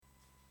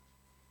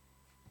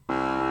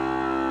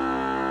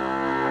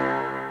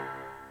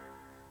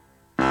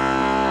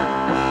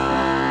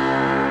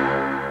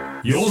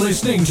You're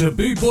listening to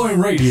Boot Boy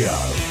Radio.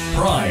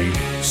 Pride,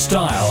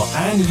 style,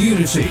 and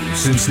unity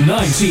since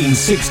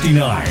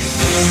 1969.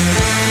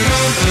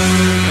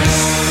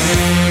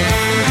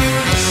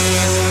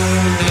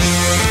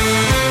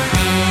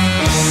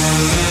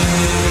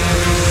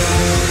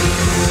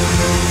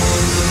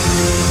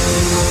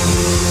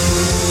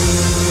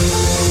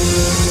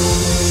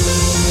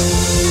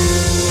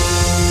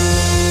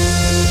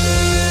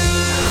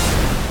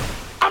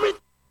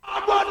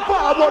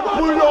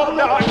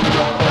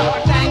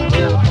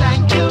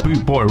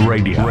 Boot Boy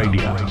Radio.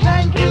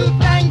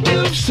 Thank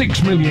you.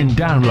 6 million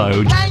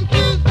downloads. Thank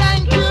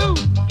you.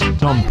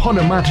 On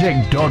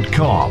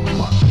Podomatic.com.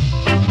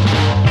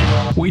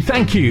 We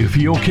thank you for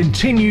your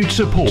continued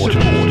support.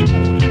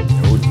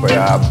 Boot Boy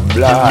a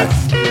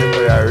blast. Boot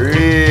Boy a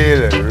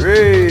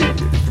real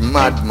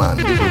madman.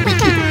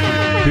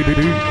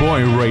 Boot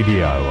Boy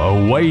Radio,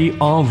 a way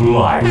of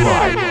life.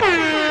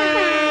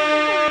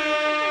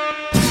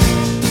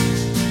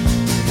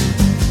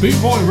 Boot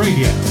Boy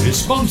Radio is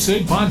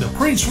sponsored by the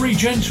Prince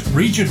Regent,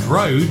 Regent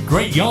Road,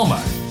 Great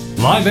Yarmouth.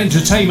 Live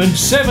entertainment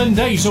 7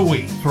 days a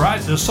week throughout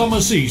the summer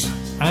season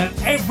and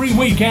every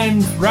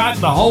weekend throughout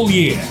the whole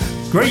year.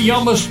 Great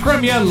Yarmouth's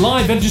premier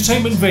live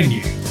entertainment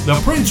venue, the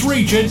Prince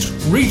Regent,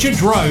 Regent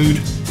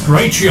Road,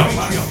 Great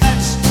Yarmouth.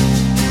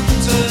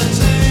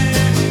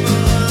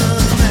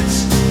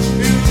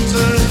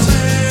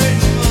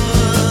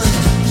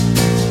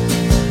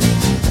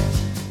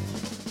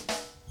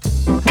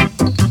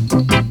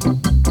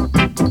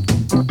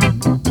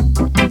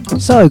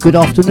 So, good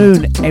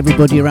afternoon,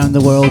 everybody around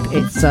the world.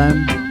 It's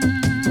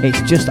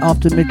just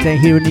after midday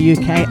here in the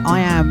UK. I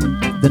am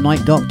the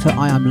Night Doctor.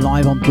 I am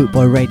live on Boot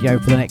Boy Radio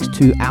for the next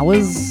 2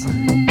 hours.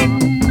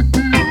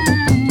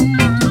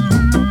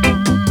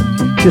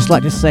 Just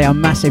like to say a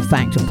massive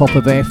thanks to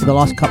Papa Bear for the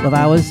last couple of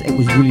hours. It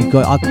was really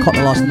good. I caught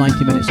the last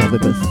 90 minutes of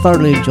it, but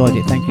thoroughly enjoyed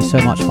it. Thank you so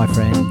much, my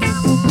friends.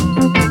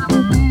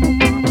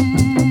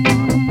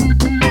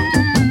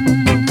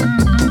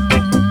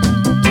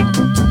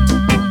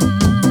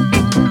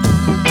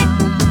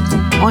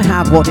 I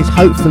have what is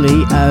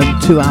hopefully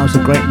 2 hours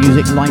of great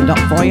music lined up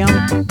for you.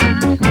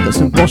 I've got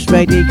some Boss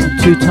Reggae, some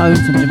two-tone,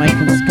 some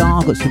Jamaican ska,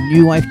 I've got some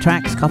new wave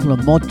tracks, a couple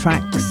of mod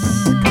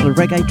tracks, a couple of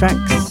reggae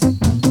tracks.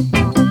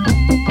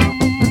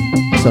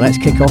 So let's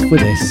kick off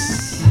with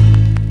this.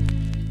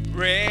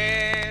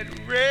 Red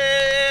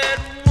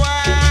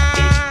wine.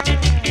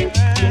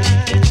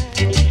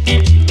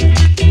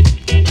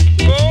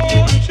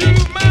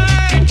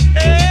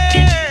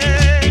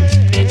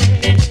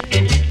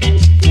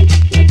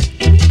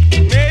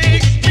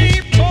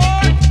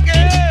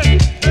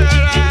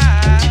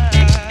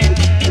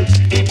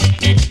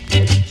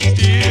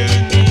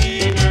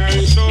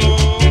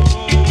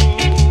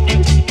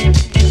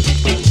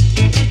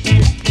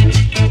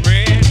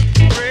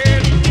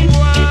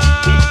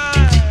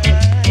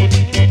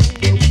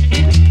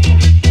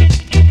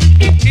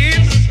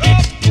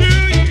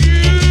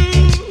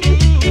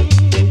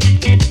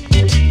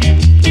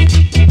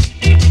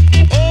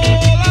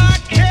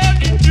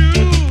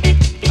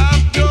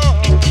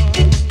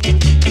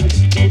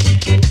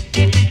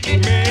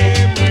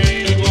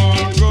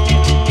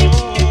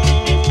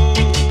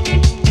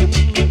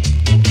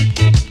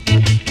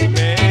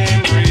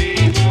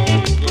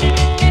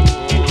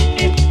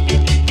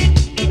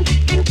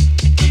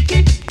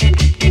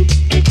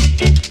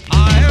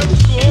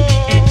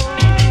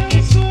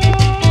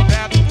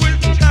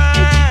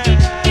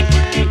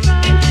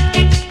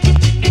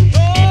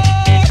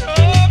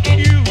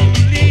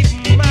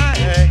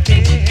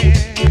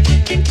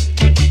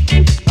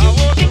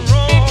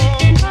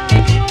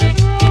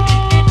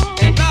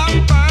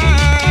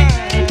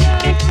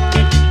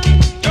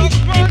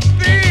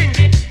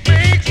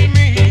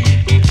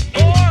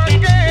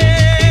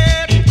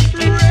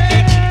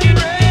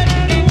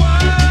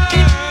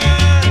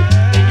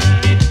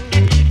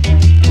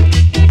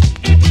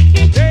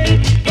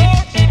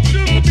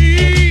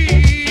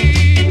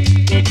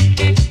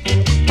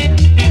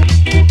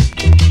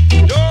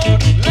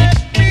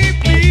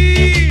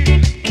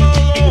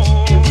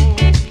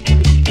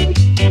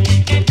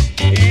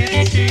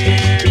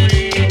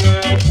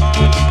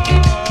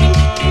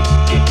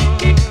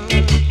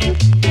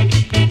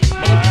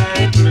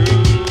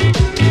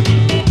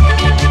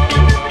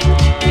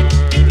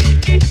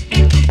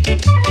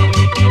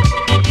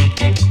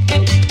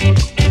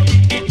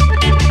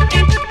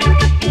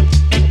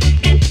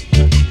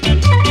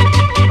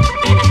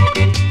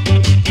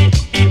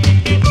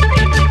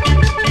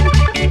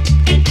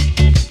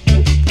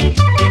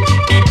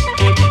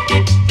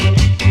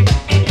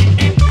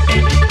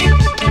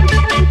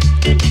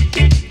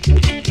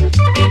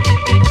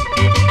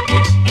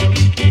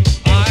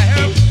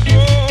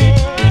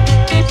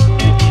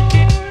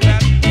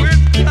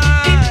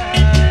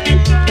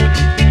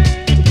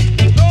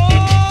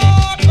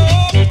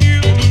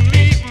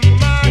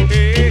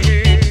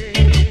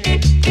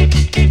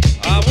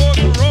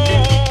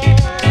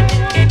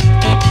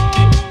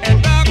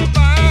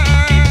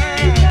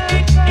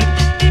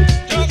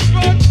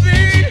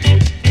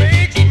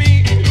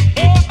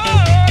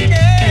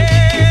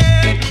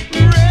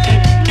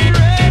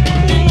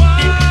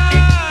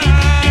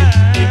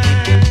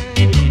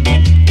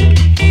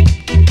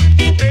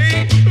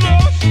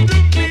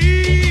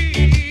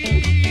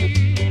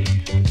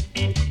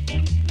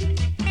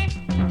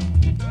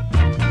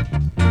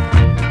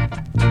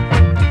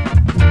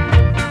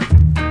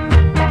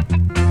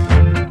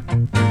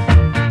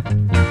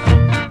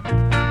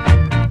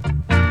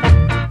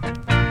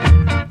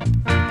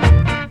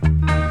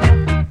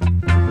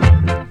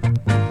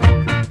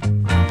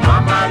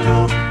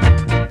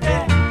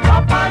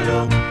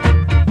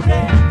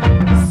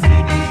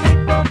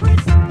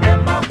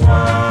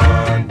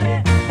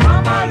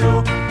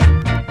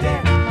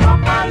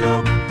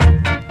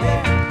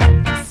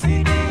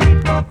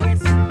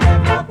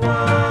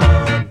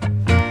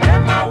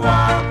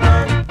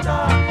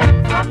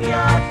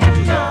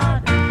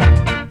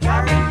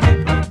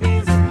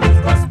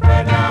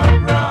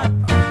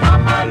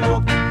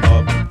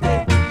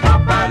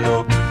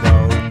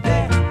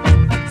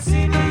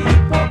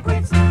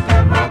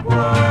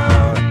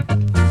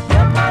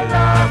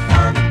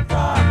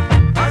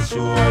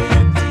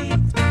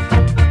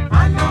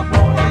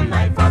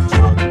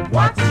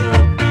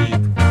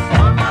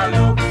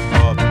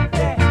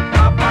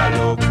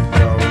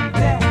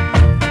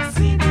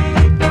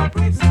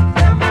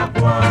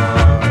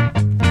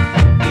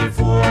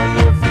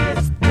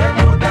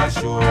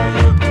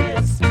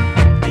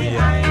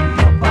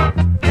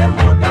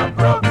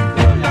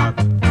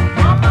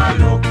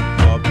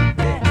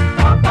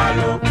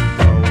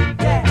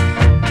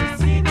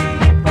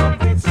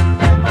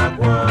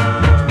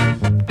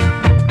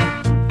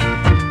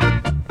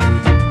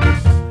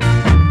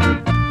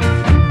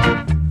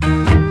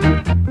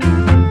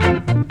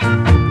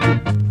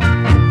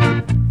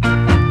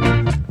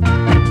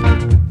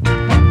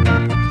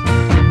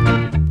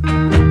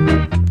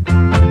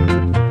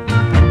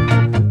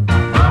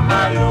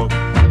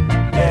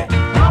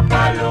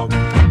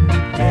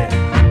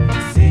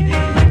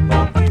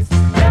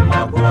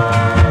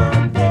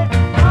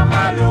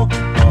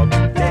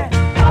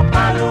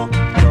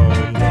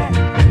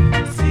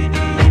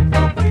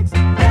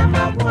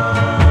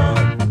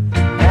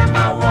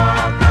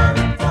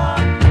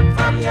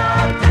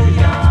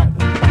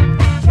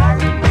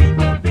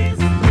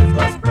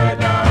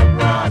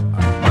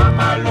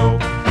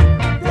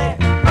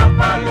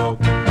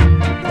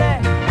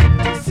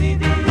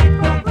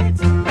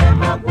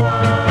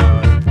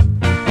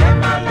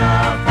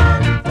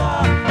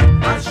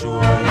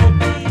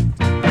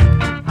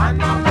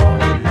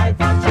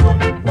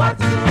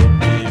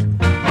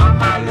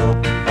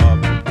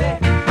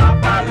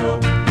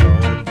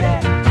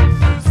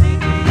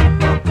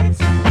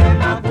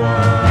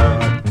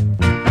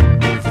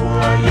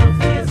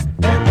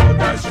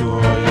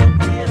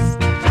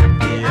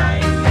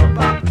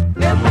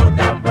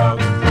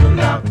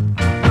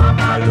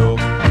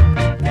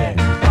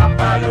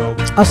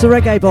 Us the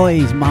Reggae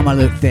Boys, Mama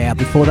Look there.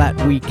 Before that,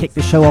 we kicked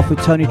the show off with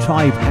Tony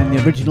Tribe and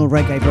the original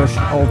reggae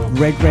version of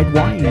Red Red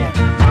Wine.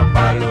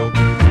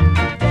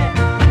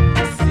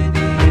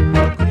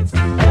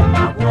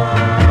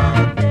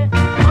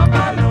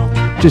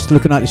 Just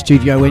looking out the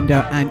studio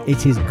window, and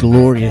it is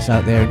glorious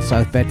out there in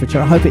South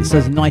Bedfordshire. I hope it's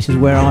as nice as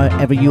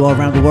wherever you are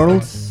around the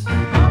world.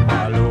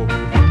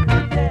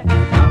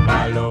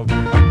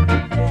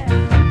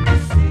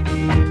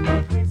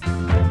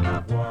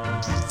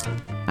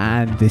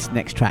 And this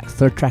next track,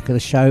 third track of the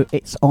show,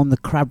 it's on the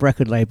Crab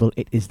record label.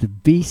 It is the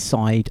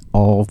B-side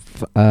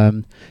of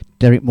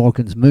Derek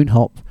Morgan's Moon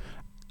Hop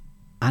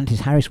and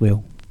his Harris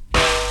Wheel.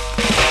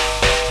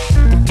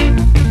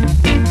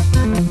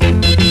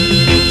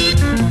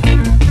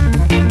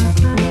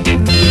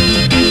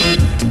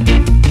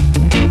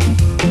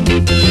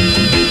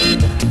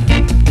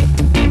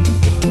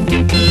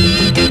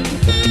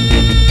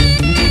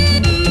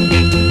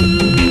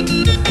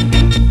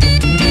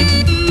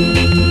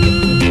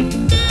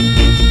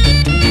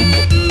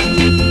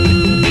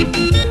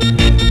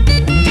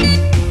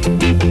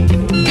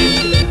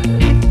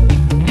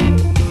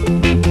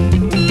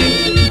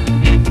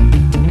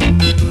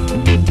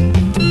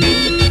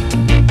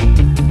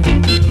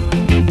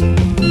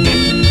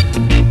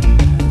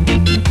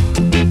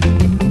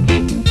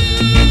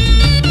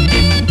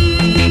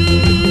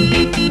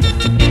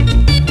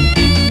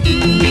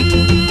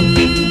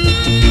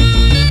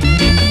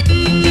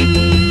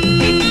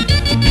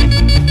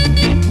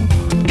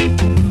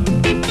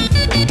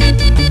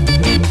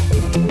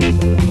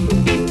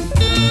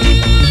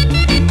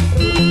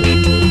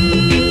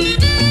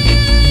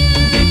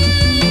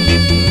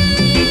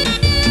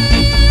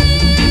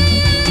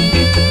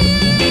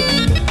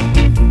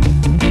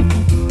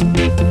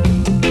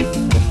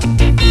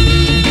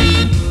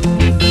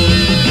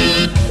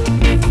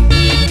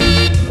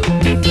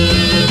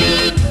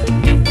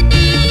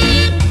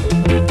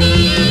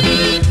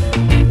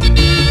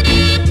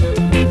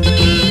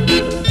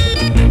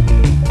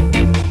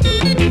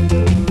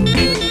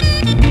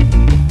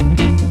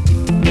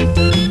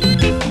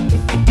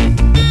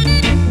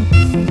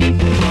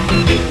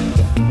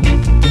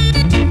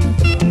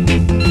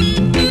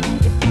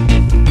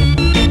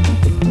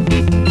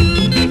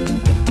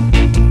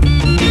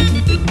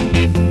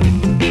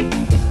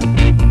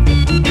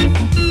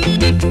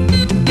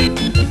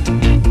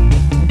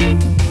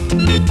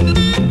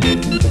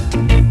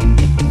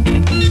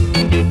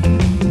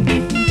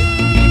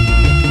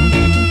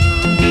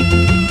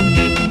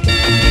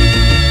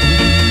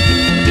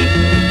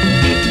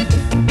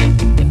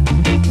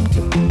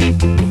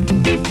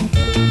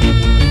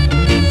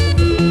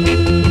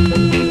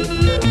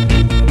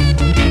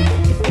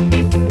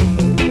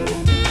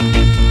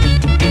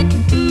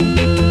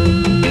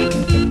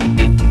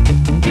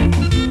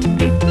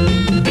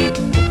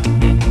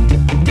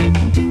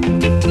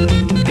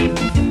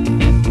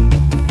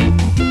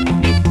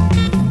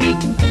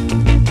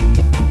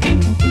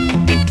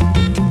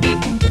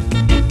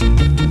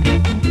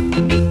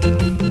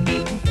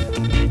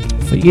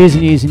 Years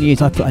and years and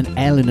years I put an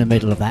L in the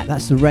middle of that.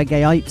 That's the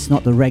Reggaeites,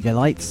 not the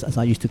Reggaelites, as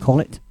I used to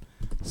call it.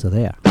 So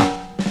there.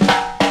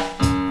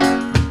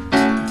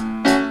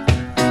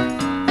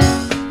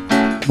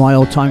 My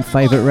all-time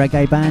favourite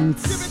reggae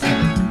bands.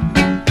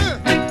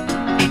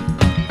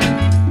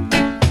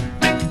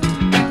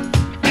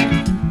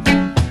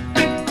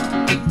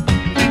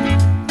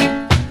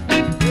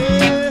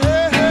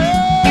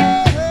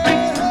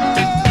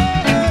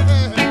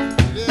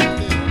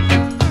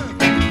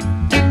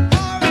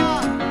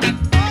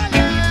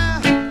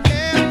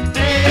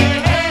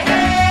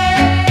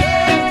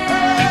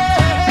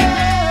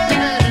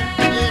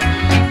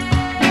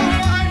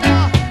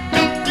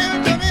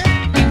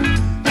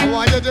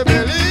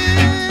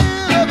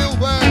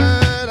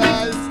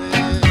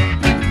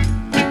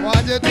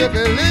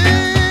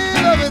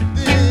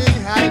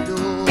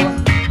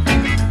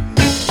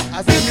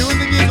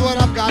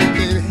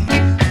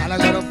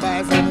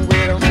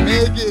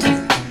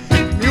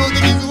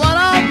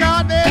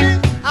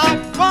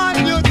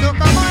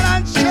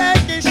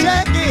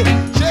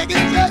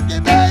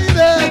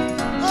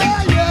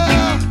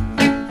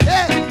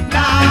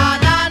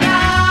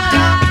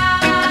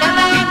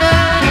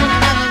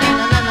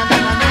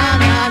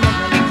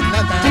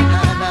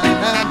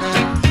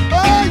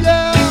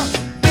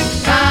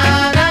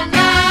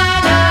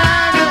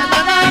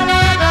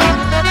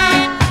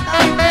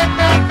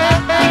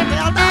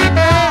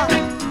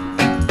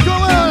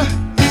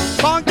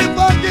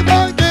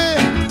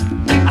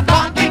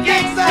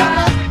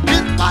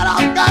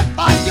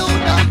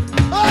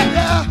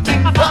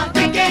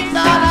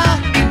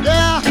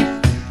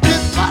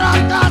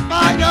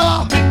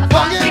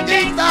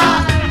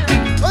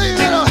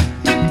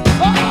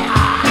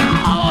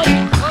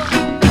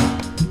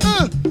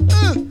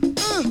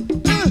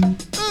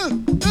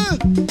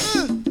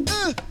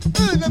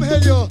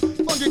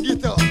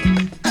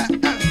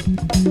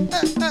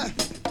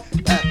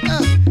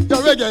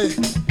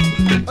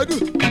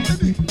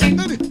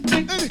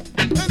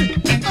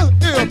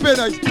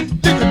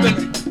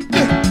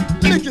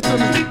 Lick it to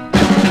me.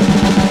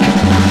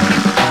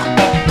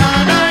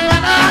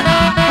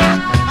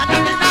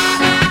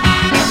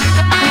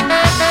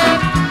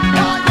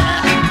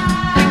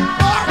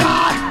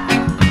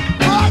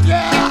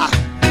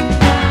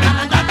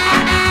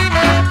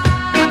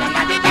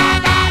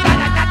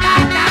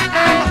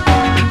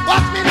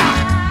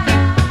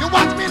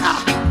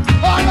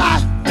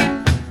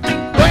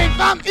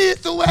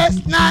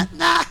 west, nah,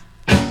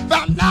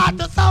 from north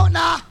to south,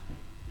 nah.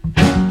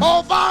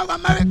 Over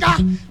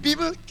America,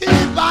 people keep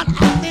on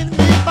asking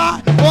me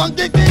for one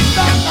gig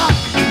nah.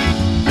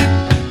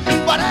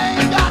 But I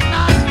ain't got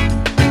none.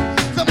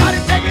 Somebody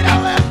take it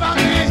away from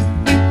me.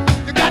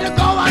 You gotta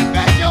go and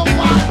get your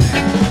one.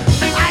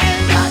 I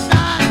ain't got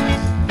none.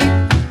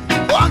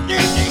 One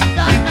gig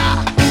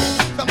nah.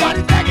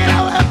 Somebody take it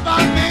away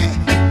from me.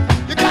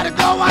 You gotta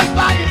go and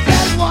buy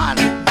yourself one.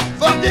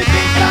 From the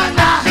gig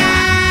nah.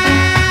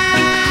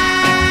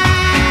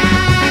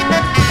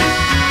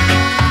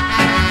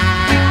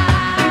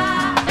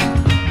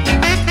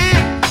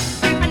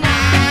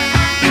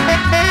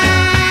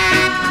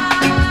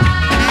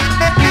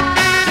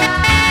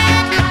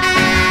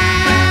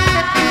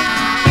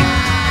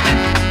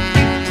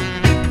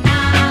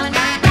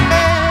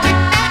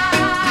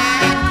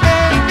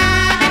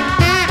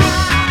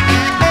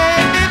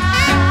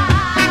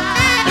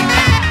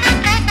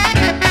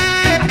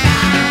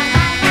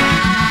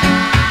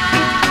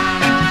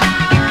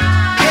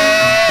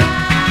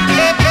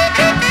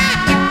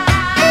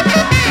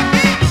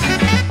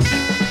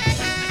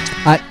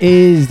 That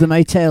is the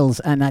Maytals,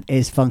 and that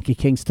is Funky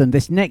Kingston.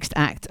 This next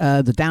act,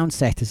 the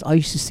Downsetters, I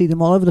used to see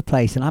them all over the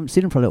place, and I haven't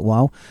seen them for a little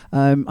while.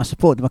 I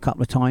supported them a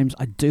couple of times.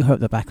 I do hope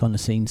they're back on the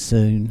scene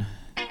soon.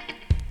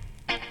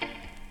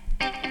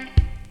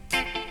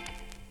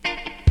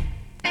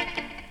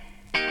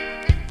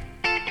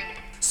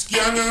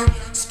 Scanner,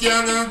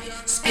 scanner,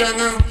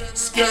 scanner,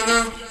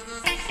 scanner,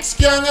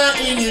 scanner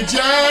in your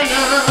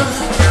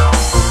journal.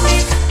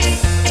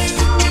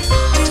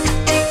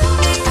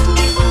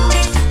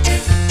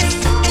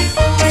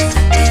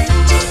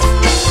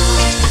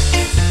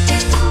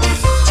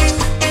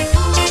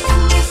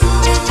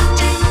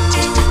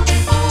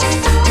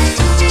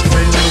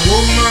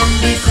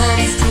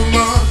 Becomes too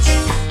much,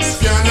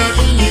 scanner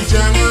in your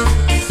journal.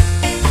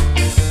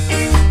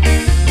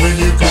 When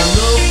you can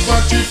look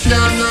but you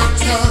cannot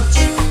touch,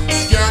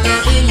 scanner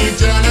in your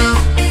journal.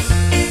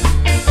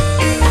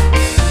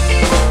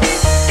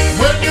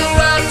 When you're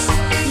out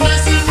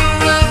messing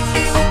around,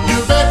 you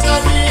better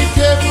be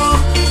careful,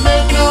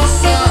 make no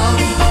sound,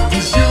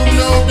 'cause you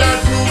know that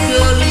new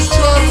girl is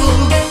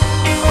trouble.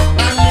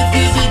 And if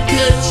you get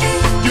catch,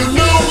 you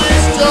know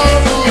it's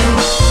trouble.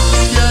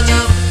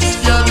 Scanner,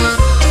 scanner.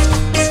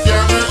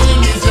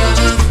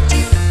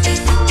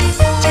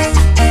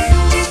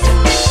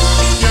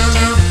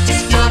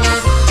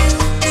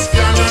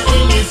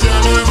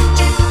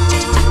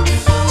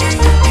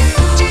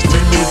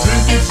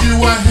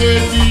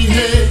 Heavy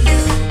head,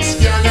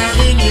 scanner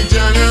in your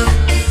journal.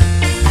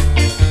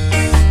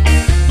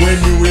 When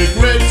you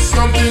regret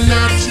something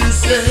that you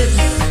said,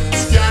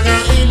 scanner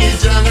in your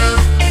journal.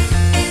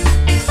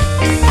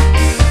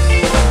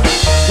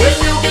 When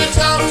you get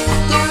out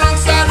the wrong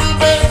side of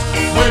bed,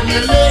 when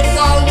you're late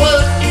for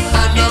work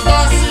and the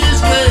boss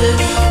is red,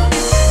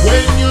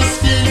 when you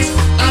skint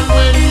and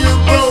when you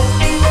broke,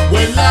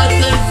 when life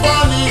ain't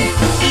funny,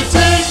 it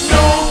ain't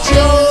no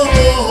joke.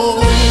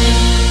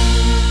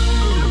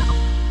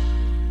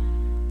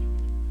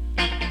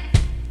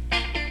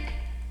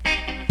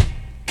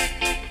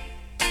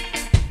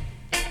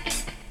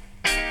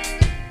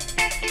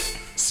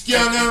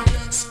 Scanner,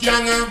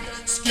 scanner,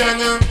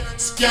 scanner,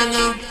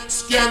 scanner,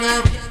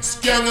 scanner,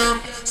 scanner,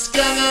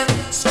 scanner,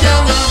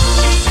 scanner.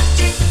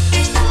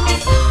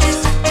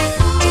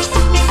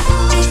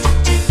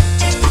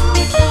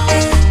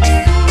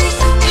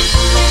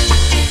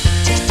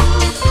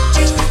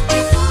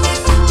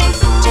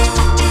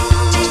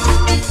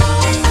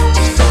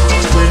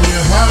 When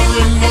you're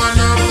having one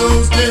of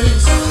those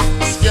days,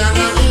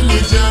 scanner in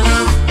your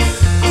journal.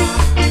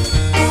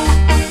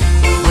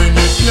 When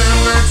you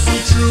cannot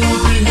see through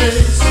the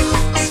haze,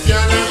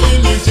 scanner in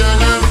your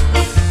journal.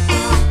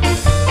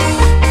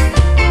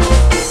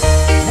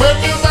 When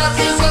your back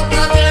is up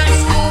again.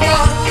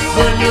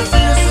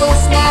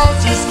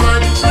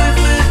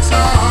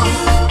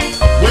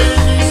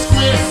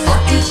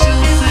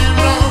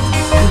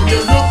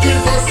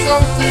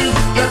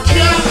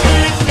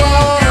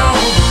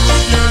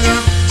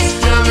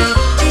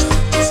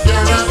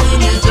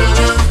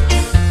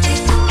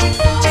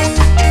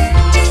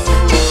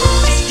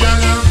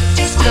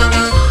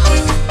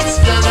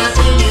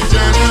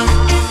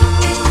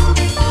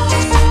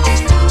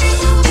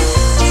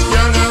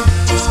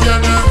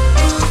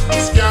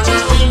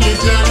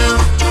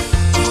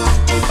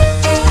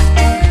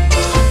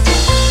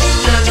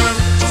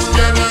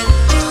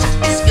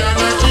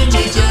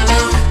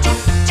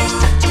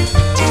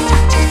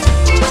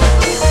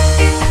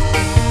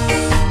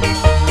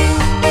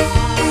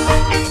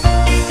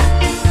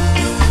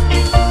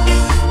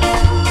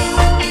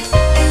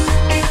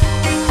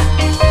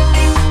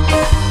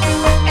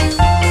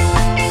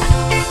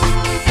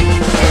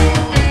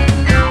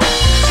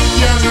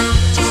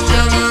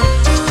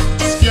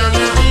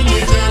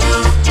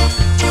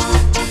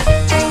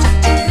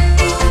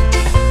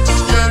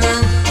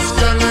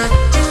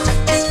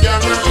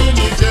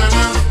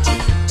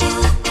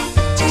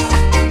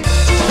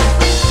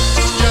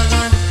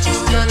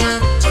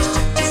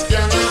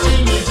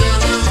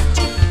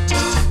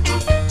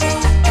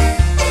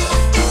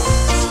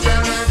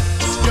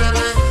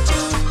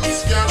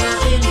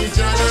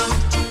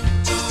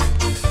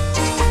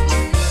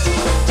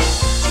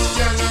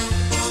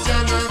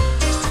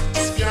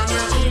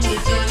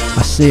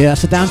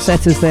 That's the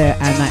downsetters there,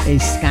 and that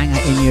is Skanga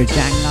in Your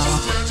Janga.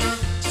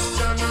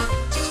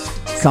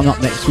 Coming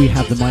up next, we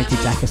have the mighty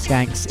AkA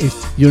Skanks.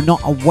 If you're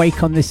not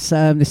awake on this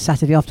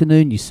Saturday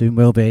afternoon, you soon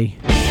will be.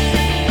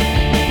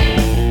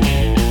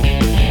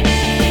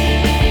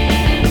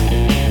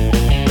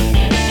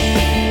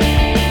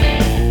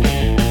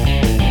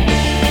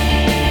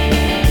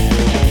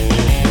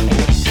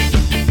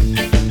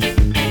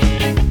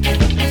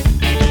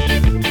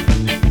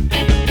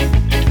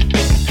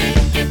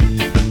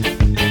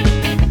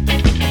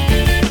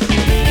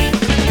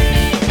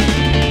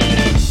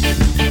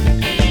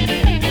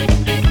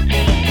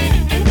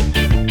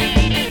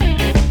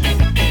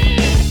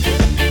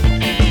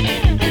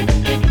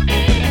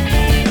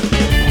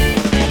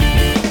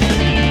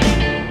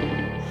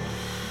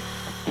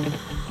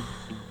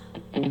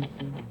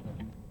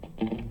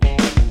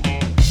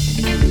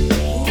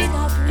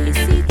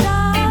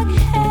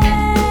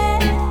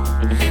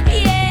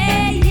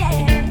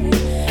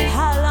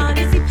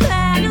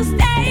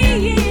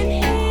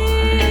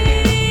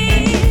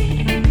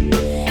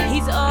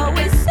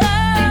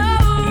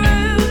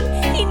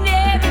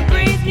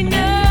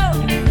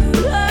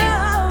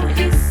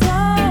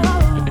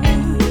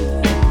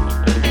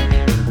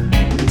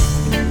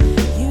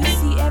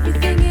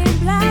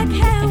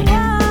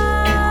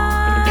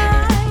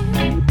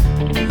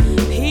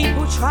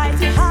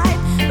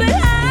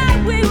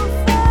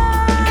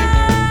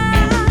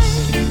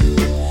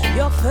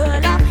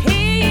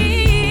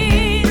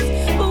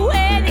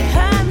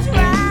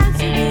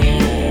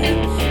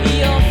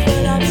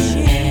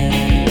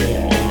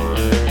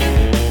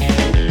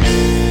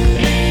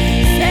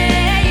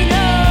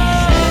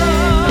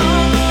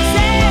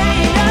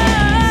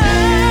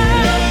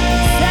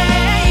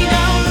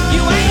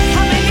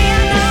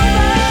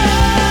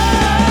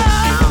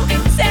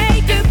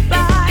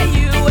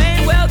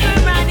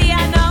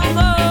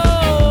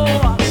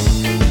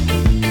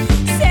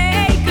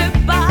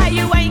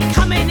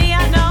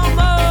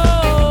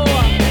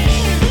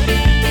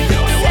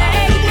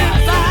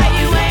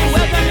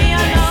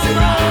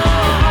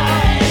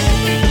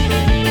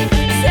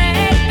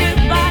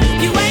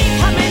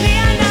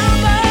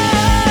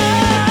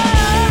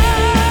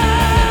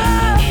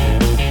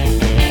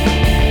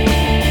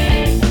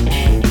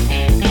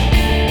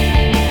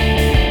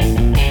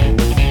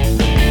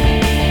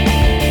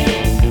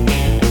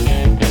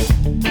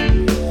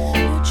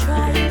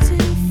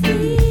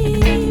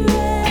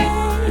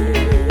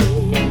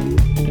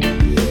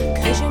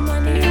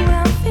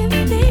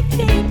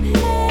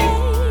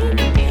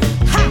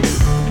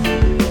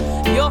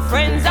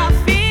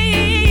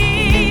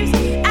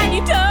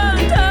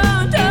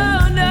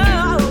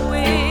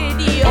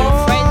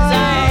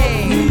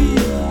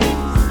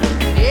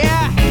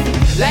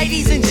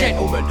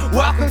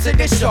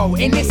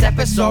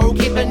 So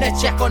giving a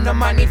check on the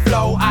money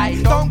flow.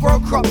 I don't grow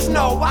crops,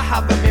 no, I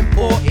have them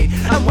imported.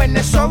 And when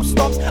the show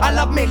stops, I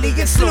love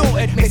millions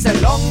slaughtered. Miss a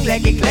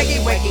long-legged, leggy,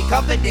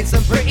 covered in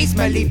some pretty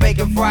smelly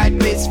bacon fried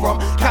bits from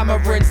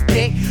Cameron's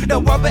dick. The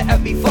world better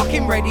be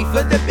fucking ready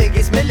for the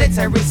biggest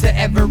militaries that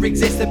ever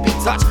exist to be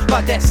touched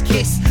by death's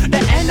kiss. The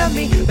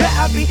enemy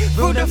better be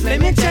through the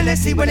flaming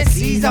jealousy when it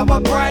sees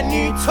our brand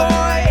new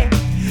toy.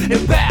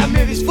 It better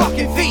move his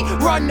fucking feet,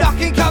 run, duck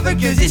and cover,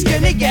 cause it's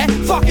gonna get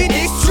fucking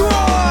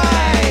destroyed.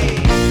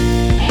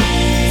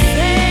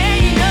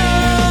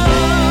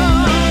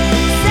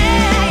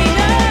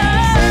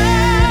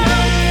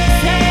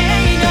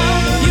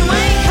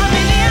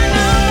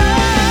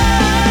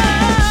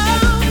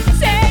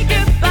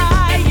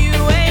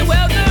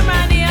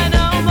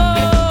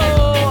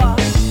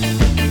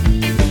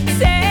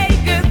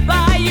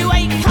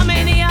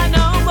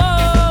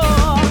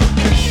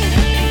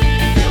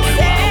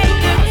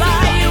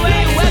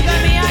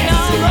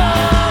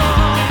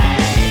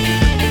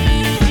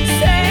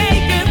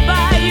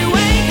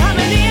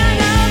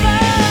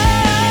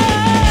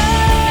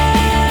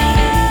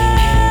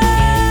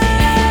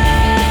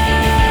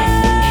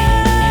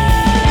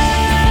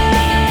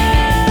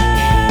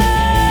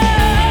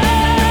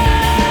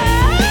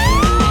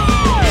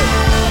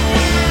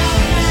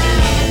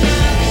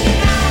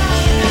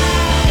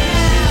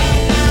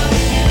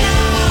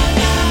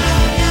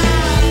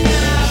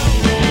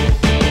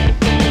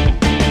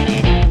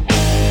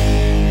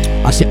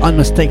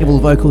 Unmistakable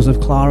vocals of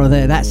Clara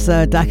there. That's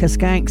AkA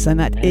Skanks, and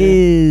that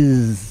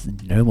is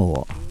No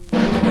More.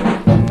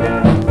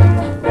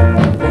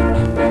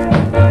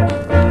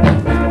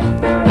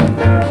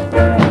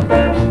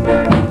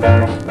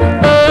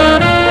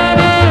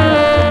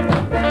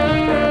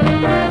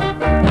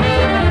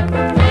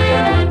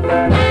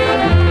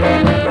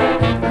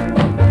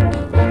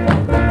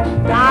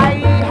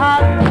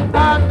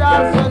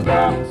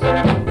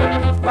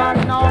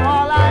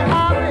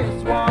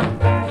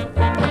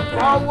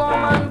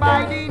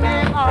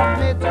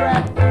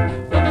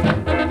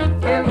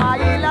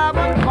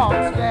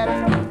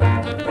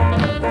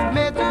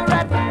 Me to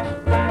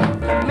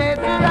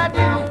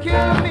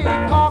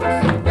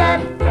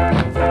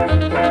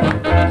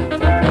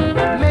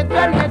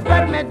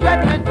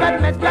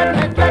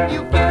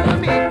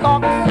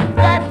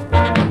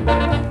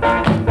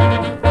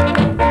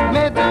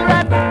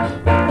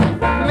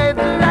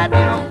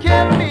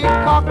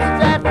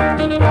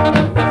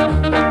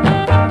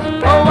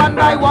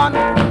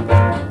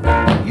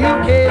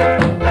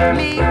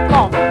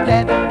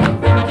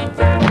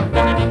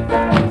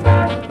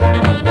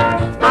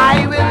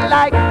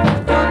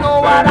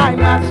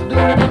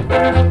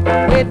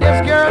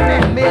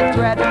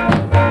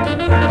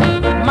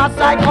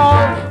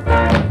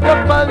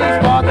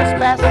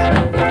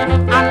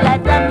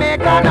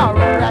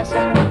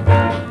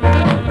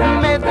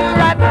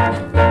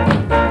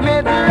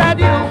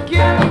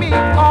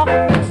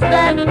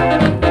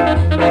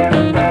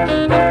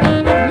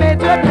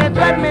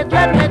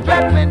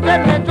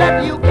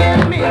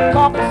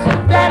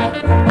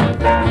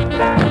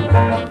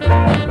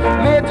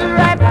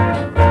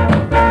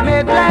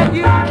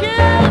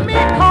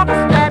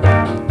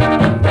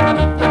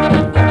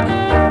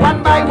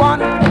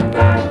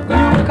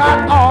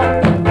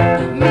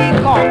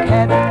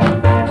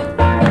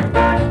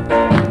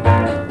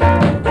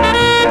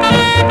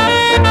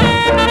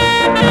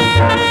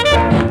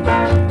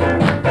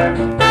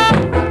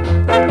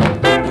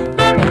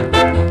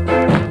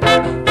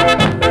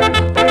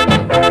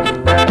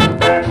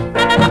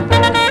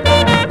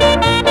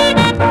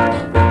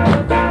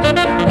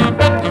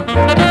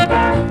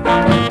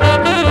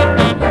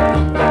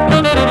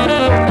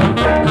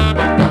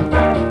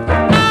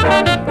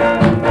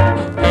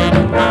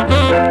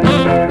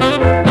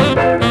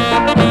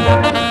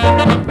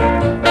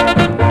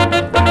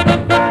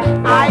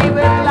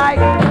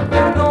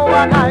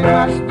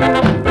I must do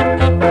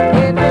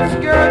with this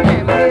girl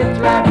named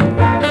Hitler.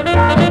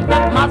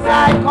 Must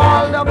I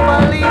call the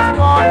police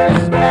for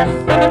this mess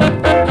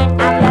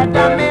and let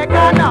them make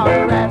an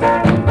arrest?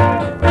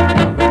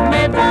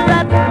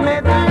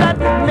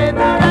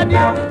 Midlet,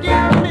 you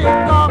give me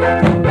cock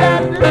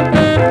dead.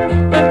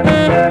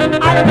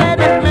 I said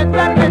it,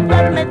 midlet,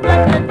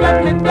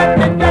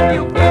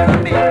 you give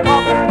me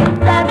cock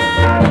dead.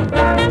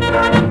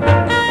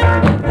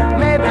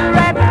 Midlet,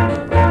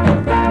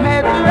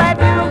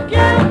 you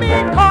give me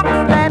cock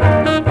dead.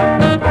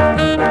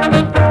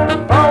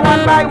 Oh,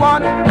 one by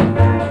one,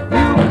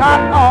 you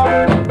cut off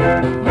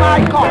my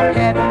cock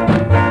head.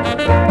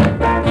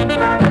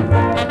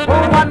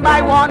 Oh, one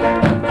by one,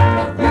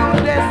 you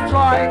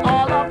destroy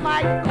all of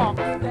my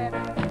cocks dead.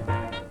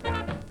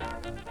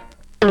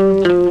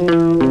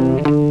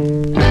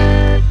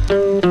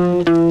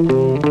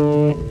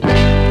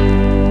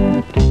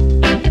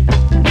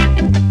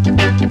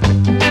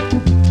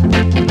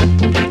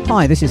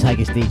 Hi, this is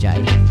Haggis DJ.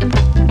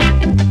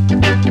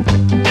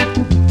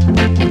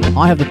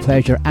 I have the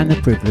pleasure and the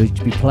privilege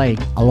to be playing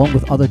along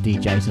with other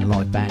DJs and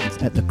live bands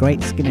at the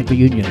Great Skinny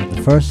Reunion on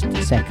the 1st,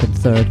 2nd,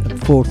 3rd and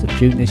 4th of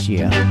June this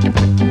year.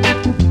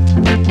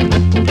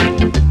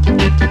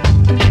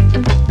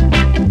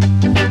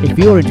 If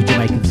you're into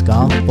Jamaican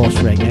ska, boss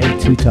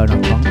reggae, two-tone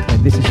and punk,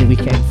 then this is the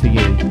weekend for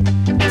you.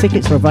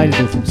 Tickets are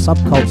available from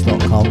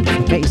subcults.com,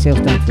 so get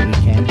yourself down for the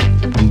weekend.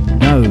 You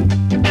know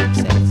it makes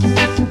sense.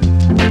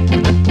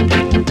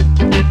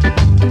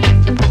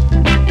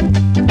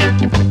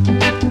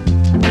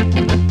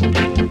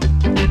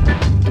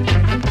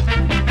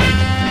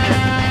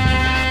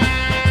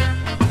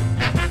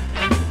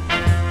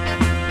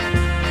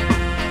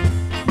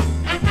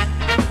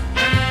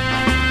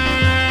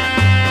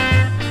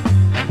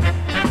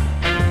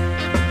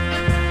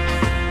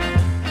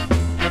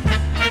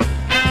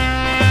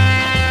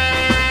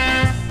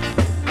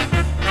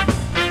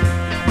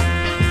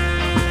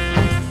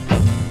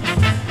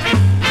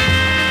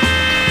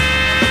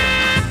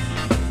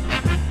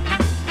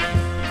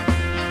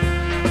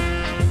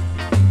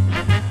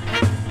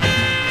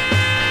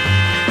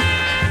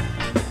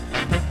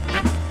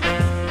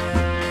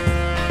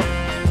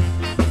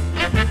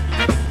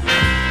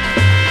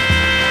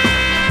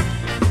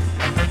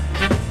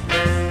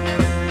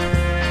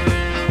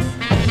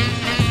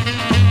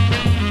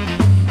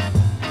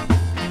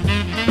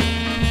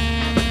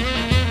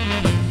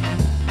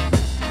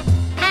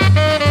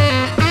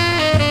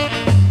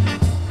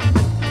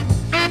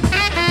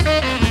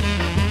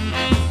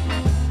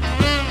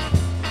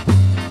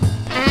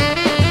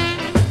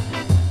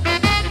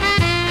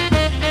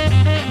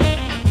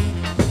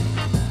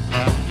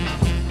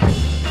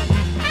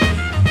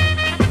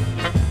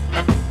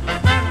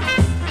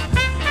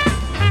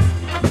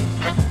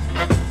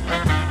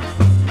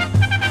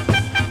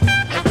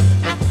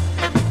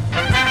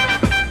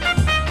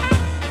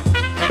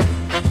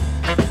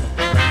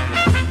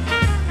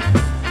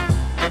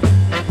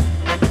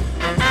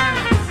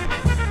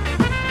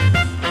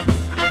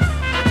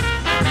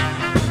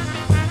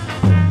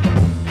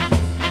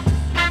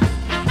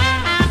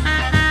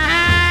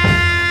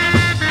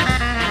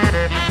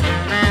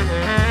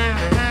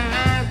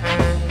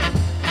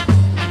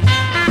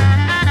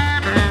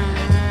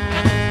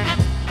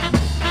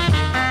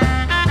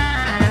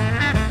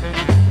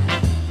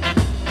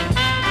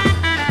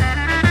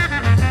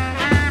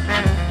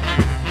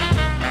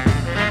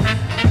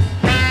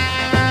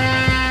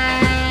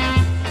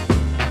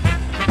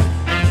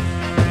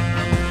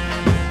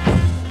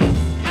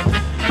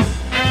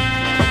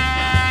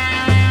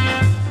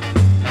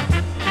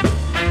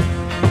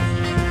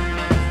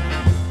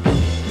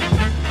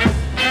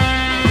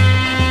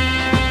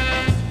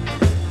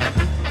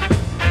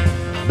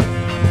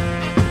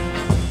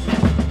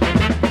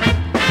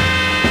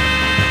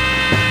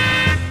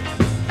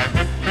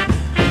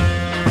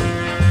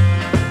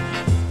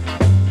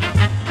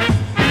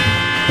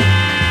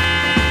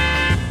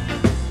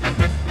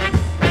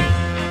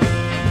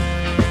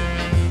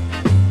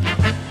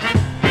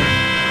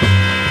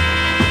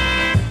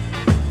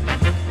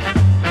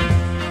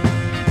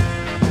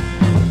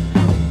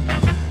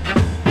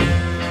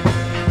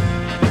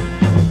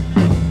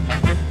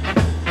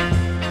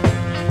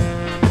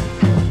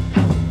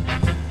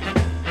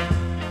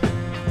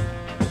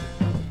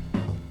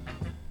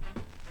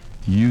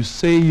 You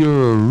say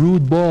you're a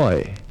rude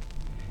boy.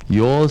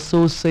 You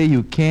also say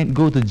you can't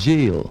go to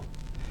jail.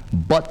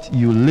 But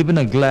you live in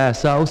a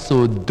glass house,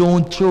 so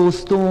don't throw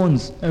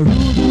stones.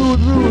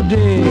 Rude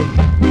day.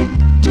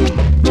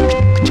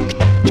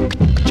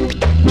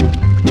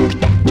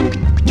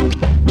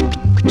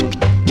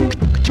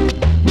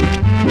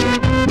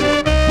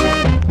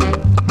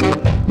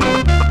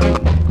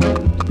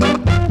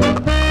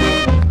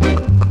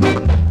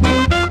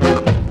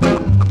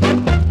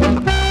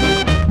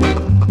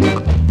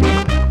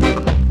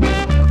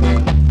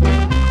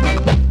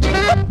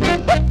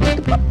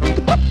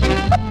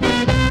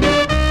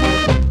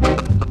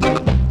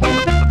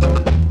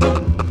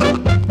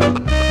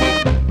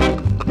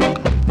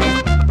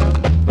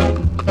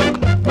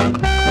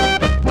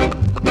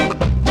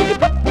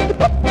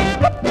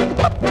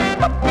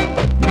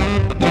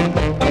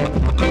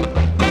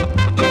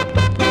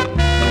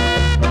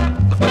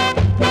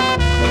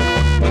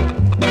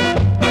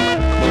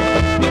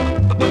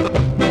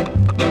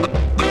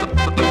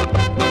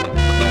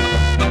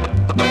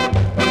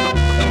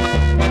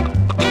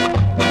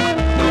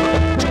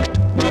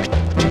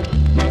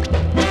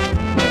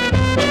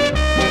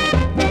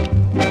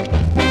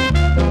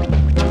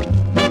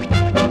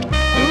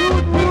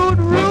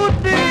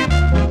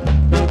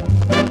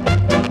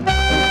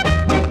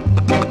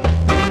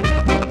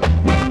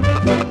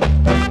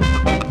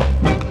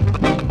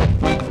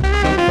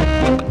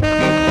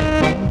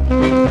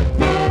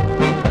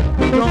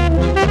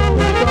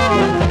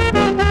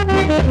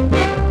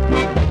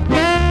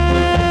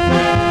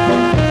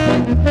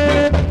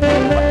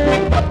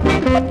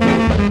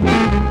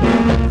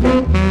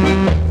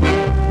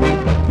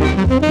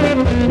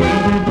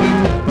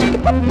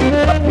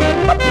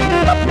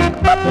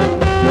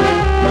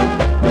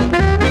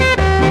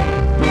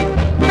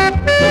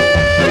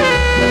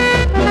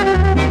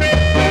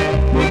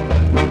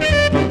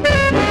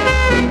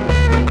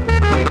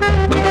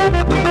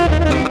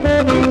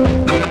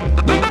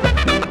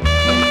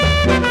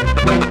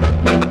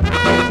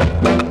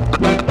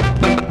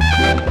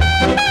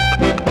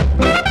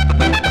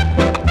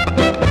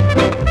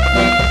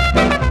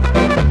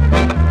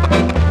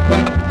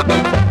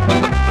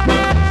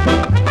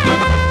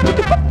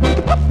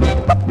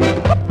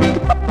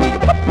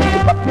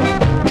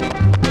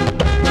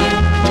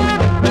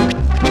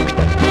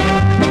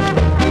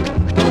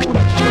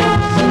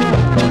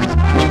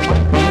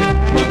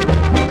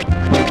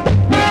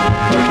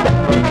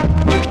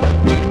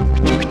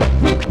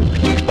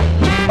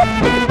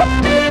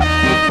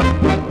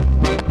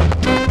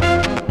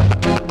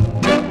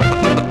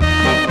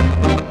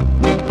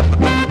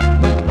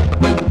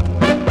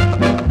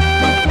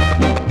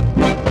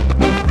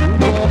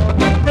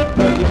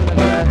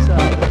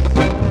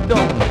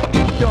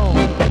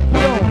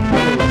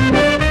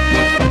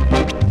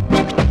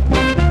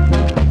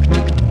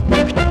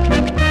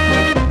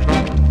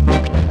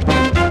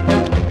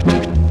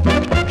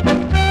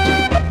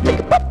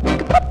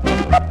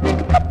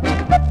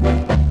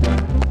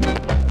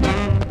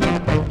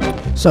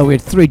 So we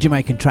had 3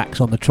 Jamaican tracks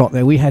on the trot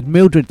there. We had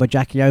Mildred by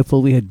Jackie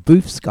Opal, we had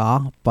Booth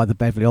Scar by the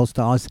Beverly All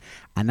Stars,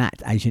 and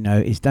that, as you know,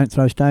 is Don't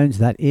Throw Stones.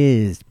 That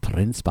is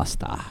Prince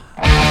Buster.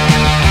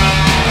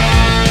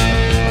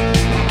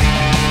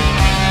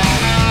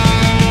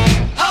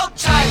 Hold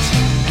tight,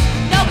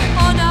 now we're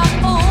on our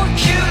own.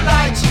 Cue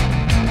light,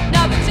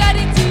 now we're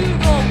ready to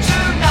roll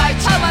tonight.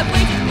 How I've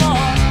waited for,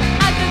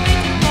 I've been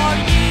waiting for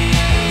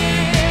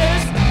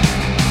years.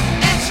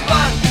 It's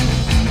fun,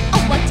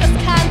 oh I just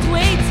can't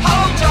wait.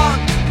 Hold on,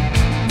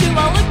 do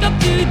I look up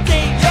to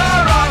date?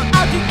 You're on,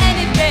 I'll do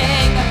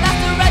anything, that's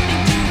the right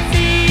thing to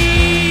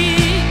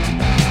see.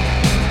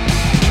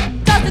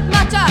 Does it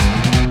matter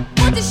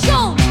what is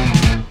shown?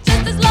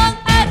 Just as long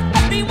as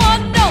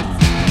everyone knows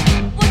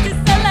what is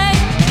selling,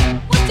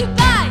 what to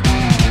buy.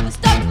 The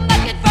stock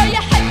market for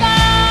your high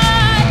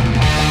five.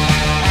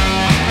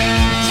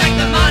 Take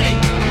the money,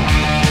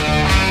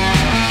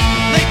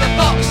 leave the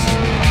box.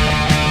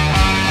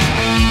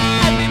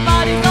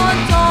 Everybody's on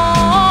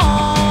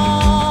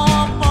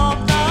top of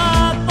the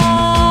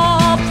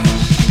pops.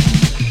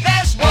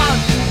 There's one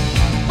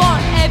for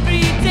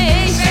every day.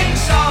 Sing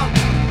song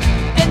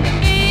in the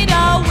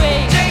middle way.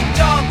 Ding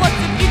dong, what's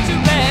the future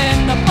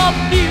in the pop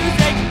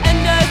music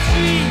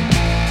industry?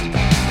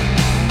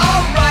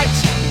 Alright,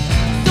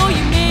 so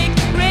you make it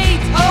great.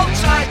 Hold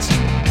tight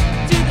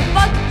to the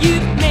fuck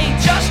you've made.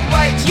 Just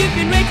wait, you've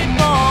been rated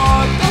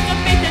for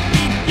cultivated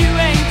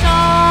reviewing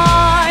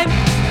time.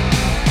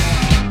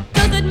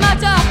 Does it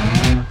matter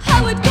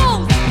how it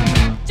goes?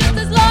 Just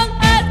as long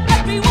as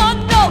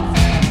everyone knows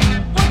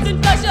what's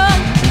in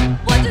fashion,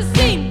 what is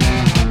seen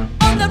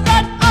on the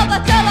front of the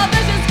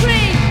television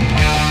screen.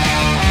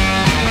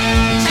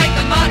 Take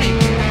the money,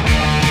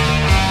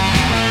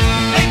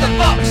 make the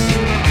box.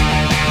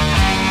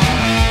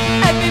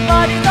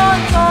 Everybody's on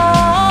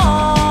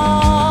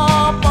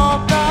top of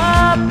the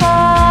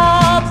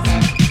pops.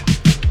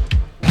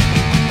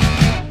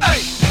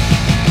 Hey,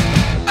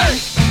 hey,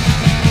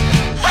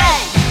 hey.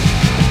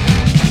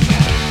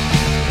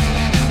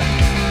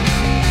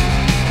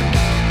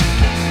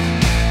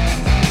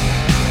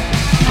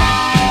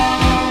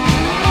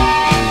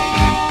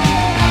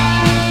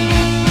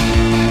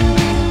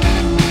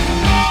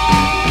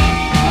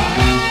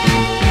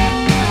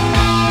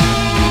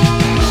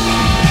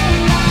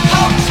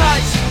 Hold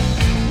tight,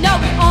 now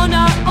we're on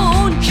our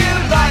own. Cue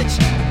light,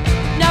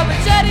 now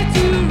we're ready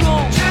to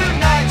roll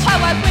tonight. How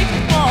I've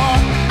waited for,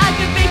 I've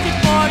been waiting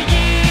for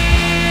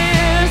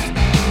years.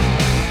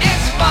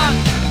 It's fun,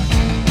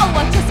 oh I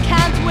just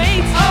can't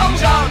wait.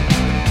 Hold on,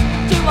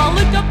 do I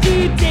look up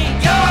to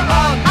date? You're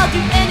on, I'll do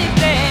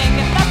anything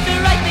if that's the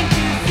right thing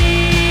to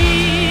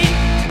see.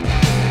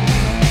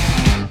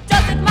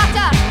 Does it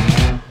matter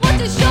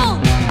what is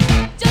shown?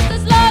 Just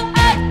as long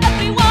as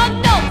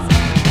everyone knows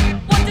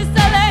what is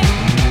selling,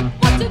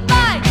 what to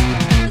buy.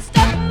 The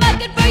stock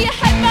market for your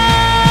high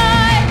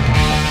five.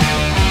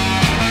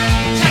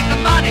 Take the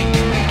money,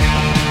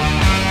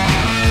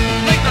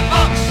 leave the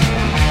box.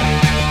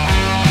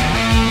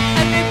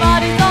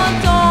 Everybody's on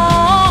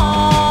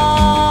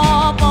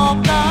top of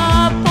the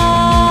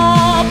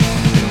pops.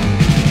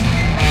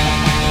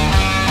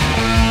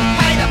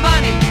 Pay the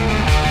money,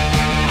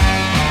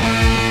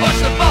 watch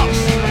the box.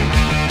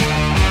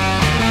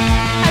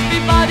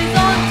 Everybody's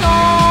on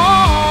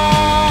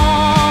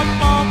top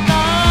of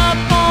the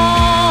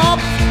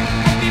pops.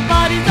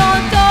 Everybody's on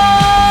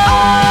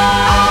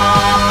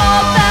top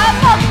of the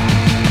pops.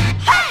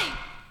 Hey!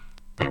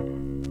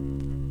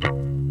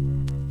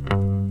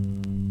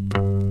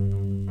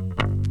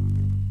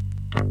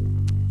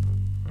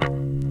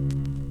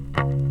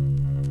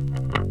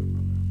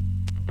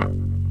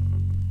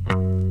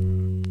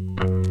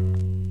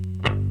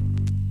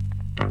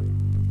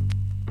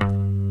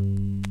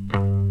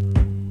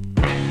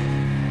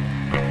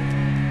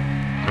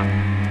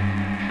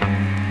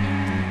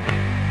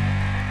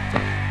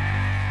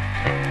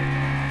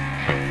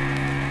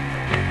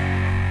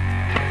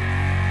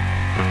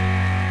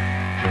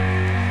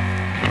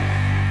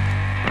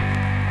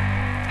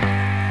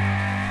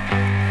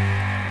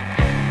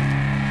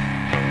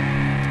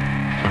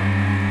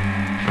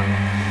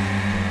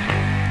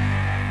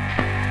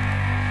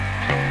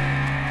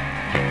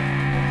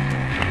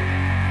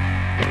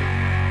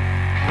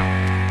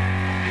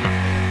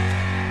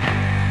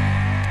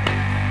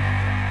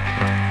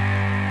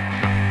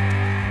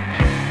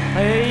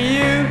 Hey,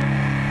 you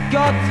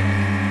got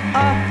a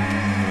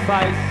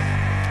face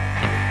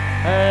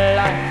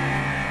like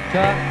a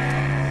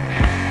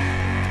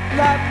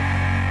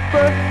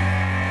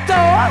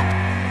Labrador.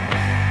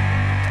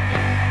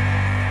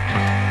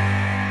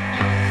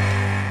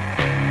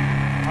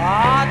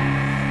 I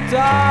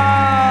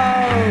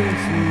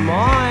don't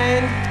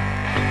mind.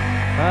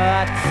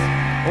 That's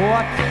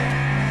what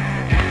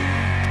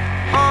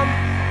I'm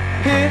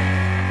here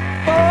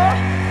for.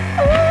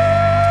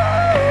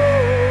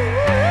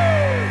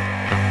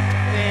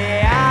 The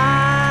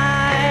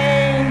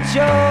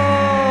angel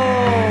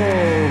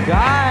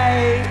guy,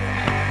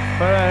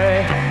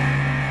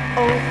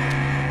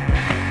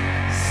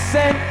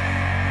 sent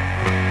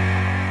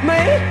me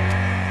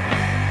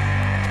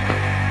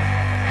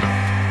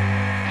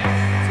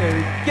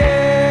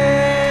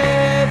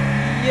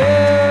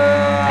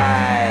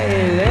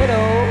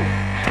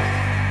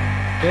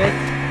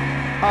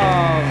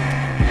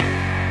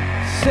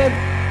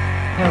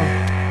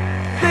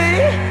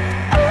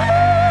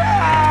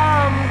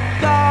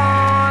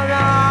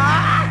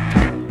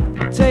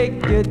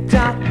it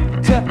down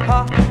to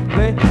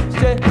Harley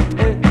Street.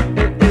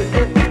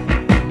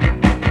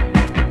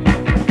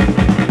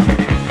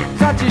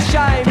 Such a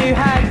shame you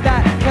had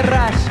that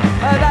crash.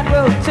 That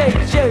will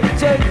teach you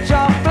to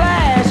chop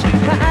flesh.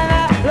 And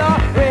that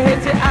lorry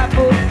hits it at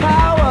full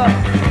power.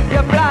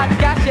 Your blood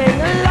gushing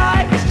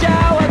like a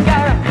shower.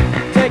 Gonna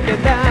take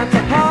it down to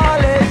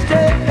Harley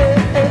Street.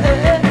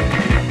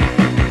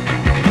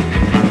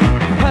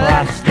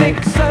 Plastic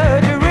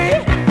surgery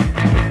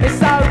is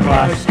so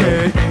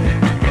plastic.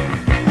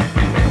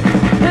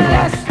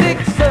 Plastic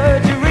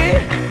surgery,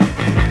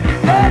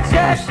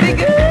 fantastic.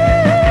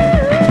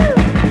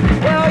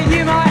 Well,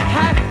 you might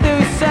have to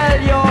sell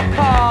your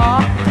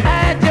car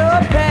and your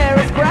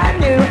parents' brand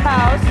new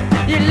house.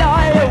 You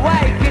lie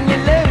awake and you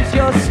lose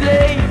your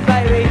sleep,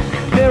 baby.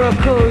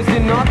 Miracles do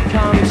not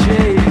come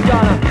cheap.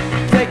 Gonna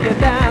take you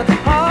down to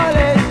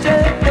Harley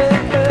Street.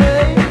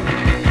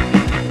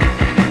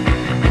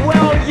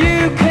 Well, you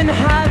can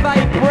have a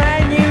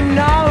brand new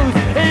nose,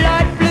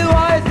 light blue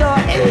eyes or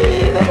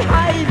even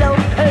halo.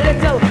 A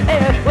little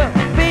hair will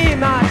be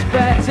much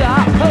better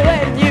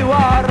when you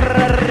are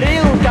a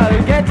real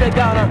go-getter.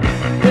 Gonna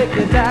take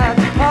you down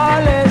to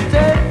Harley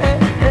Street.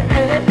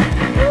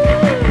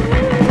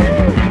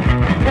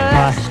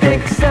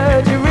 Plastic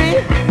surgery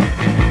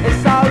is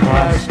so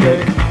plastic.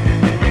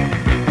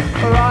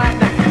 Right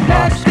now,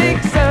 plastic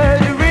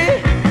surgery,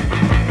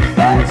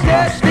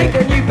 fantastic,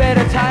 and you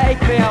better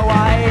take me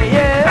away,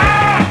 yeah.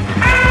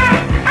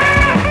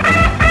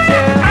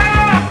 Yeah.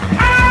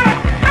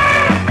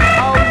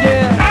 Oh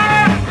yeah.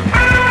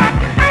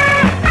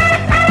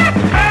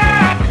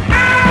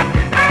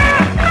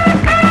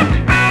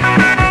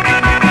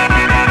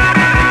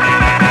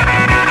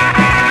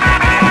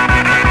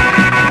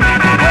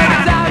 Well,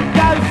 don't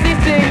go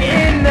sitting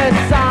in the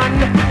sun.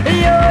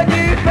 Your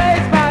new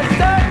face must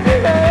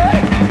surgery.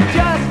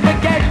 Just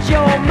forget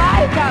your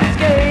makeup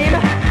scheme.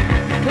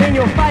 Clean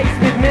your face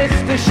with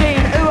Mr.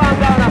 Sheen. Ooh, I'm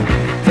gonna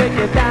take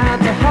you down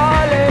to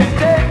Harley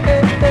Street.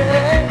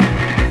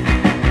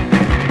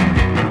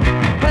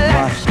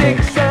 Plastic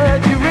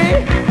surgery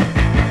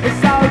is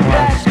so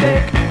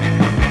plastic.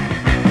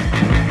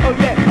 Oh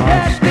yeah,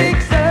 plastic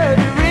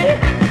surgery,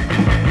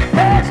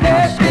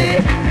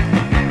 plastic.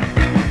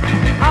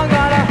 I'm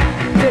gonna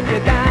take you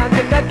down,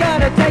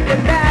 gonna take you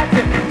down,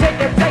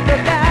 take you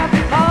down.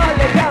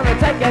 Harley, gonna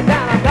take you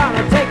down, I'm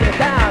gonna take you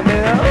down,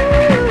 girl.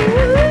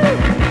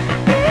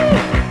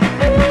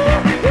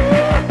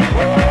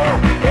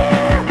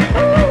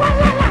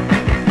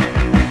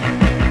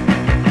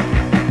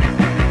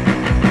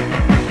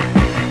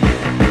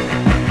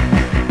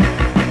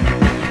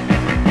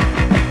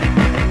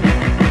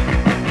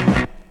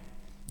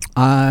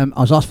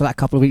 I was asked for that a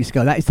couple of weeks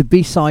ago. That is the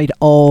B-side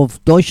of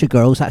Deutsche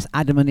Girls. That's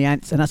Adam and the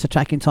Ants, and that's a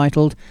track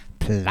entitled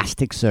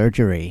Plastic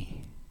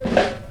Surgery.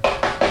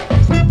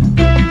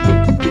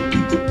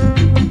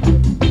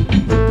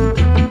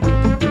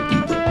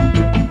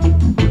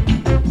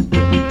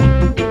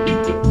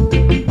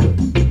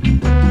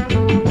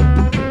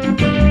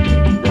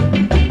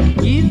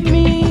 Give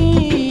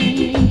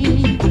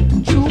me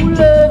true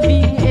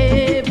loving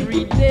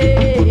every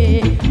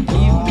day.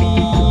 Give me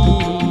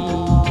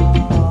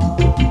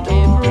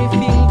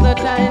everything that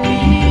I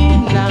need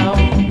now.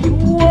 You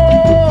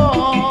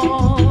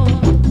are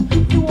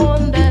the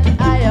one that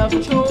I have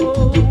chosen.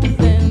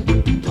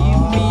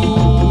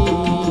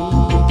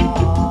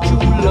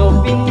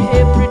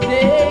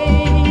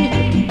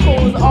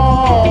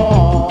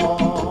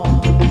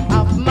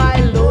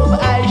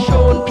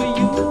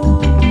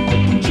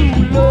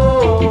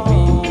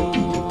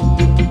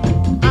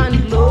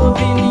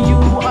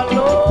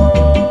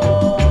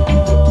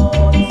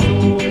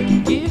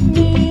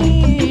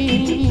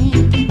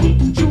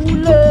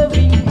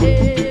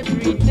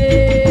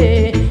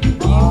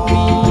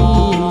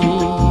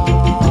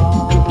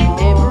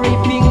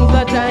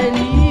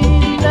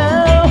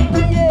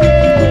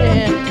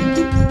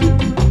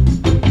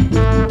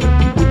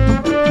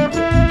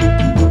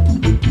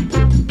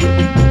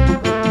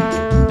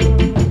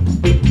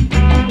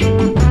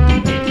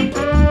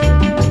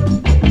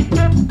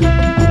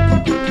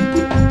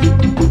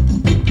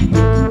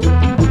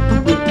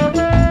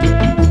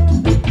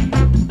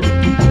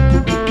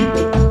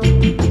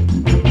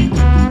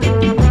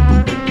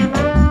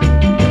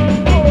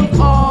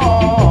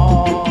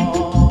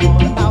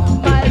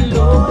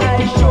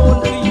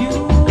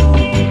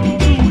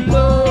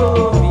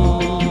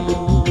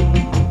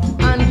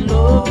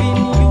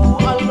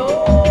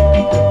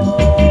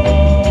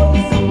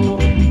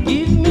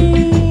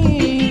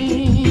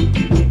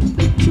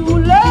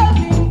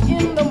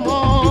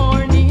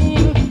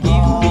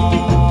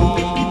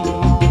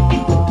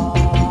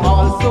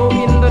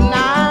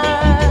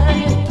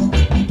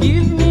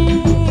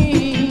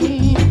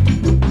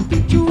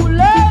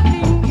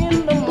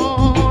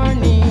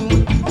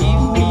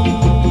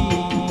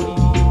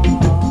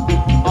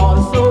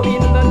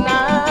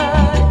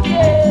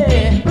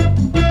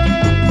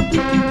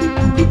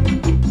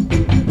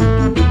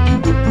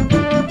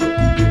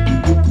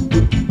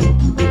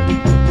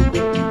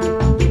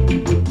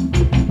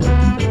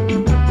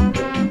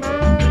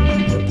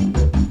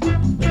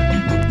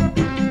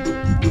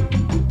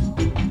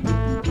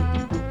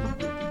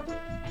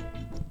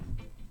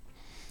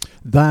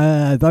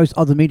 Those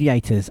are the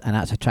Mediators, and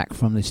that's a track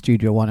from the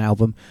Studio One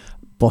album,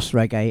 Boss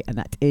Reggae, and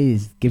that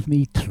is Give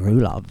Me True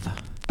Love.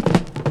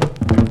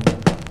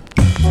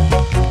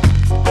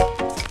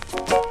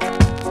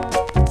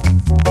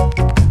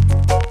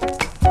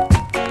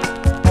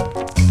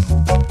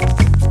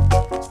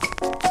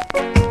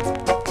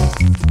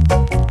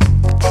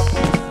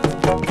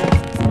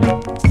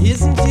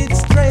 Isn't it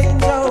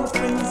strange how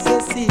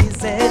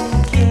princesses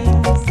and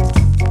kings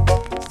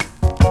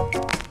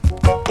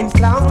in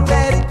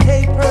clown-daddy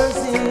papers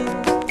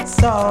in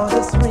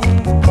sawdust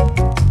ring?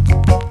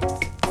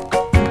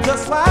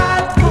 Just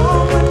while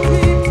common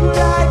people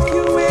like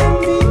you and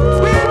me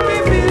will be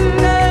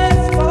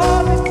villains for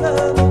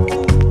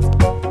eternity.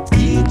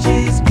 Each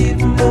is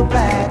given a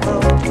bag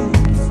of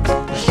blues,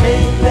 a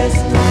shapeless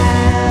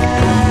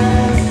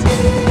mask,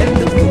 and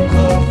the book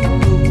of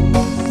blues.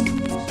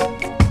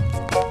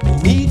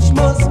 Each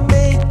must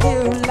make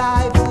their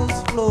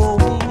lives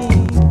flowing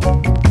in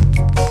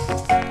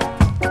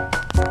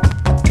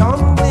a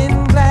tumbling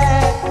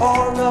black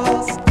or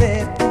a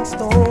stepping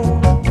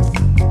stone.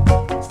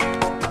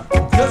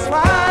 Just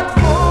while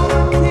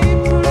common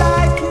people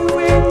like you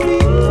and me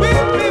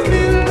will be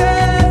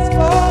villains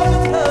for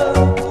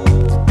eternity.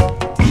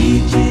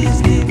 Each is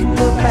given a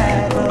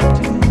bag of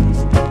tunes,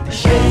 a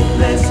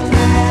shapeless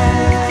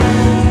mask,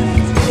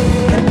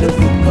 and the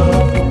book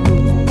of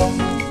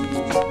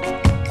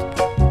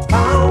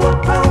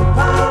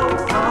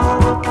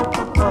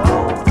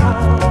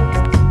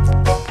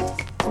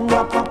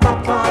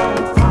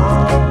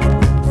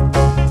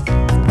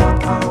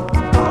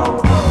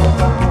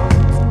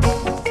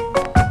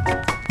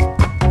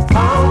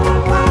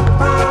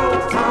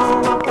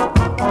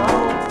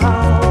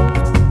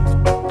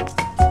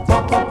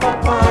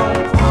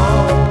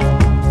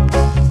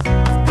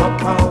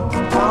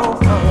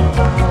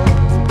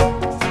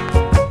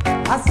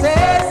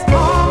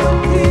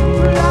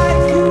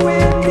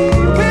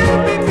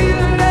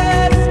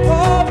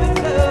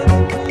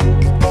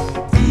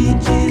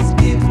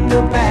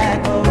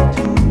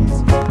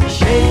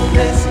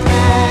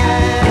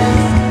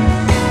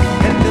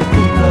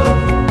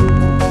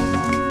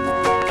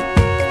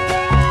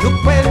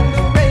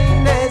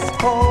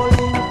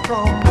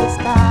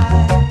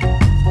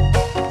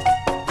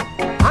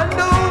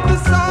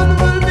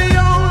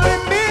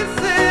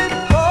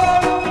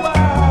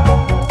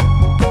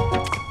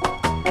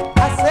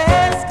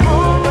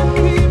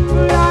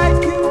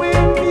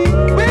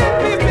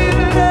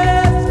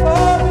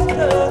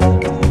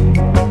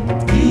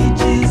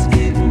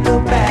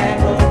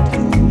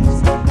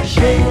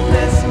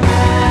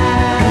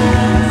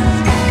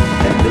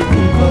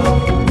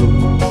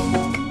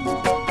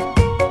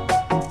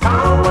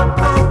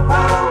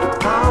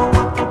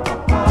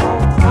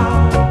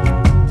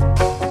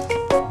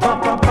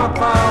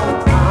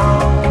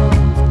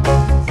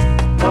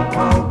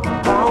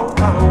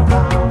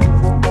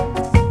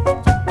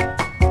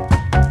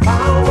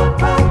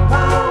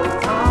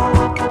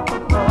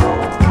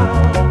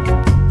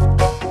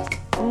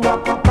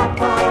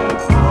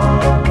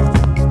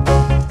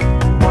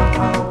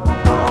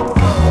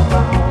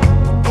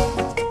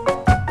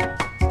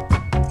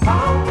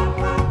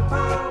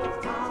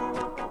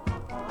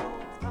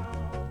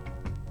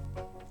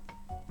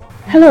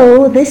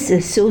Hello, this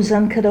is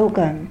Susan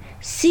Cadogan.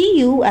 See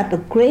you at the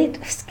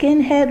Great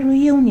Skinhead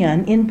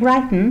Reunion in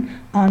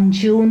Brighton on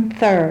June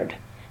 3rd.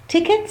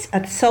 Tickets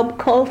at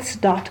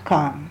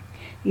subcults.com.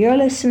 You're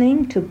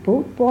listening to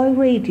Boot Boy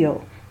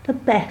Radio, the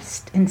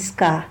best in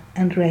ska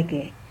and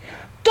reggae.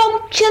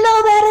 Don't you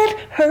know that it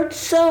hurts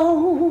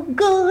so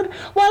good?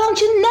 Why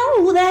don't you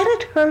know that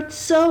it hurts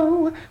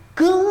so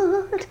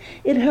good?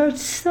 It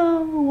hurts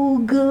so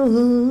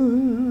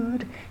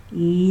good.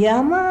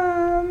 Yeah,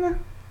 man.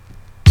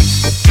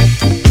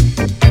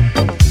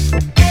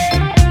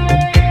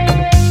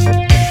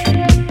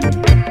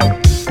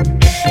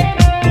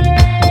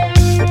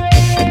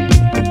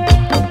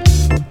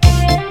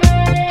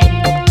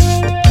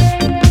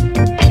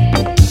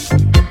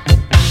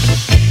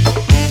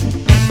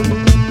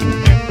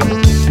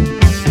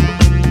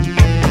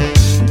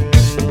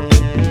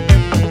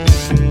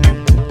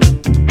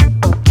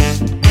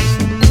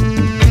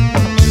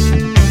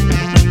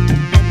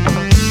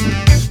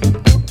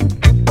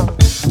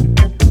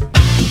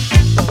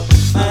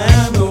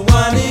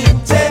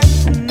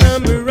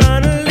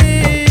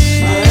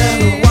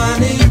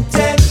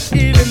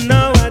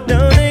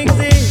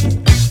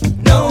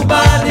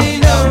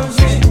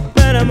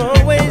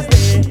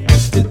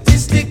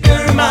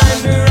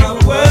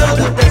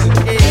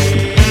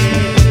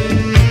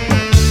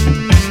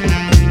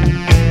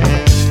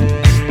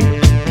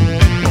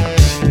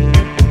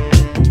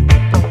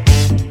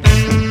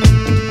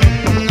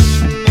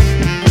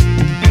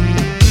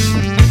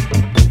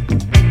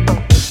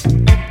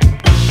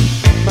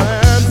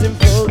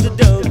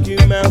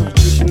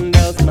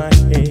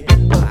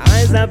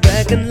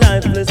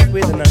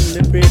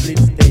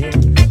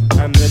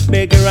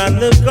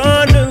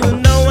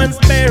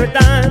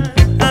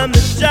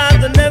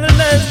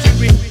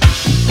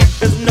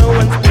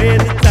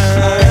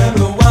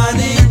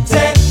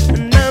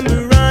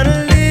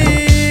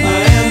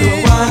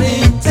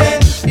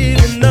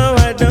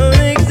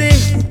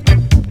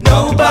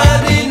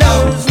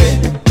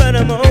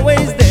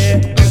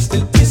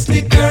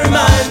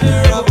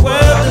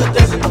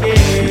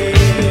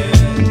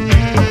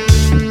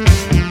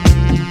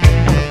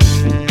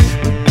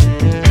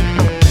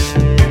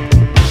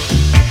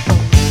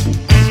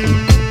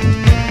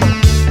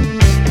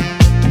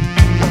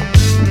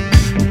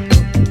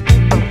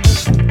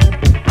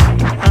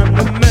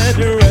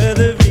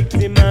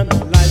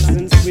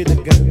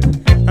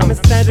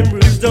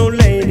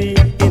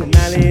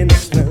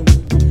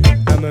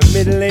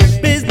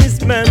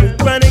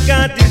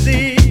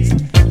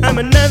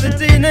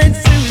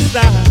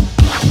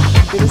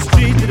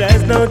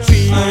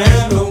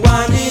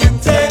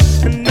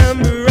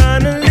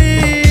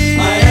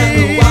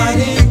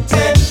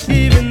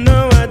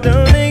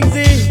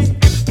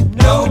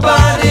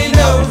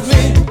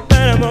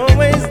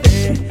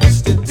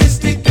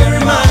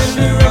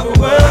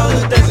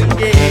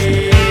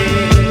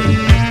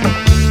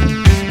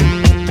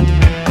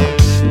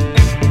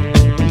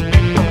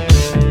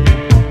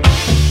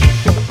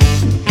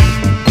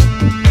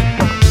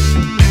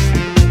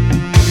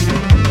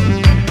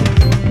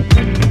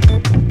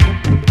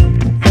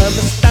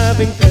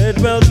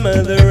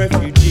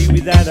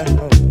 babies at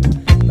home.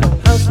 My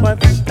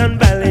housewife and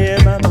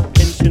Valley, my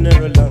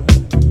pensioner alone.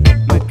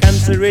 My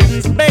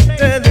cancer-ridden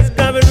specter that's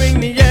covering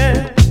me,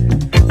 yeah.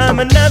 I'm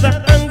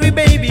another hungry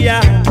baby,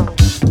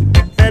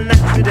 an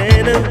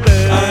accidental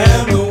bird. I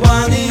am the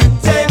one in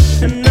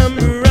 10, and I'm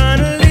on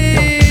a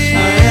lead. I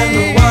am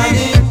the one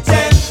in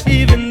 10,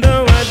 even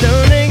though I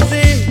don't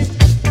exist.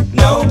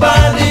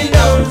 Nobody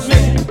knows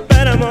me,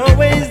 but I'm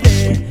always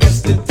there. A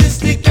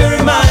statistic, a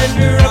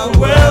reminder of a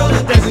world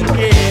that doesn't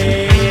care.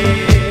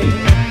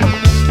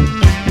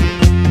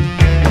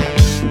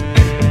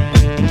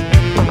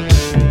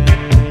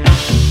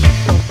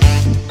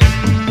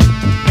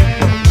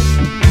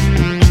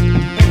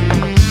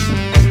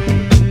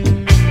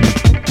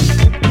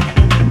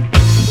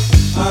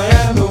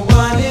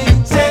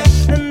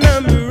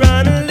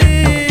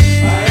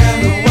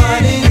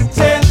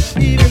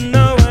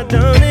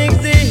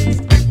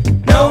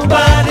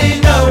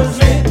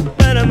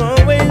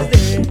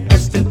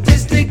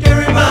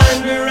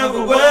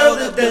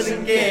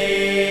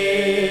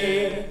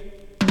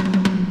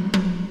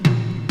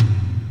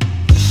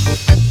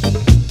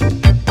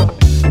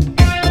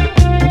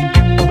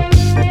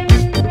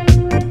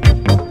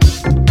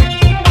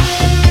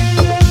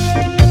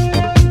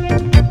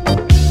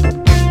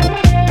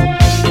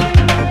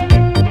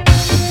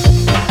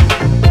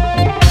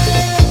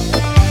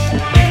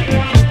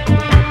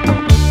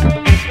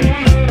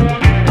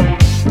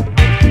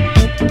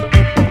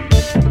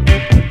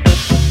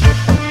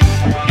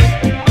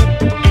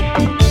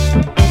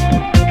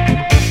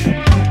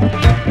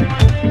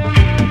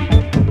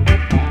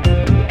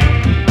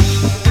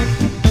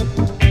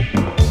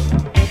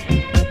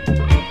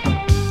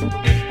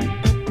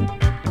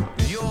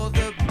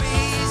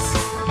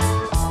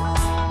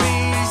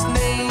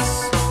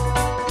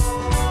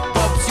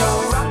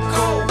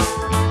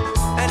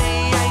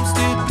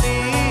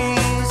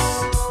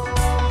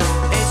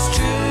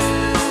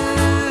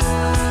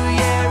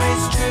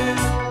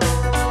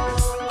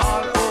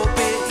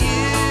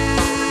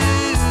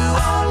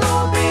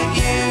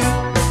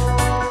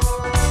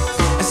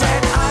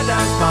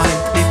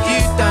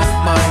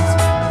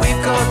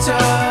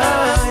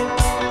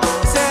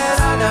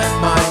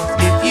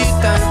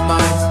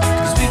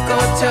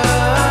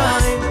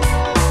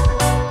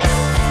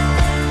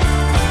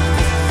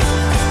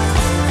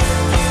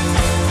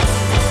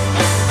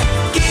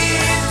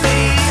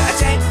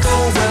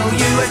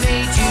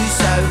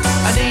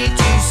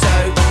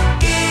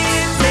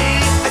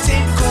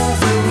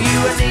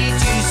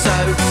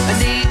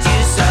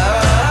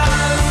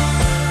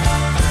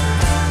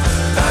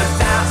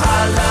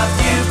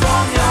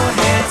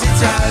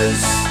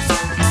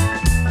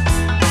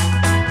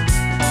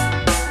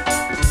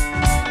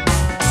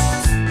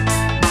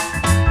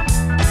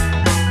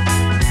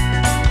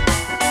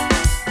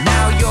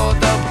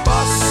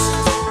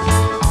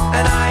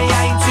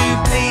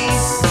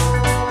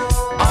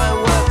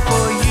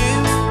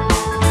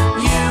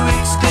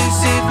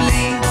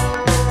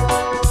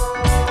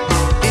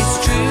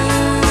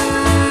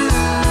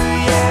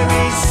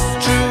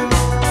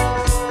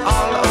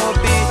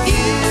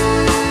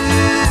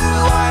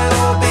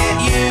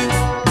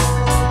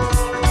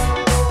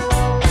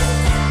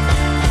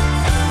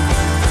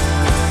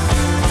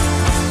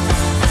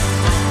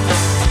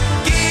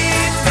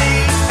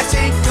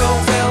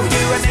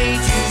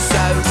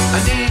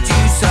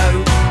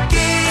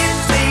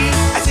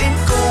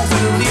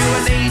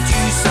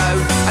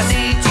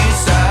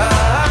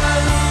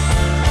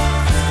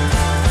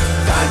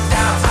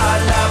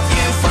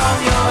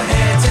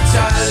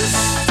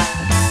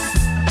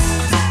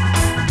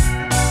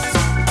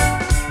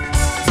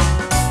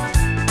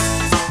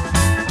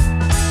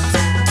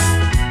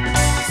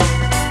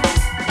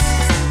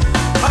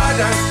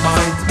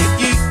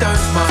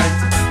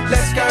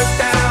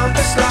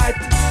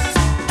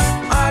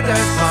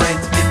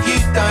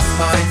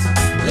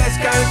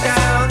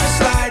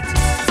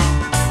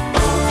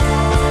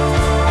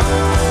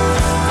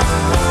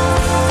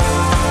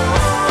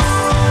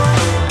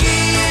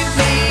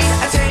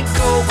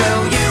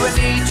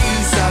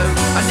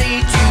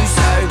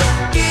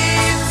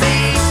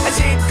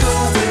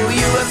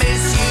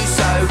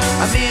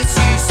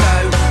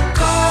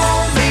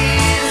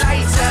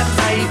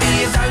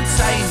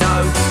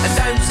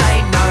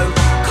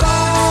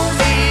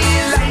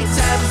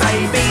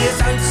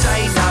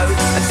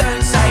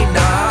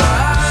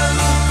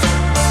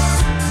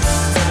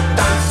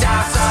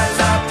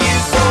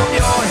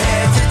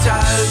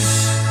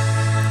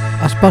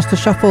 Buster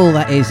Shuffle,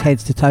 that is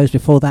Heads to Toes.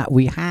 Before that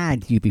we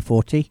had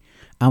UB40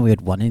 and we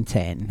had 1 in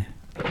 10.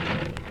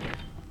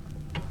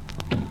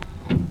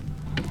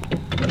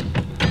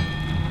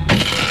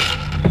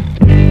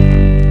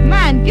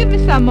 Man, give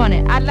me some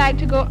money. I'd like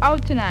to go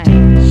out tonight.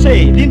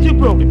 Say, didn't you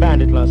broke the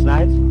bandit last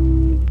night?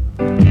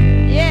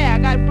 Yeah, I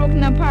got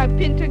broken apart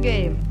Pinter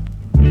game.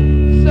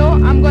 So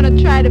I'm gonna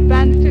try the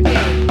bandit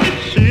again.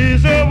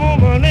 She's a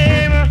woman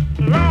named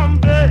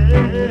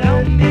Rumpy,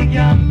 lonely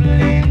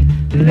gambling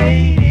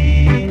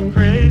lady,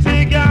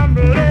 crazy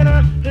gambling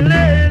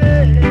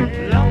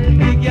lady,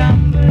 lonely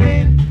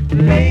gambling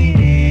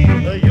lady.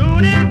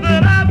 You did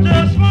that I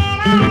just wanna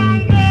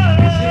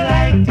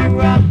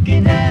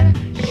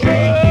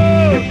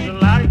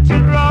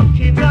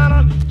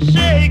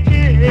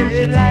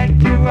like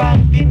to rock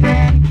it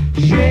and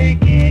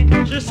shake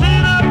it. She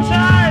sit up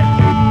tight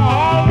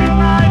all the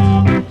night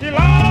till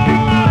all the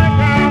money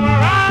come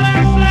around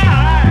and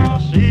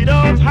slide. She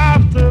don't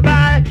have to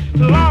buy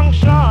long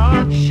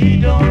shot.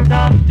 She don't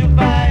have to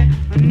buy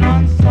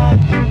none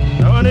such.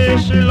 Only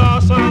she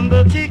lost on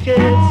the tickets.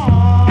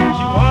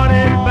 She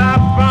wanted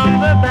back from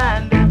the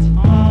bandits.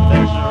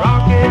 Then she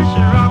rock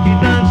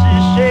it, and she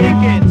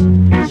shake it.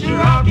 She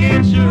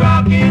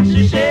rock it,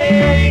 she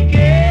shake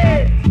it.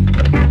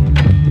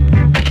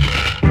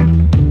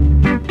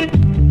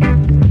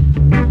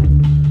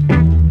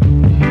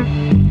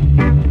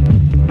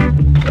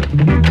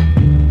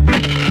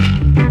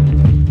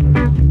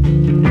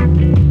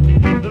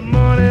 The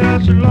money that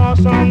she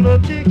lost on the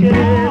tickets, she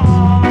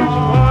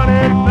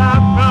wanted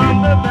back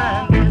from the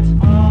bandits.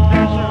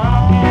 Then she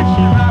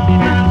rock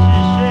it, and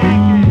she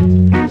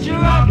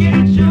shake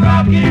it. She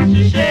rock it,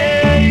 she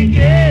shake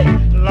it.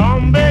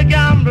 Lumber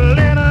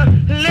gambling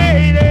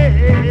lady,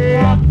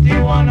 rock the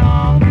one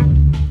arm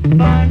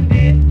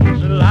bandit.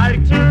 She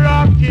like to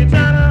rock it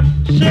and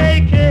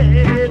shake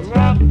it.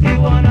 Rock the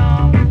one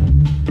arm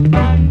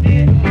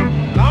bandit.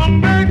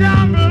 Lumber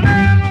gambling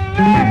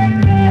lady,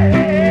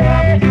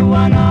 rock the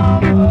one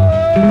arm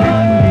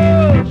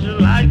bandit. she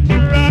like to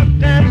rock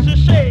and she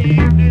shake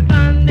it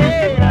and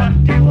they rock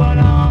the one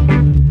arm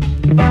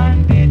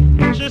bandit.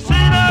 she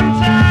sit up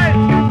tight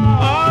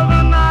all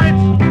the night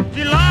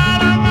till all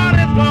the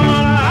money's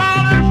gone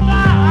out of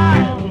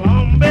sight.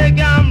 Lumber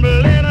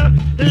gambling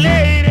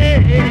lady,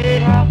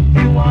 rock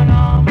the one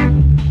arm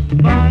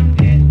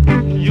bandit.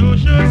 you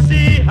should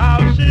see how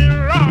she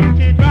rock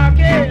it, rock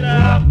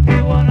the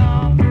one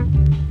arm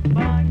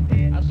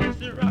bandit. I said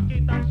she rock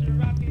it and she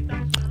rock it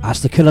and she That's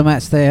the Killer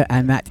Mats there,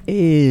 and that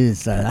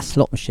is that's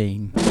Slot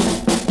Machine.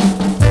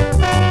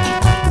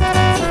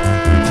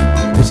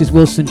 This is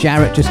Wilson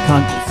Jarrett, just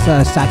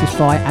can't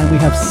satisfy, and we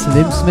have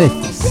Slim Smith.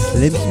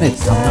 Slim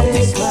Smith coming up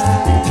next.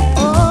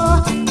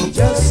 Oh,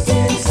 just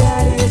can't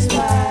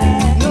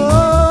satisfy.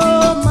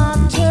 No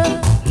matter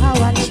how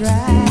I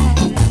try.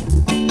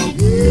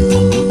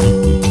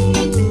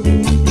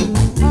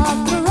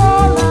 After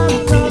all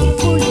I've done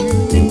for you,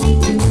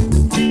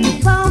 you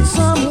found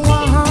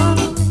someone.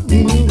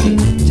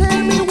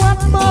 Tell me what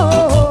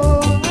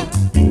more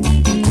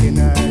can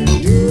I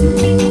do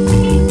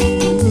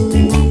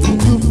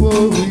for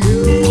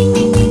you?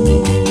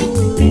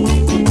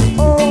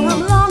 Oh,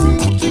 I'm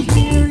longing to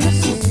hear you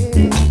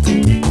say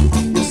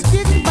you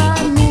stick by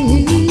me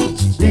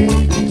each day.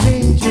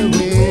 Change your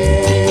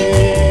way,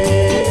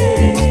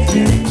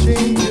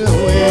 change your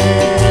way.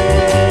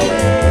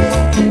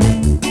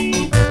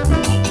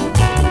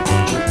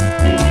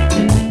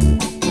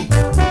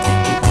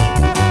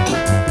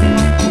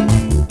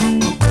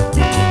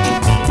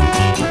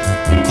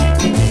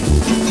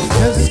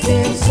 Just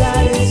can't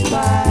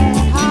satisfy.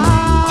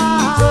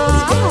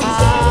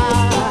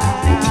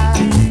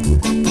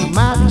 No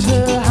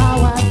matter how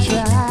I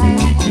try.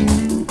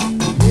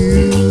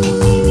 You,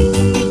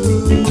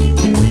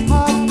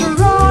 after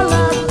all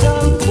I've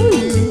done for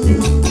you,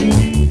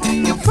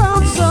 you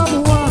found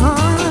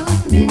someone.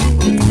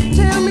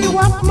 Tell me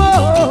what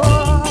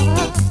more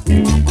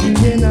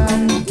can I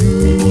do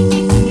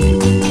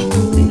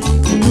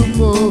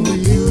for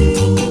you?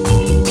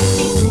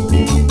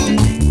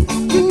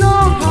 You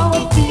know how I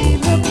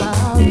feel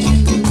about you.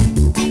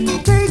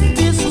 Take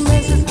this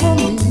message from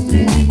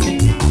me.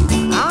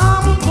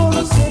 I'm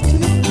gonna set you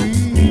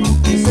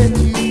free, set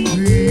you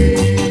free,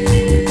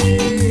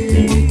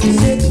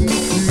 set you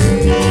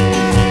free.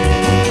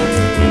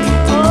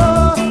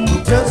 Oh,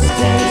 just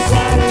can't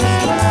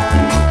satisfy.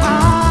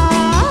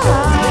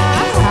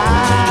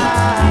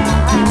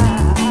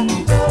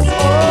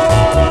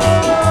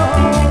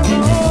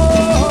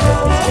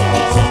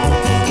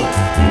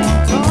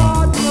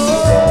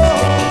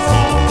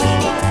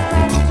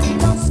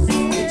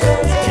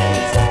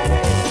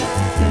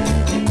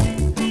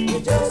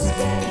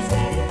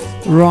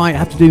 Right, I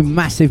have to do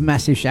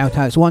massive shout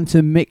outs. One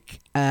to Mick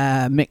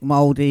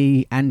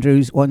Mouldy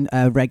Andrews, one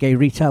Reggae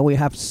Rita. We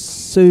have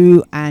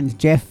Sue and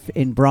Jeff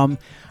in Brum,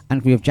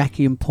 and we have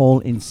Jackie and Paul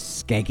in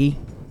Skeggy.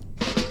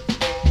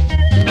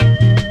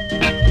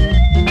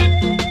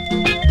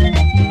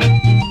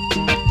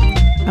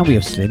 And we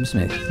have Slim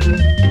Smith.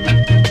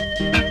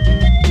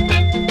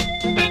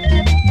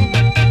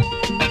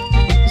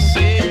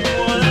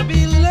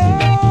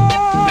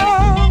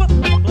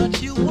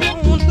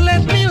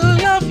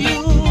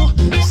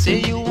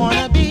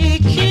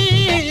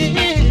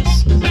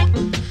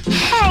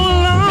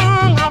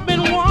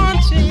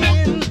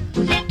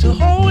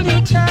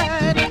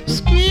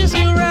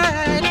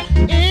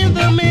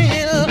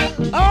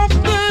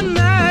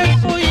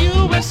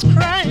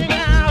 Crying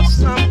out,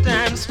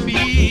 sometimes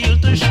feel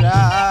to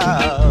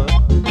shout.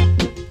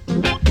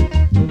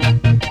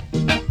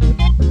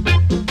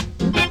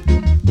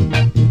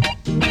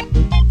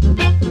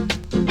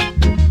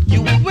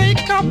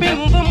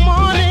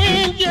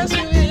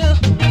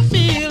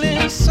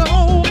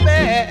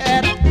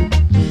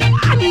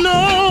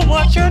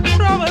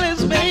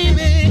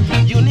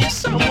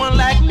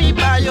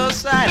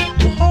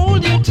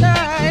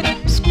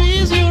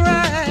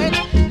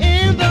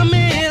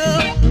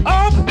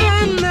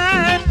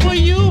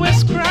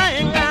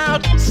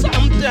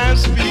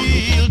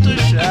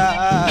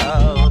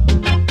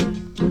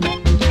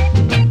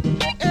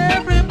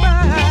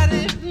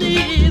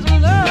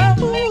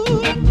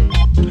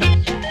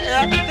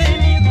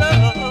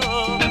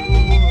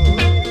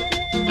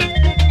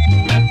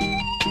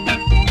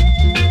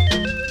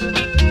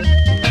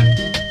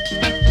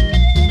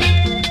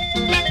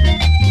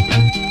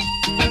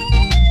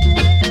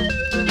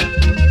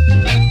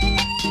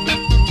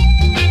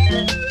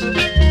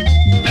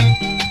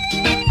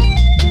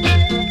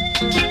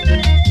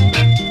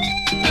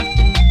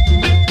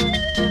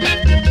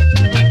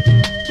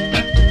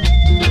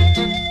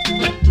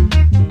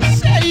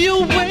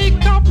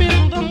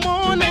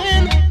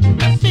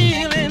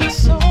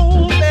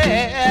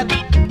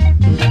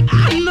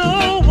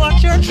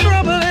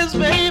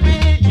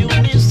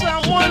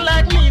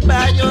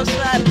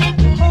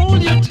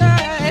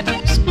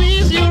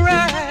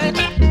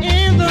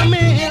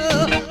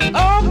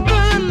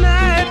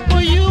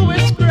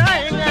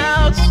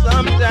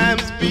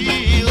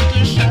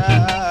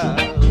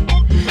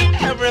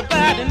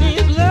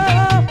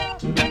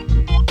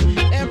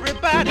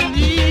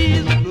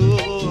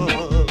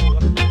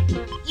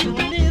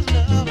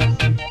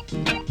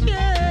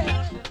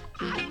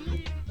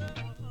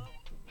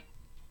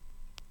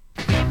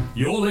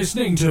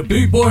 listening to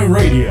Boot Boy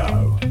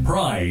Radio.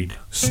 Pride,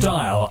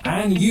 style,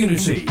 and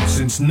unity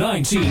since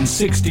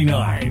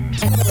 1969.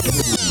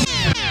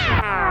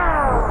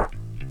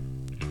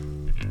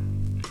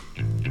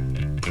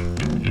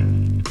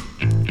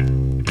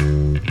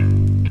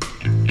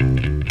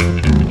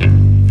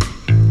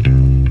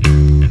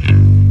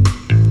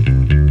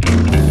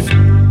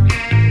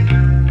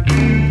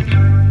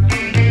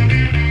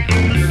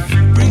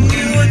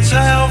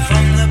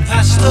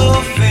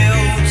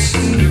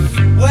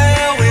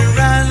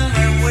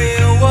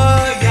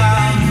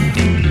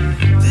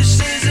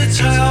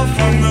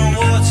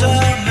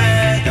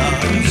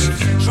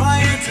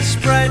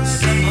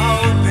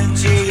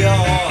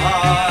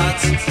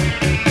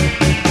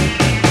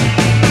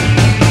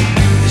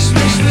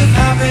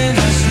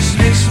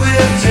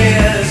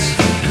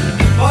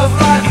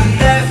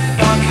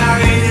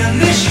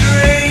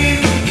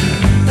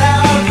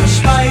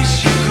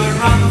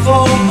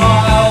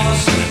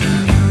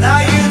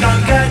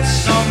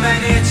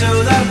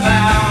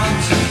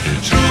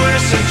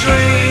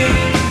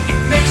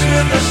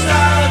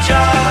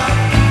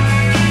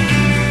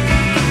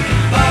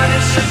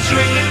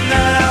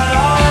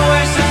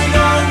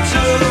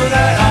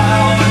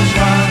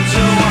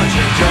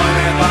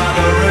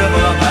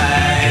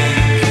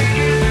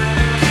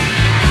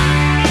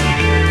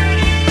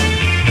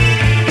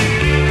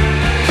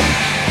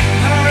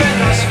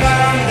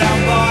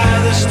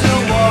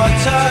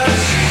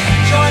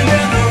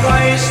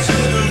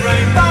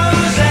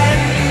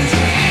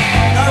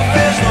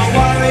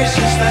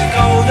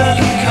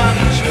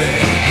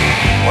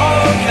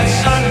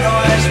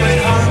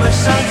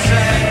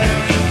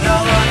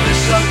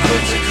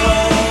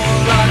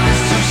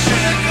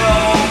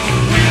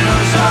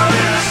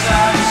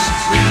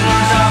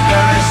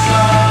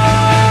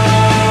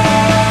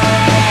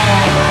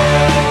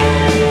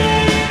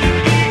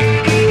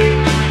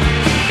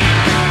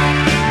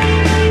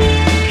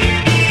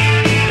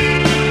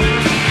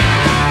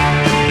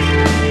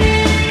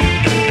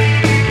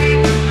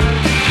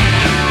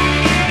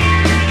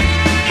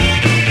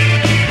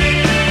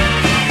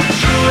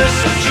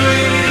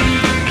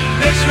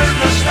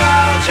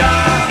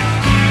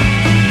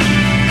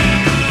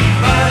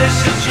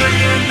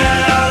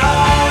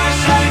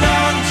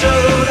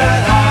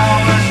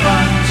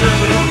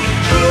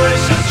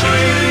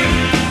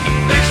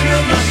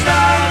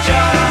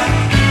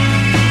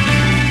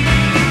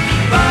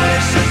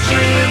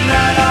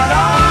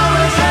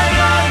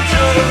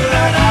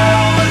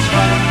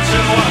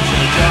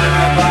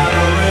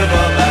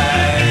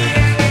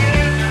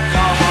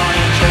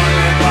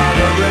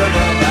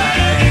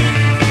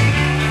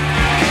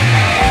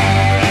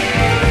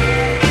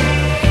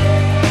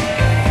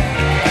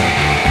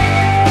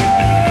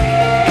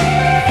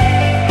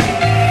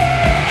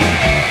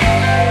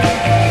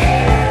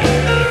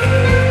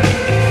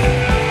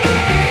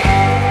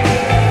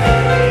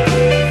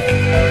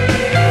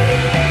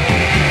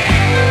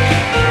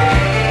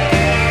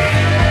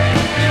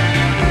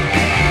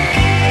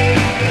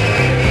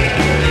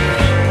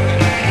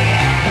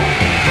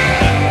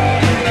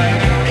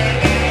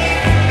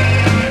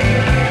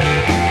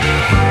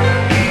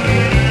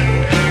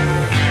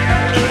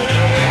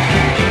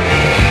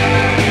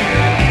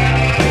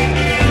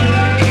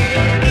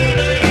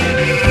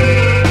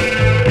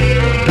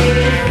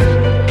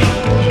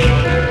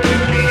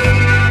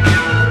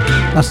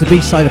 That's the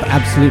B-side of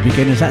Absolute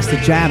Beginners. That's the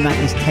jam. That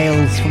is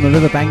Tales from the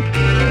Riverbank.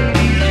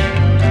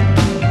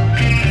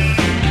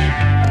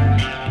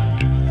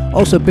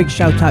 Also, big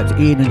shout out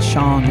to Ian and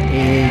Sean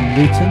in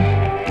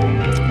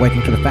Luton.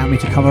 Waiting for the family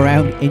to come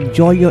around.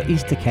 Enjoy your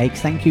Easter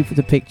cakes. Thank you for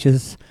the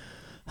pictures.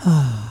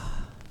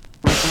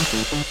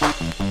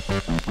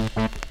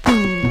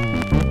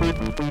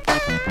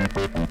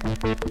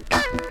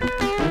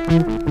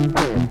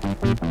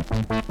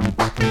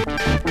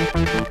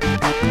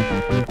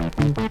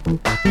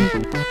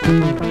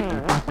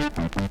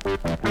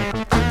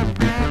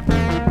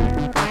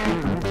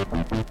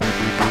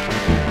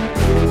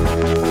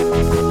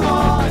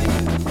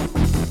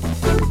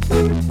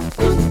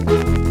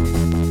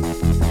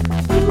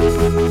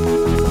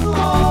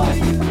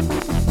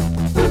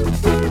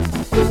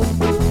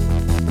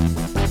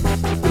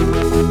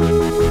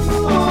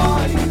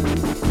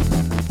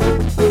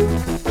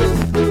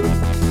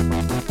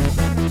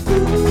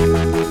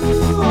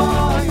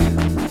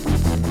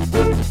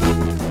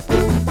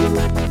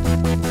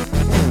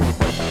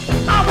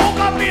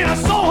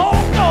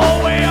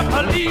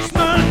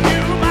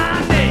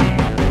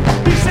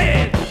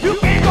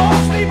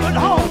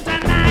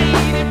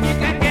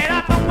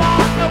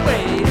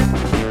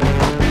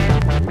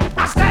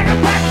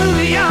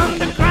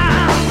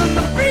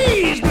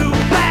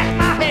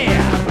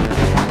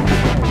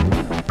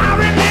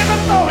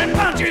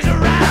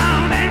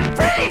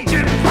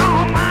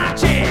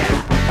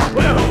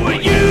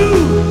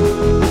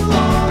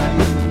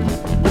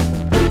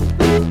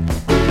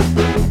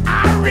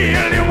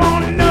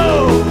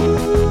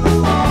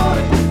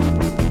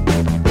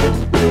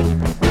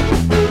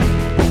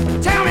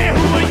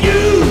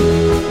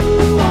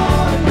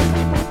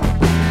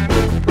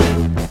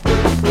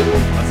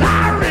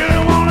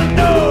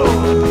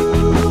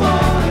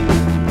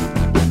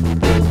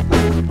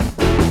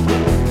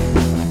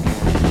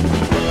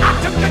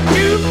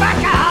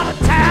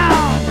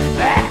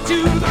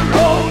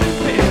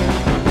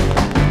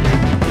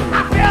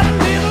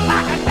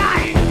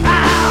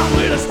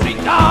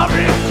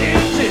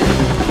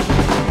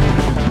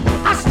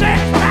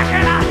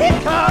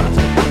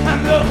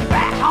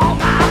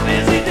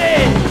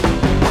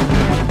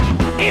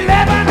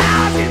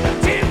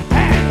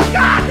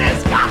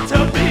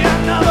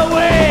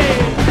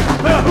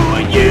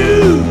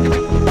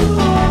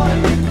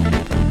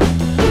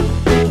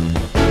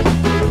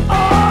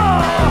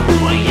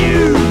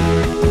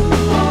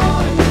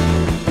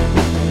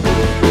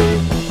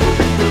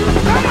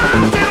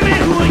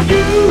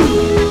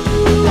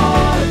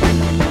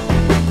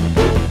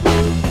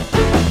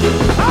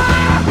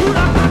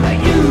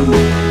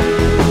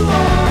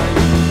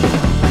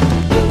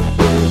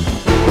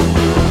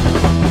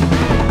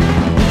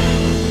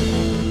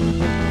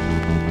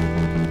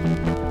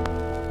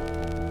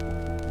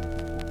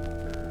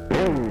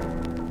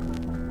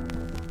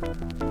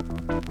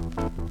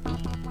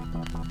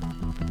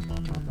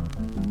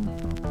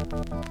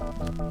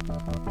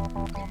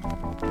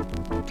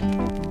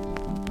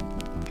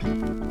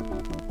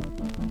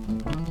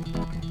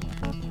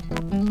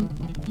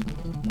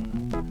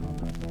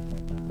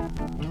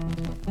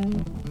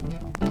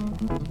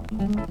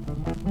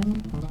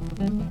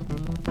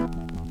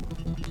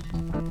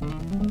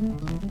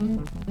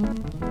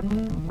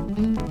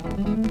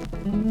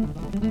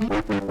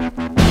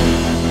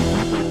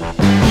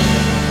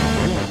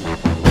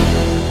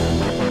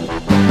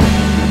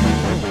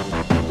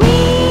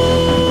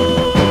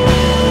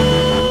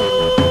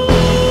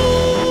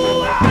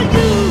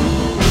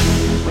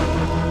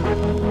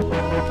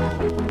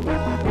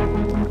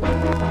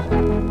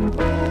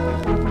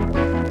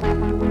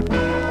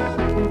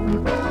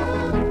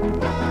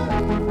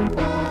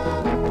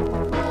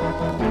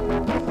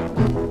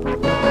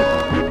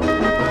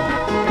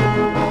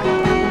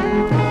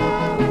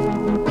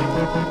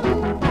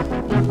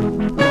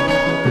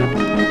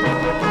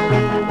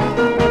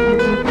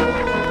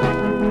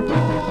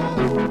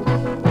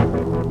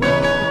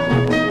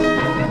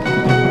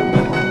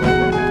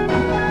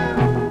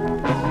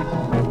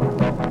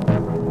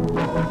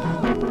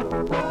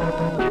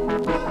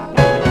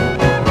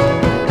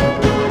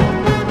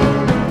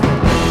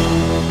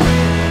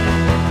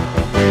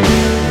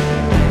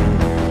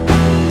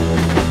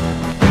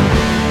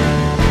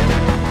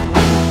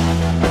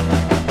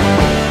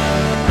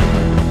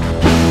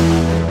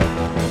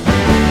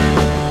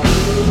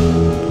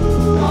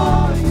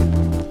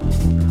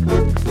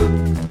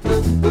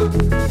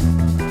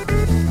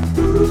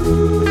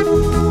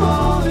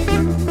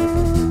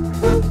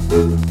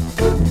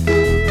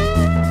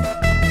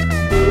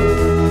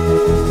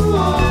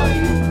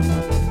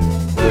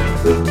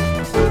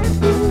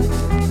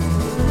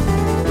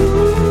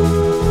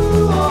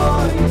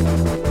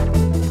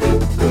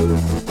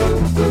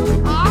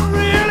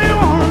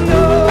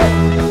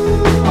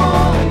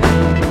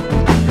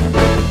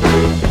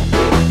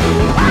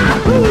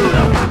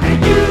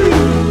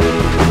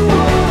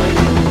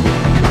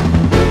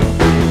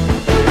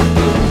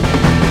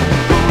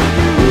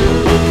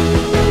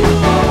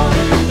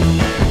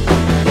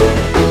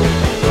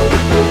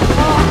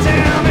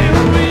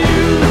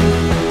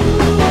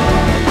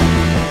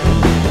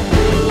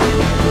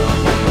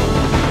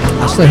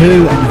 The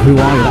Who and Who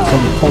Are You? That's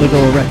on the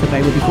Polydor record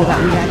label. Before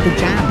that we had The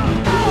Jam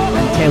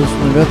and Tales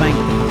from the Riverbank.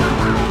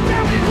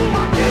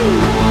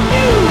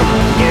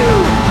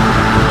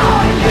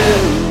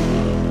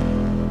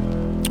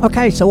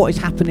 Okay, so what is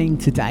happening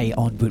today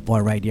on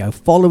Bootboy Radio?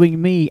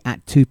 Following me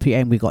at 2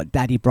 p.m. we've got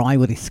Daddy Bry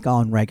with his Ska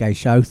and Reggae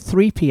show.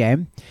 3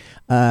 p.m.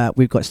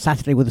 We've got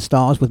Saturday with the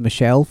Stars with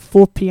Michelle.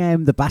 4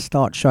 p.m. the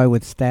Bastard show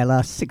with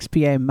Stella. 6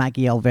 p.m.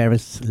 Maggie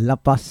Alvarez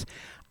Love Bus.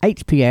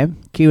 8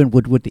 p.m, Kieran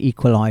Woodward, The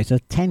Equalizer.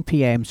 10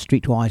 p.m,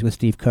 Streetwise with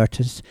Steve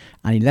Curtis.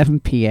 And 11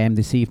 p.m.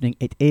 this evening,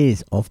 it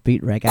is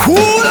Offbeat Reggae. Cool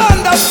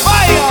under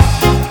fire!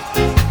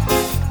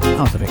 That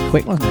was a bit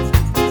quick, wasn't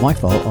it? My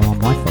fault, or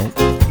my fault.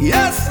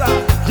 Yes, sir.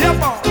 Yeah,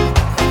 man.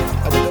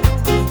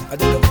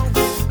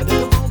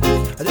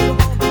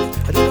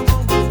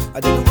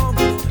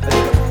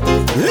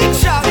 Lick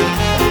shot.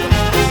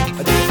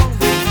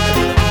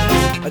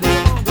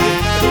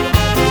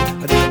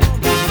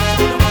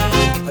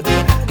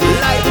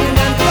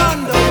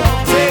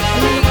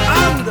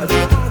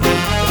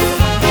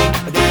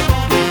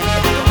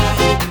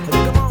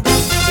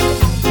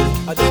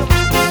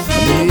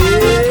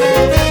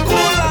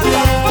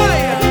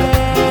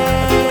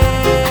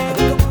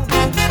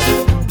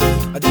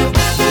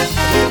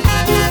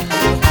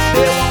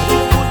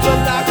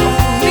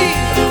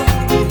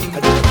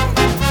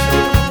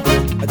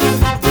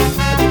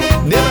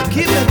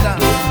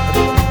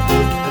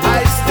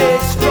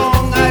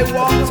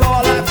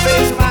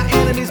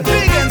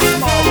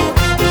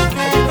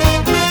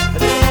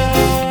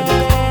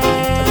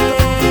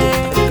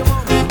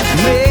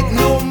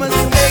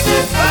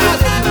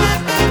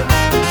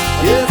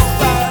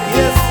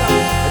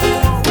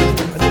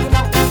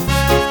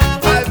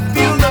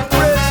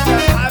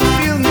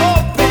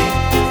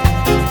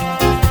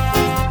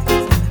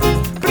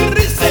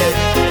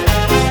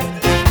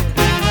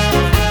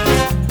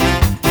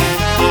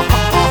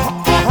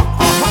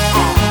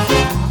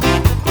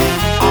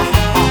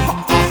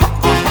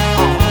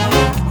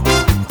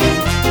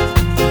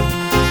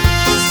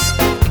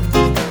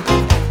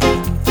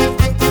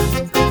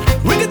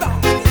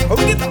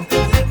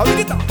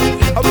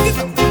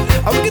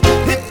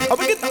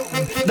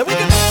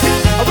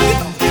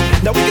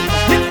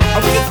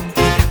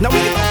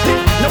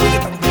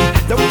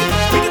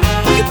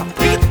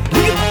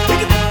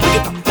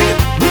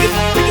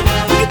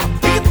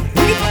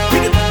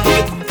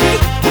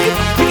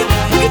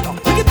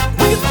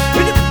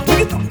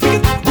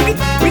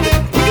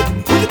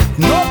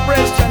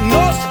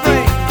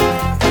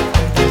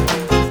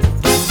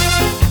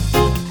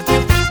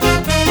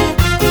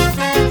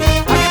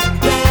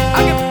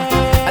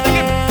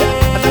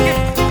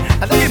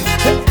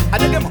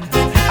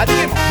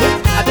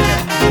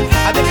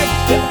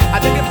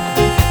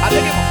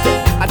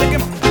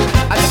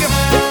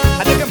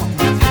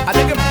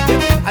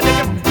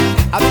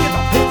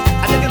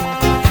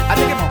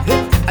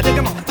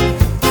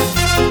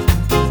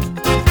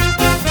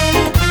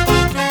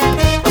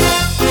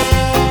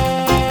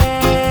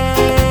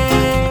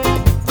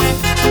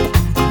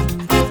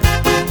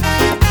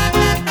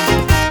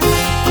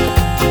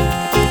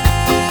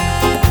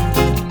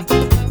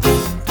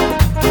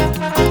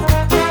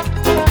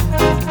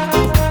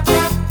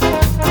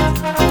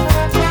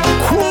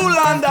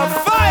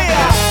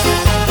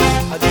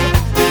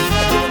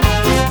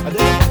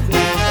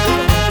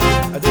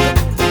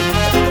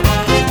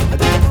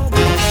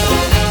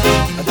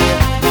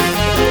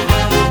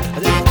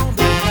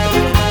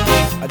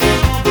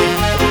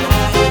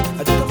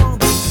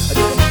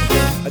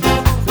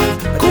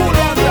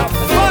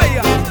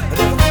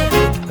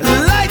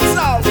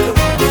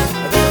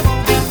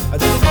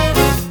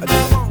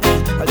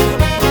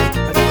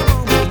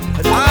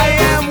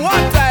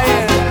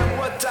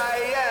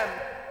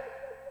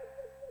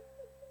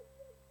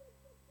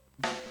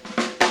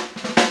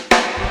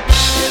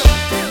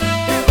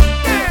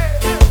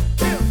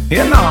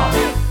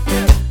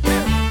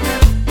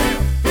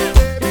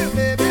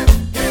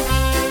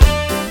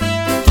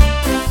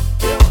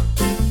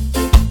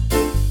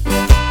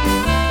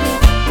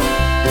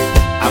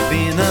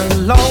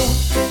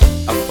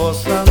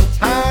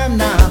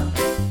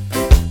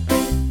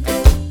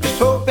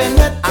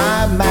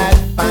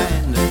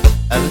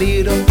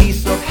 little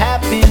piece of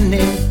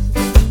happiness,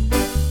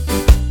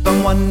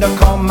 someone to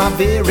call my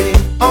very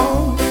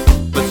own.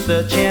 But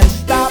search and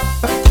stop,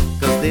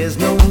 cause there's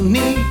no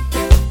need.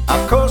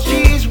 Of course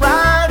she's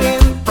right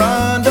in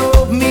front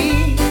of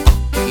me.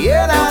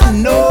 Yet I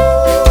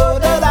know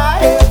that I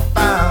have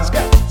found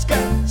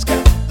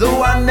the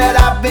one that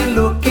I've been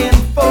looking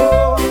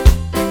for.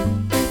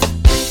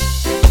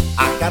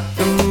 I got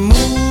to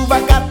move,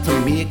 I got to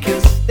make her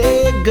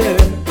stay,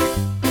 girl,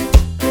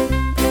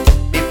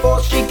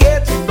 before she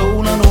gets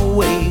stolen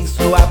away.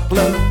 So I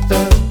plucked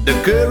her the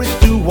courage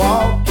to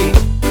walk in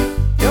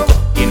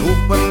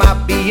hope we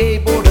might be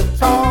able to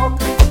talk.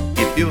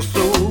 It feels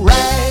so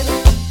right,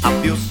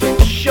 I feel so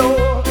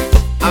sure.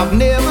 I've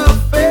never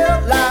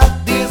felt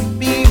like this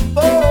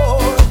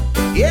before.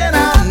 And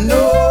I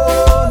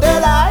know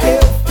that I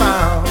have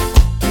found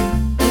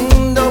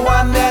the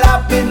one that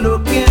I've been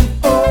looking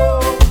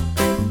for.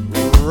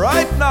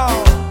 Right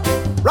now,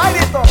 write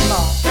it up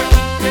now.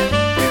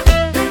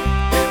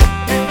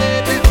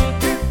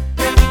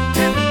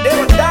 They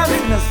were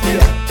dancing us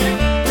here.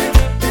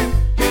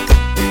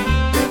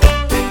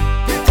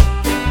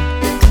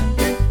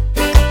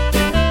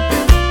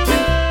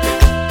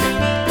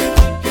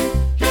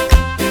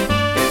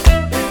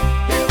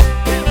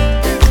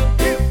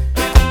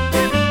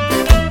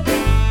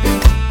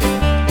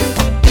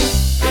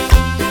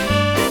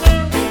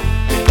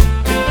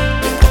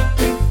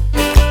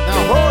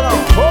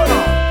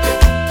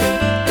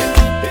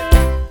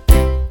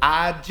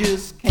 I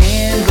just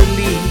can't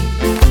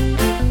believe,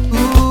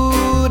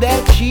 ooh,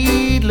 that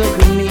she'd look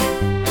at me.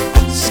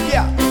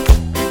 Scared.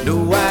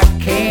 No, I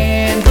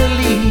can't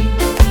believe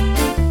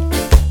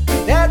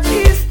that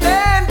she's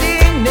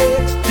standing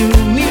next to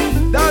me.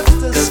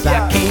 Cause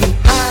I can't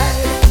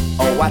hide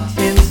or what's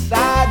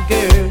inside,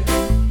 girl.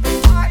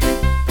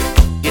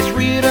 It's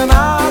written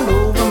all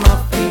over my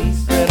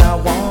face that I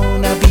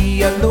wanna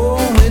be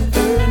alone with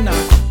her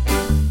now.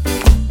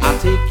 I'll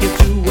take you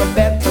to a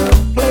better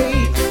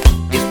place.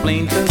 It's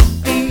plain to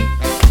see,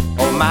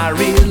 oh my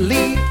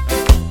relief,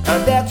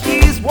 that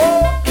she's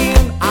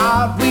walking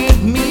out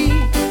with me.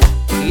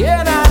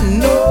 And I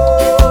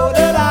know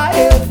that I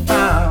have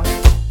found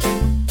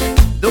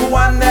the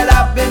one that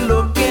I've been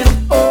looking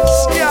for.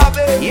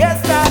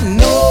 Yes, I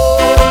know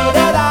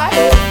that I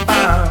have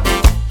found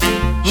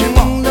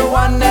the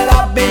one that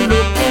I've been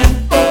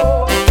looking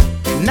for.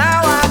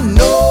 Now I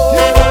know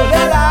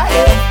that I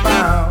have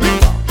found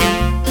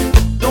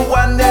the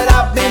one that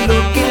I've been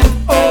looking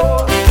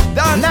for.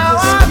 Now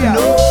I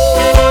know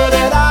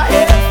that I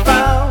have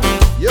found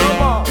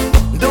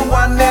the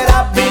one that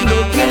I've been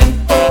looking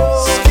for.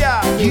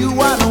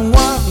 You are the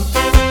one,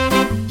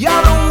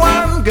 you're the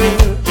one,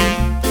 girl,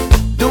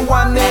 the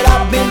one that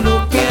I've been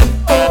looking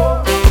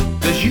for.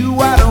 Cause you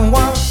are the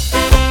one,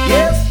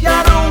 yes,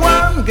 you're the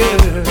one,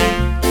 girl,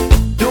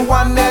 the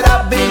one that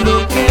I've been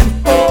looking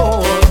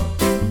for.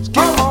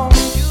 Come on,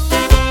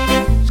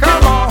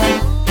 come on,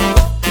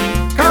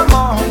 come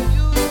on,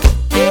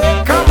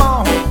 yeah, come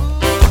on,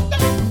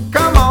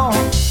 come on,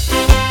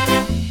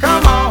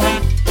 come on,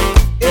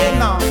 yeah,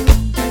 no.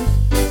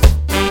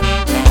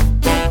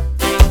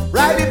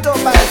 Write it up,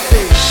 I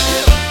say.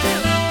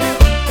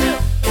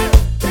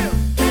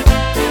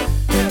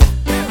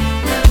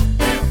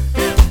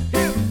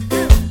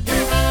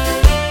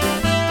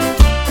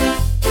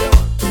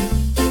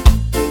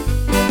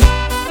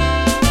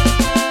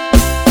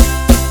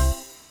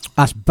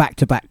 That's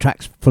back-to-back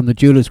tracks from the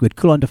Jewelers with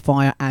Cool Under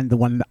Fire and the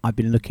one that I've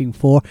been looking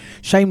for.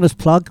 Shameless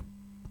plug,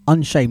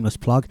 unshameless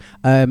plug.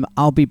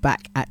 I'll be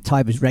back at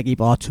Tiber's Reggae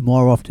Bar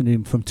tomorrow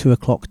afternoon from 2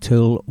 o'clock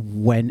till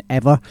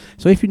whenever.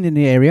 So if you're in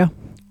the area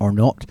or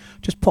not,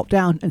 just pop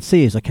down and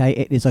see us, okay?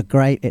 It's a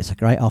great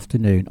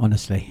afternoon,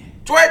 honestly.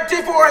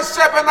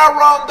 24/7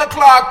 around the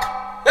clock.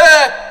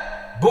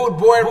 Boot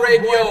Boy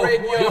Radio,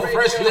 your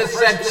first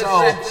listen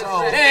so.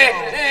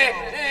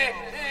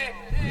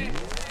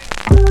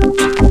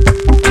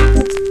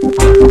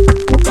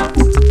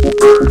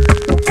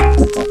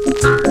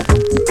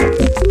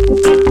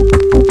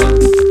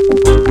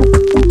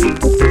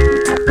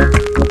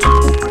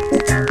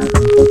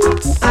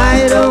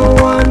 I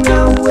don't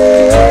wanna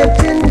wait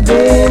in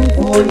vain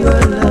for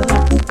your love.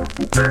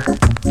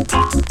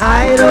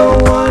 I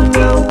don't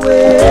wanna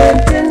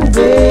wait in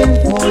vain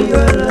for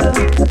your love.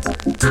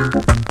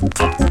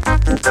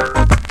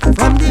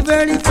 From the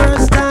very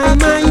first time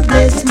I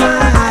placed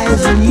my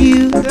eyes on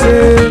you,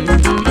 girl,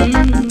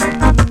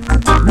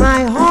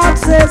 my heart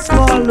says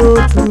follow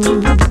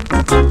through.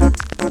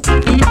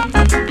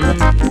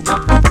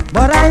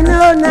 But I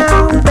know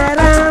now that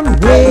I'm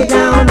way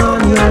down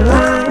on your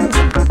line.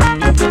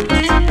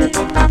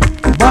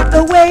 But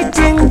the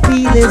waiting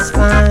feel is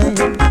fine.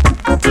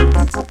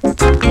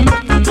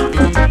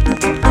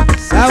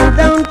 So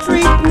don't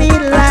treat me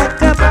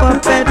like a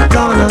puppet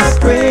on a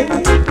string,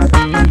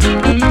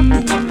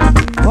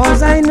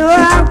 'cause I know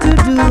how to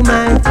do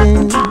my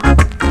thing.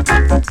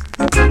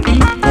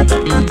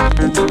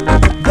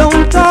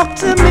 Don't talk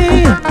to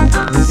me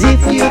as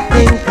if you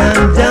think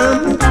I'm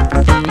dumb.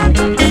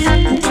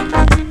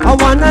 I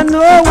wanna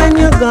know when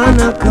you're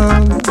gonna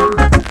come.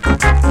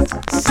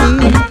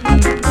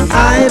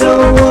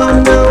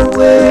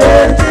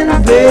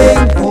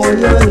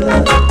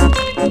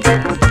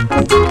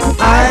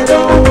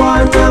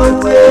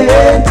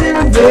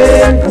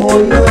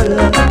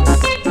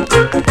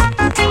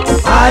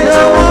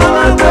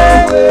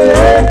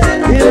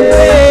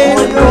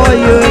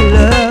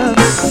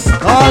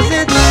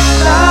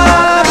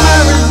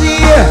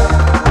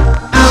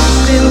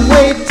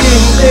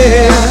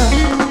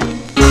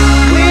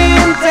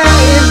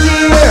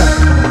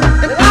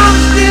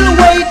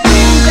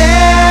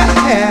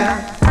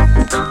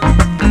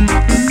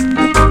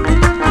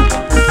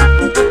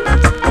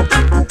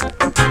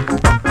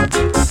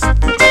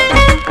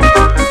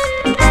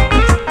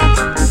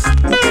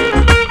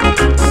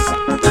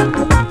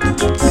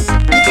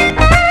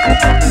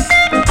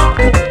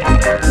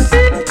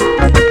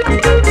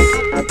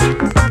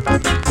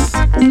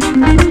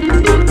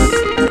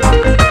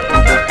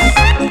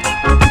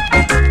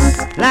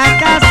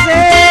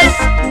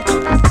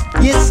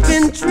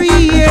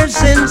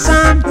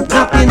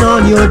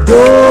 your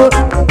door,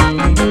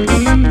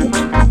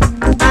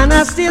 and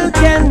I still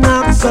can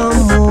knock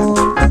some more.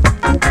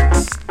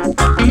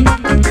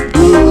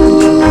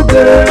 Ooh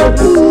girl,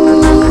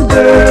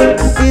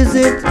 is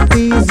it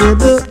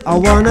feasible? I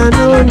wanna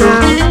know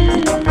now,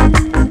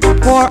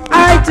 for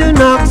I to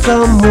knock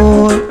some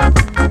more.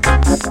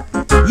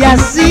 You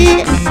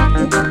see,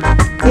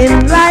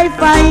 in life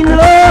I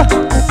know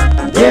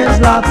there's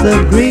lots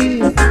of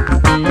grief,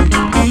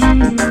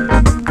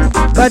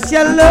 but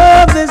your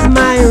love is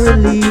my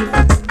relief.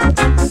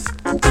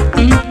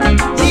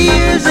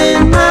 Tears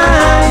in my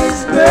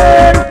eyes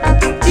burn,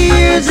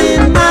 tears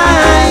in my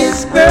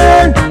eyes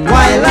burn,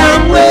 while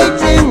I'm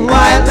waiting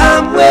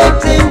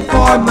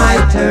for my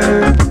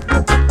turn.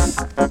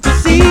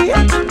 See,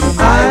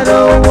 I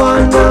don't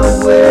wanna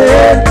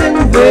wait in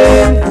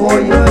vain for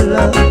your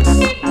love.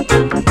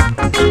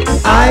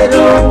 I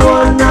don't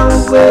wanna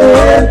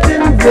wait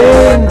in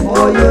vain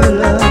for your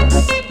love.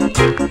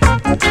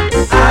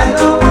 I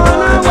don't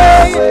wanna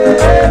wait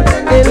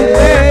in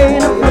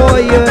vain for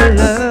your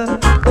love.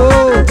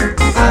 Oh,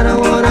 I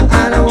don't wanna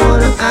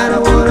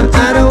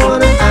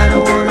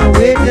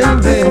wait in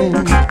vain.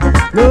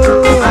 No,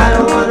 I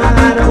don't wanna wait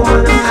in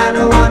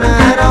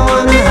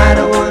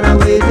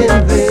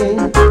vain.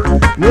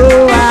 No,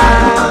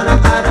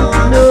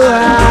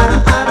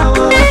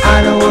 I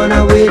don't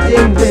wanna wait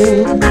in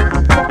vain.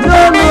 No,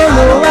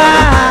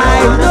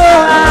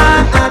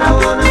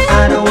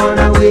 I don't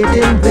wanna wait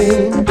in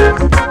vain.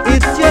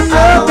 It's your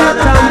love that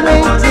I'm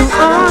waiting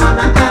on.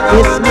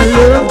 It's my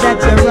love that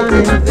you're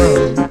running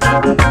from.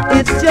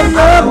 It's your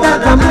love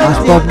that I'm waiting on.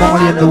 That's Bob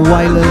Marley and the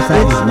Wailers.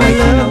 That is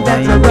Making a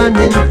Way.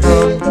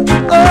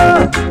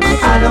 Oh,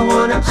 I don't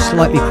wanna.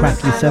 Slightly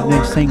crackly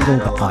 7-inch single,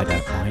 but I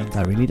don't mind. I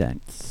really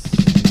don't.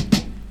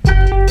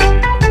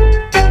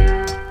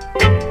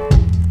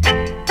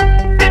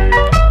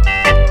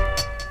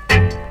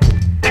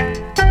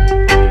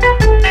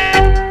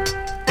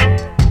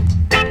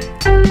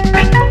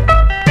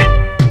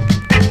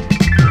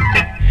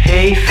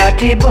 Hey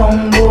fatty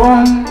boom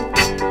boom,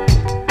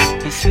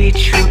 sweet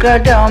sugar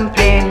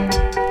dumpling.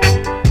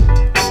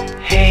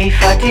 Hey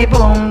fatty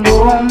boom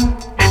boom,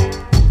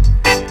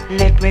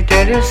 let me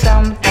tell you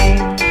something.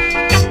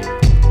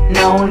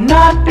 No,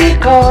 not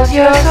because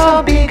you're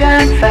so big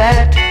and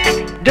fat.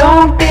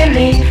 Don't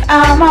believe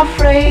I'm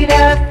afraid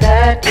of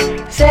that.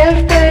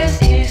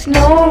 Self-praise is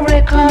no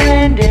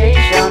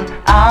recommendation.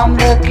 I'm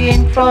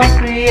looking for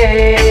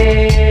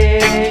creation.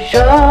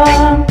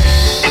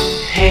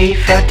 Hey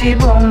fatty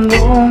boom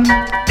boom,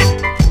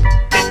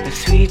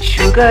 sweet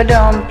sugar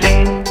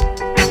dumpling.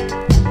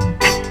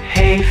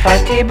 Hey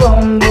fatty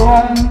boom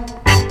boom,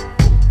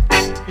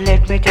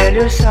 let me tell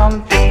you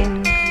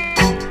something.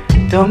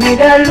 To me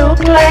that look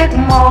like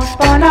mouse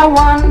on a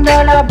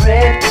 $1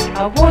 bread.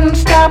 I wouldn't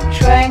stop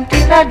trying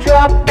till I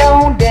drop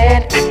down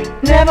dead.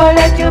 Never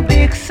let your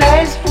big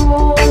size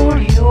fool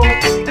you.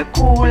 The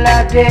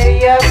cooler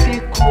day of the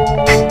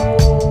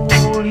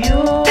cool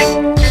you.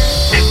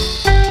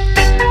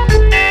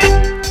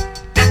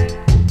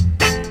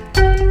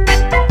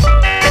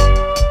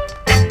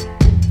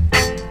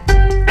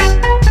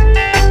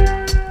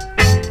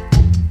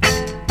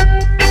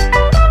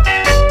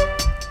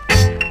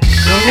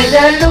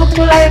 That look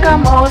like a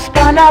mouse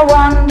on a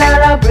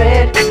 $1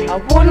 bread. I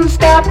wouldn't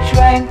stop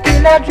trying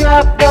till I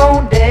drop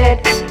down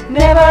dead.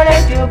 Never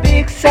let your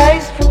big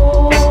size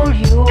fool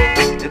you.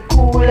 The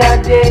cooler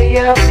day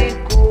of the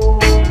cool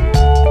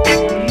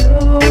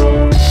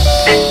you.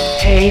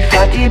 Hey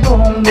fatty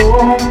boom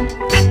boom,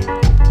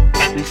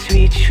 the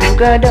sweet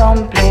sugar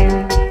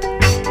dumpling.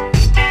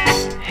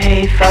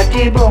 Hey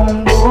fatty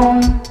boom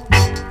boom,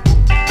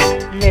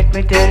 let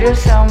me tell you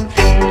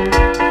something.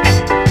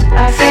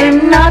 I say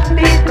not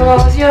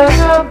because you're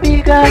so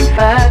big and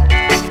fat.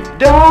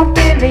 Don't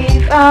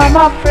believe I'm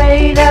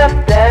afraid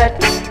of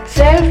that.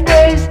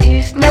 Self-praise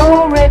is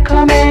no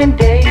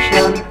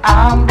recommendation.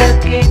 I'm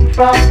looking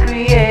for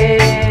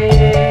creation.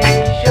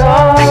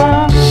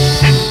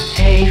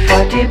 Hey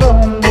fatty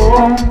boom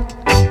boom,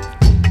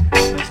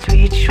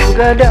 sweet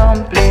sugar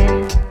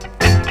dumpling.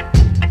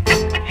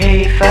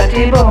 Hey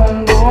fatty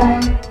boom boom,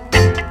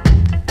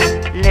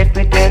 let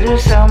me tell you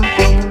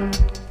something.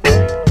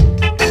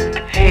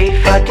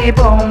 Fatty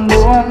boom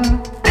boom.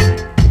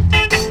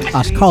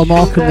 That's Carl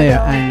Markham there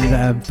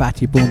and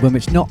Fatty Boom Boom.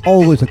 It's not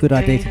always a good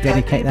idea to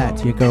dedicate that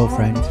to your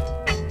girlfriend.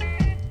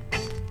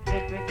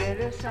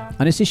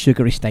 And it's a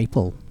sugary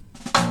staple.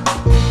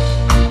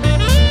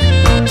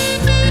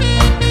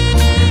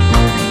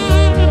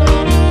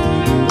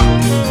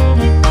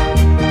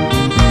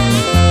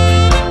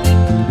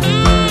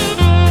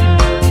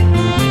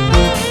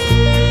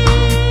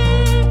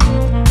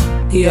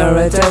 You're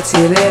a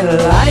dirty little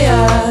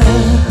liar.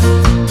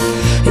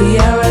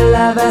 You're a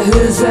lover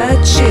who's a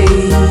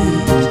cheat.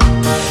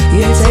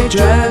 You take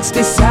drugs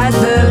beside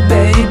the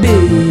baby.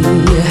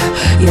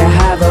 You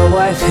have a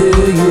wife who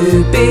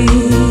you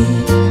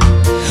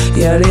beat.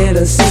 Your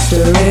little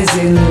sister is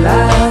in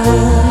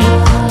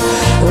love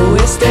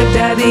with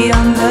stepdaddy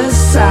on the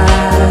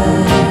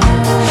side.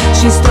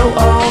 She stole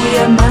all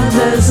your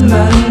mother's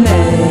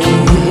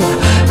money.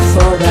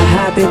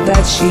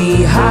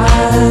 she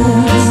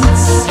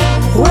hides.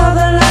 Well,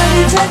 the lie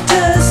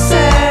detector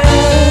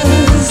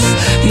says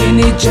you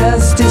need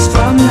justice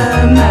from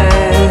the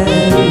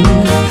man.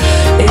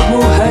 It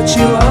will hurt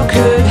you or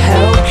could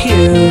help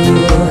you.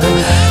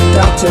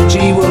 Dr.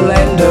 G will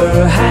lend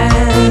her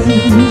hand.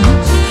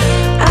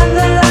 And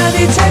the lie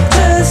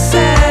detector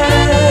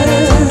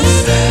says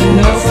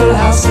no full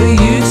house for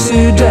you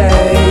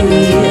today.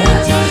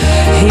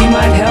 He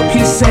might help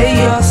you say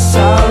you're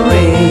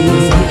sorry.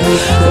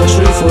 The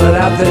truth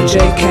without the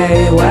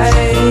JK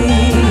way.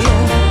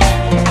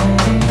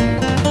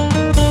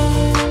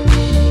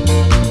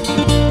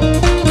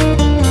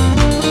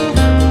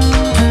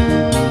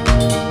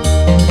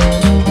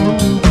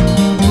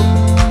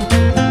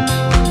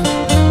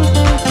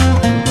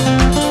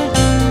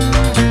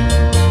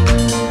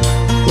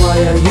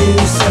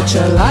 Such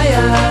a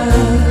liar.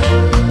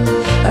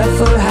 A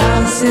full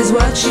house is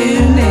what you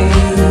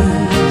need.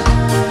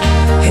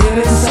 He'll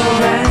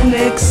insult and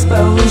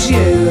expose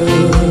you.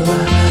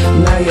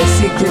 Now your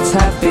secrets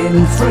have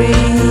been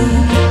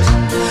freed.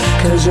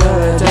 'Cause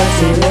you're a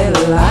dirty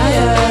little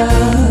liar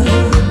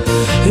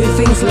who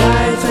thinks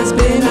life has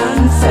been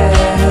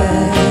unfair.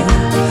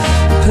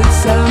 Put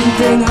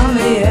something on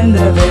the end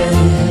of it.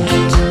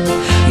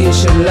 You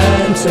should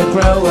learn to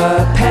grow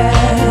a pair.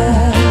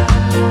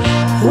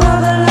 Well,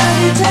 the lie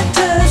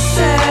detector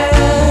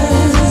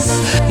says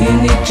you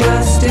need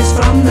justice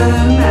from the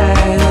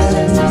man.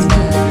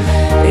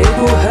 It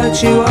will hurt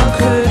you or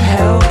could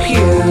help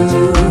you.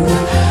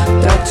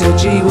 Dr.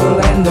 G will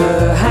lend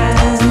a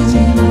hand.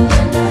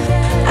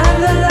 And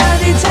the lie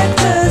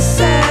detector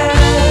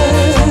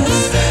says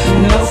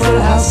no full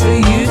house for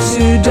you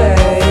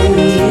today.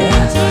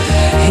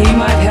 He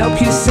might help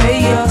you say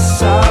you're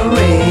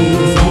sorry.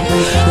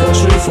 The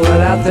truth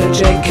without the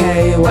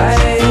JK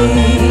way.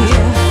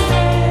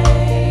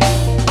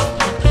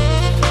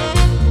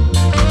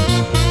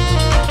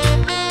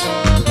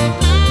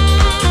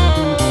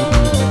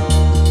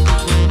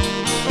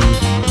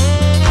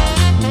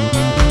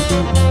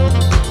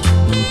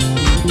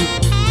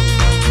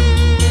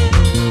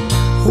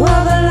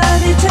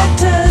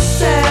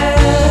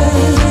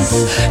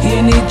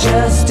 You need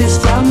justice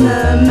from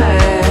the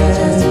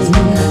man.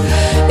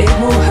 It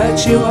will hurt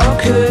you or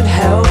could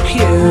help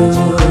you.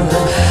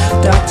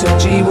 Dr.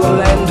 G will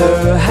lend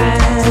her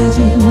hand.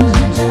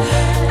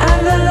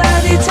 And the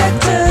lie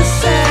detector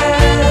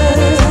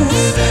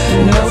says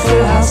no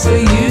full house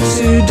for you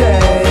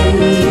today.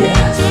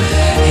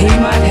 He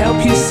might help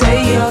you say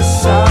you're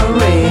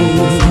sorry.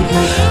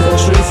 The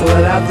truth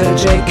without the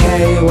JK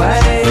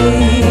way.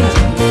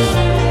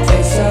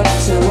 Face up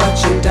to what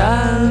you've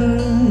done.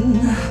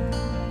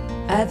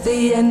 At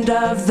the end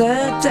of the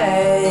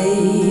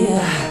day,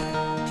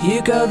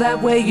 you go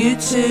that way, you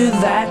too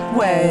that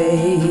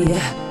way.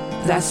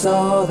 That's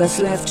all that's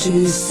left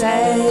to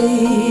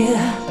say.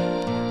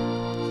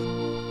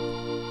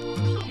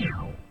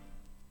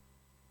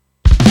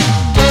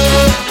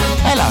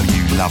 Hello,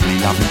 you lovely,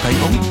 lovely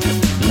people.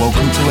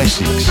 Welcome to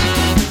Essex.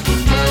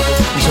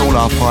 It's all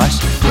half price,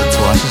 but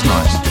twice as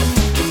nice.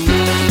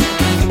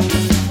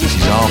 This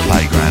is our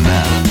playground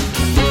now.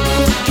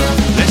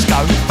 Let's go.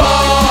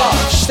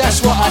 Bosh!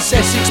 That's what us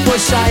Essex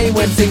boys say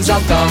when things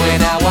aren't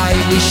going our way.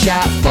 We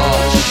shout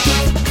bosh.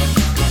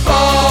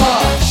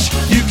 Bosh!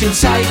 You can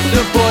take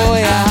the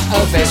boy out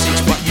of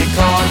Essex, but you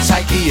can't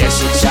take the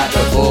Essex out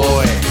the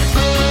boy.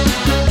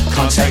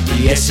 Can't take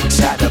the Essex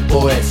out the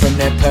boy. From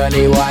their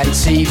pearly white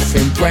teeth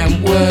in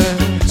Brentwood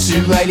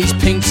to Rayleigh's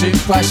pink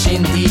toothbrush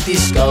in the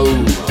disco.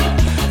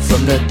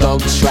 From the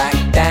dog track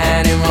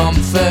down in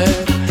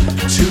Romford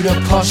to the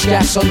posh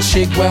gas on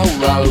Chigwell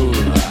Road.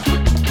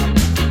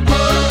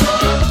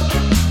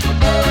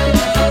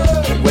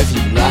 Whether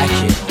you like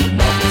it or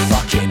not, we're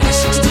fucking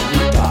Essex till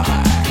we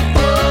die.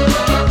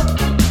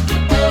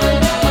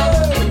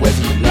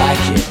 Whether you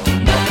like it or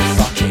not, we're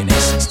fucking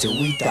Essex till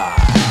we die.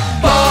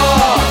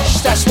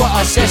 Bosh! That's what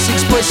us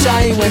Essex boys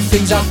say when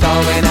things aren't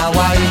going our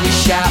way. We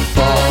shout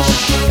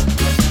bosh.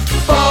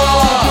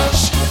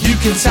 Bosh! You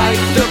can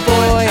take the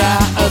boy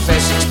out of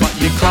Essex, but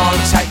you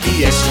can't take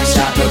the Essex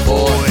out the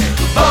boy.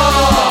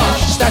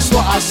 Bosh! That's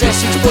what us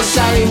Essex boys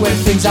say when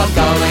things aren't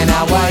going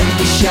our way.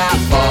 We shout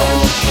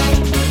bosh.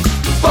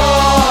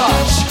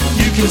 Bosh!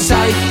 You can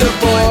take the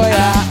boy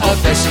out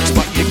of Essex,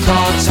 but you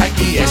can't take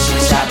the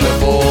Essex out the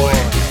boy.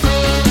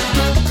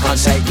 Can't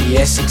take the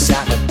Essex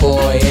out the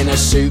boy in a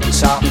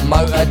souped up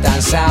motor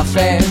down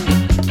Southend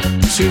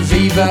to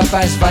Viva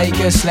Las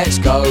Vegas, let's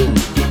go.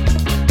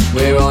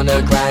 We're on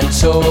a grand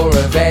tour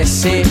of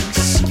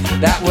Essex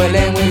that will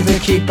end with the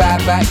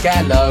kebab at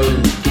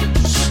Gallows.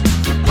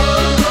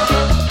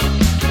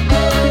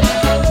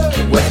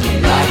 Whether you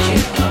like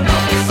it or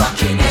not, we're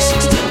fucking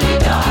Essex till we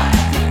die.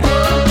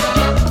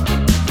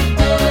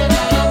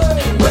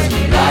 Whether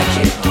you like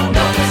it or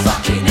not, we're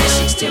fucking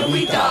Essex till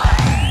we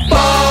die.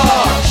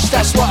 Bosh!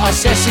 That's what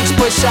us Essex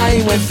boys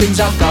say when things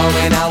aren't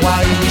going our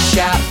way. We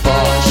shout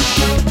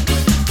bosh.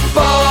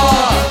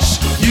 Bosh!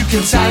 You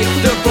can take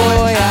the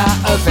boy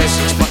out of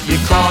Essex, but you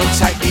can't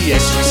take the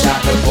Essex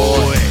out the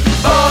boy.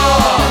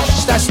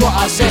 Bosh! That's what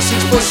us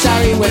Essex boys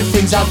say when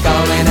things are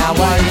going our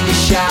way, we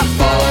shout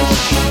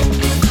bosh,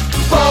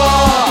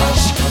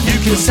 bosh. You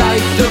can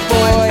take the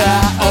boy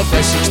out of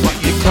Essex, but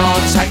you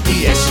can't take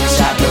the essence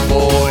out of the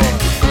boy.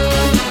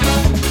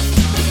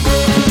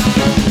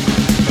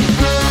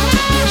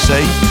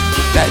 See?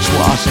 That's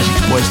what us Essex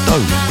boys do.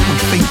 We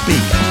think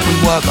big, we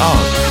work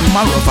hard, we're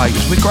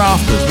motivators, we're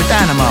grafters, we're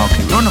down the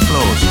market, we're on the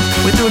floors,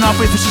 we're doing our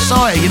bit for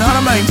society, you know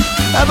what I mean?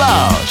 A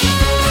bosh.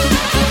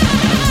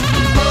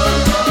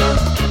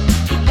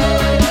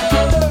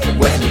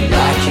 Whether you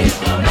like it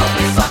or not,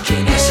 we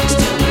fucking Essex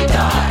till we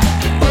die.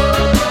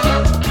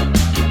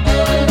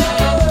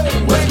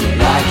 Whether you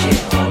like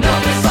it or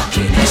not, we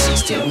fucking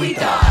Essex till we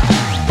die.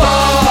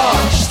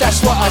 Bosh!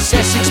 That's what us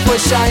Essex boys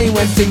say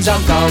when things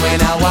aren't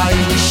going our way,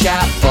 we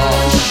shout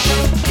bosh,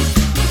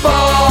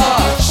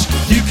 bosh.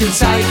 You can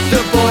take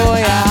the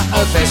boy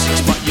out of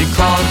Essex, but you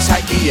can't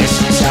take the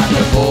essence out of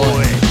the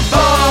boy.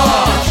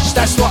 Bosh!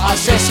 That's what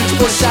us Essex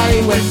boys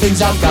say when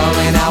things aren't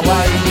going our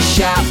way, we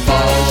shout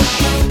bosh,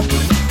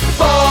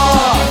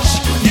 bosh.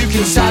 You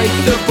can take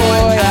the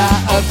boy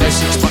out of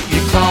Essex, but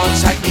you can't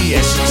take the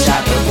essence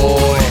out of the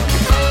boy.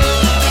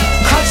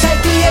 Can't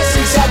take the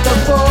essence out of the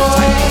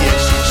boy.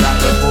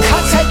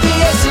 Can't take the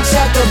essence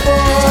out of the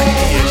boy.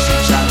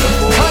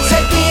 Can't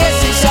take the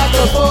essence out of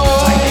the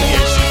boy.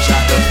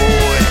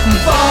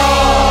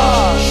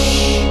 Bosh.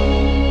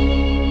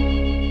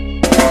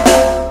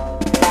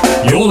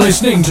 You're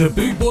listening to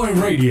Boot Boy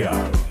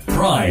Radio.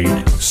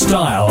 Pride,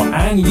 style,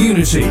 and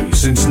unity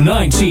since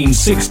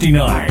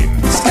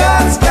 1969.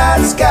 Scott,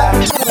 Scott,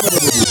 Scott.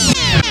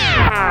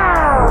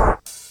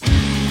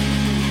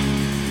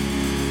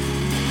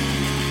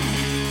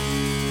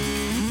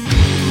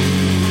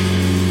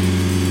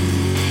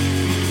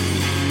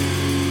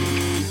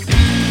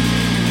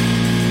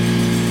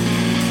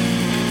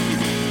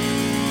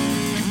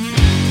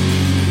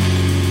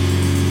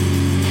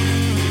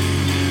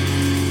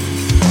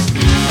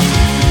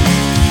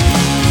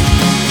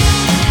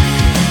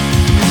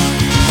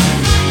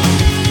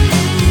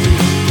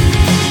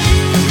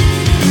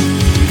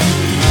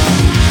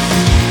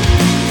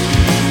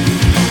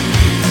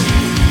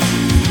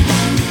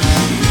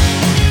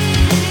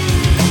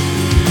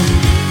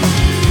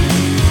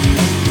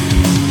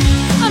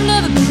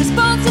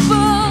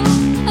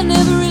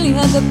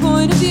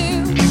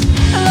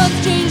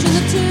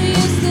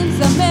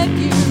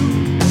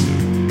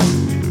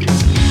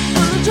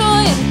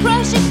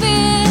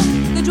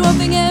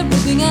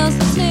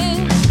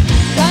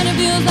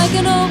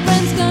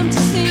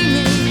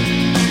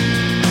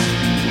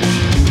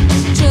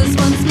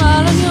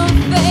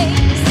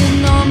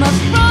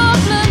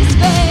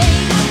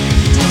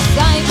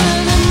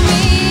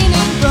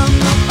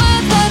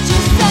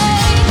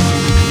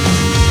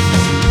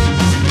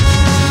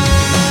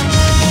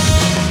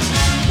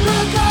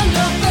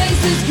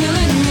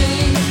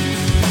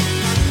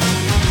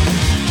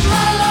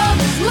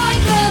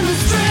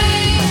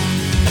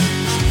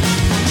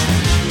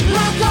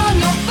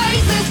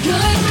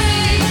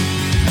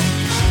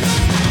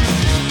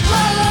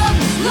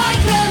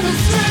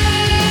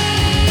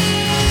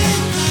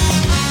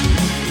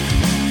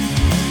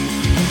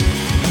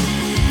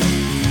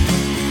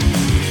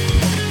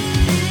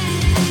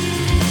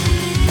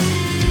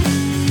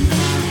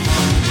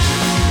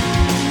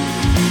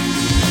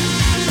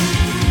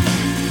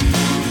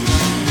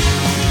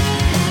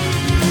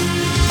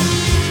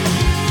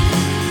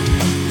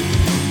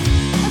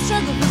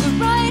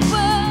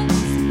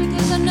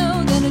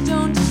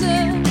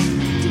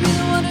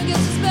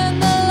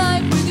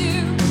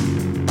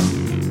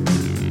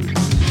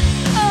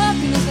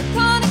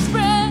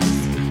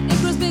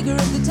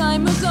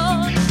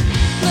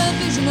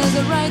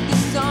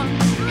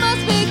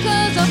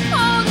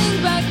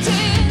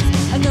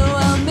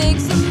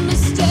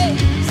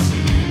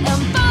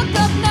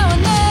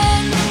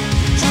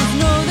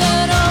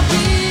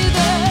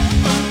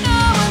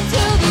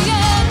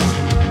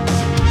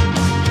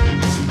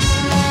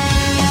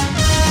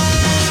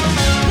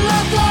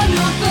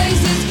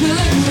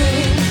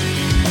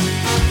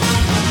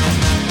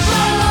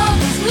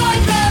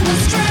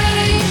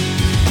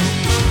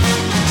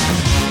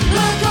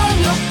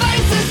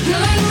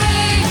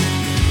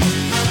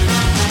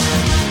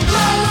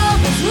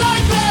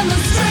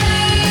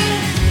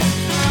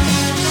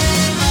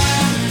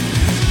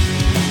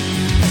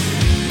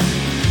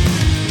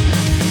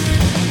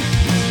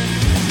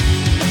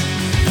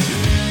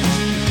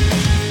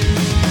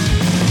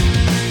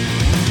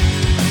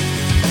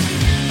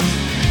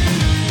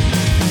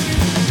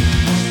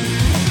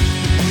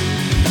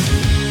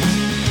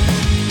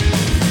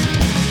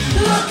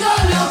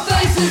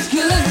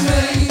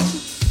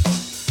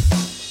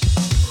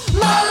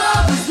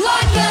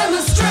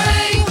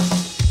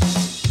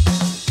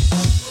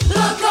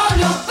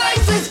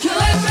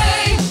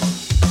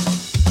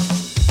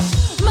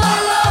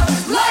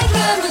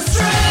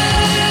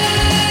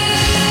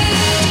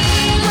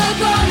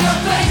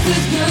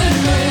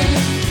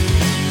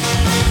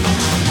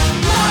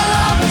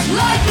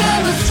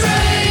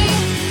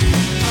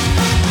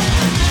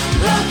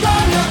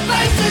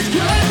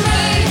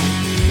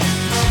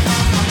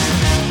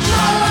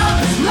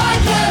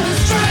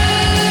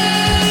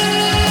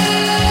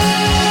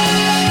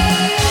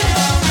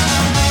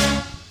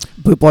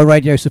 Boot Boy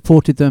Radio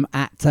supported them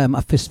at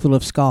a Fistful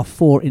of Scar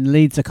 4 in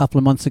Leeds a couple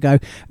of months ago.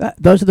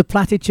 Those are the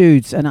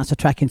Platitudes, and that's a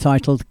track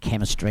entitled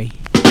Chemistry.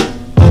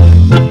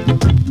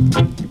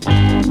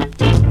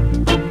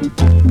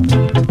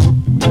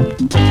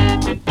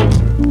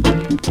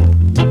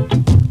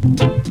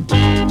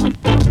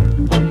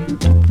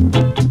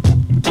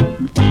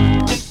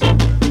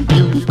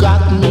 You've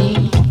got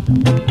me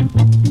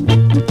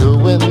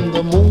doing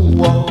the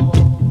moonwalk.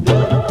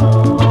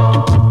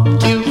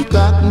 You've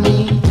got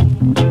me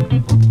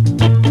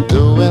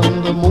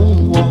doing the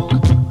moonwalk.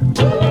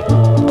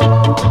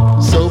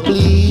 So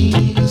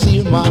please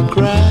hear my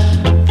cry.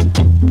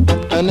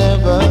 I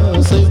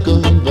never say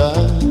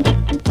goodbye.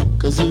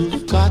 'Cause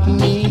you've got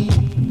me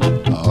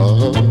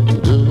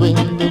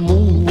doing the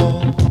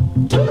moonwalk.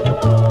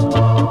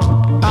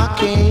 I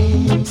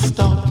can't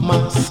stop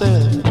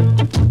myself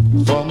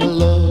from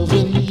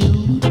loving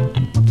you.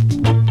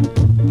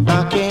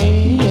 I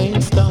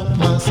can't stop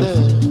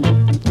myself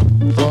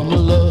from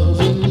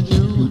loving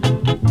you.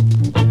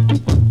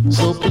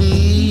 So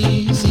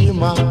please hear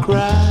my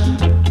cry.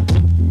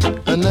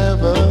 I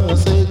never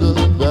say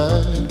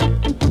goodbye.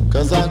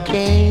 'Cause I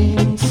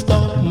can't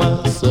stop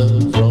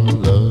myself from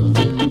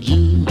loving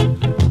you.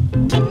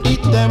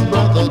 Eat them,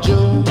 Brother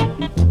Joe.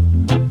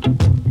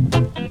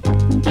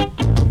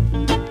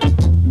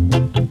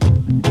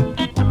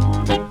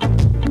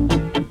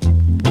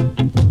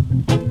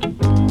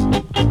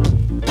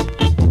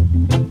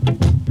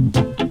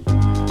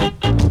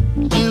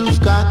 You've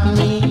got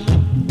me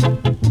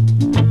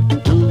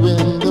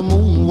doing the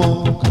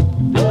moonwalk.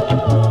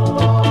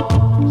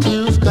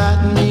 You've got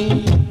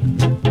me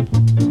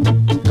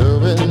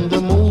doing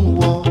the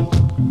moonwalk.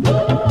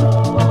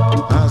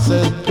 I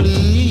said,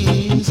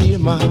 please hear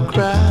my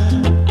cry.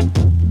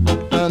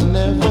 I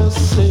never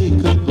say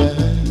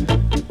goodbye.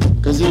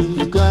 'Cause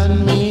you've got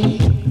me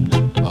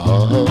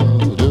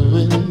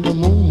doing the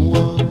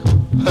moonwalk.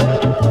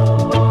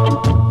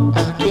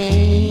 I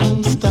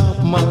can't stop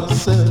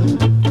myself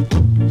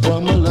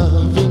from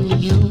loving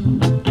you.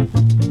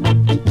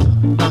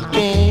 I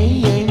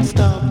can't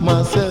stop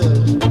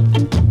myself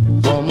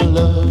from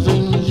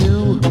loving you.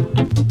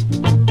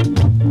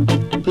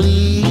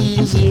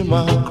 Please hear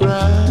my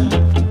cry.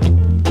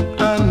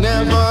 I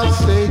never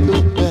say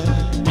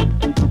goodbye.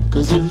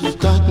 'Cause you've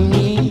got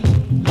me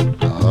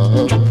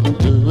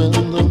doing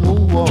the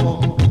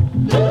moonwalk.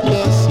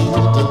 Yes, you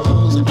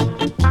does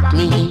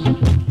me.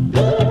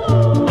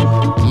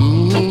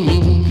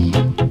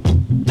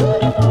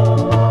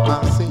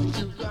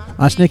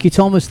 That's Nicky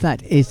Thomas.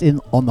 That is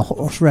in on the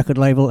Horse record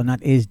label, and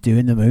that is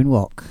Doing the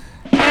Moonwalk.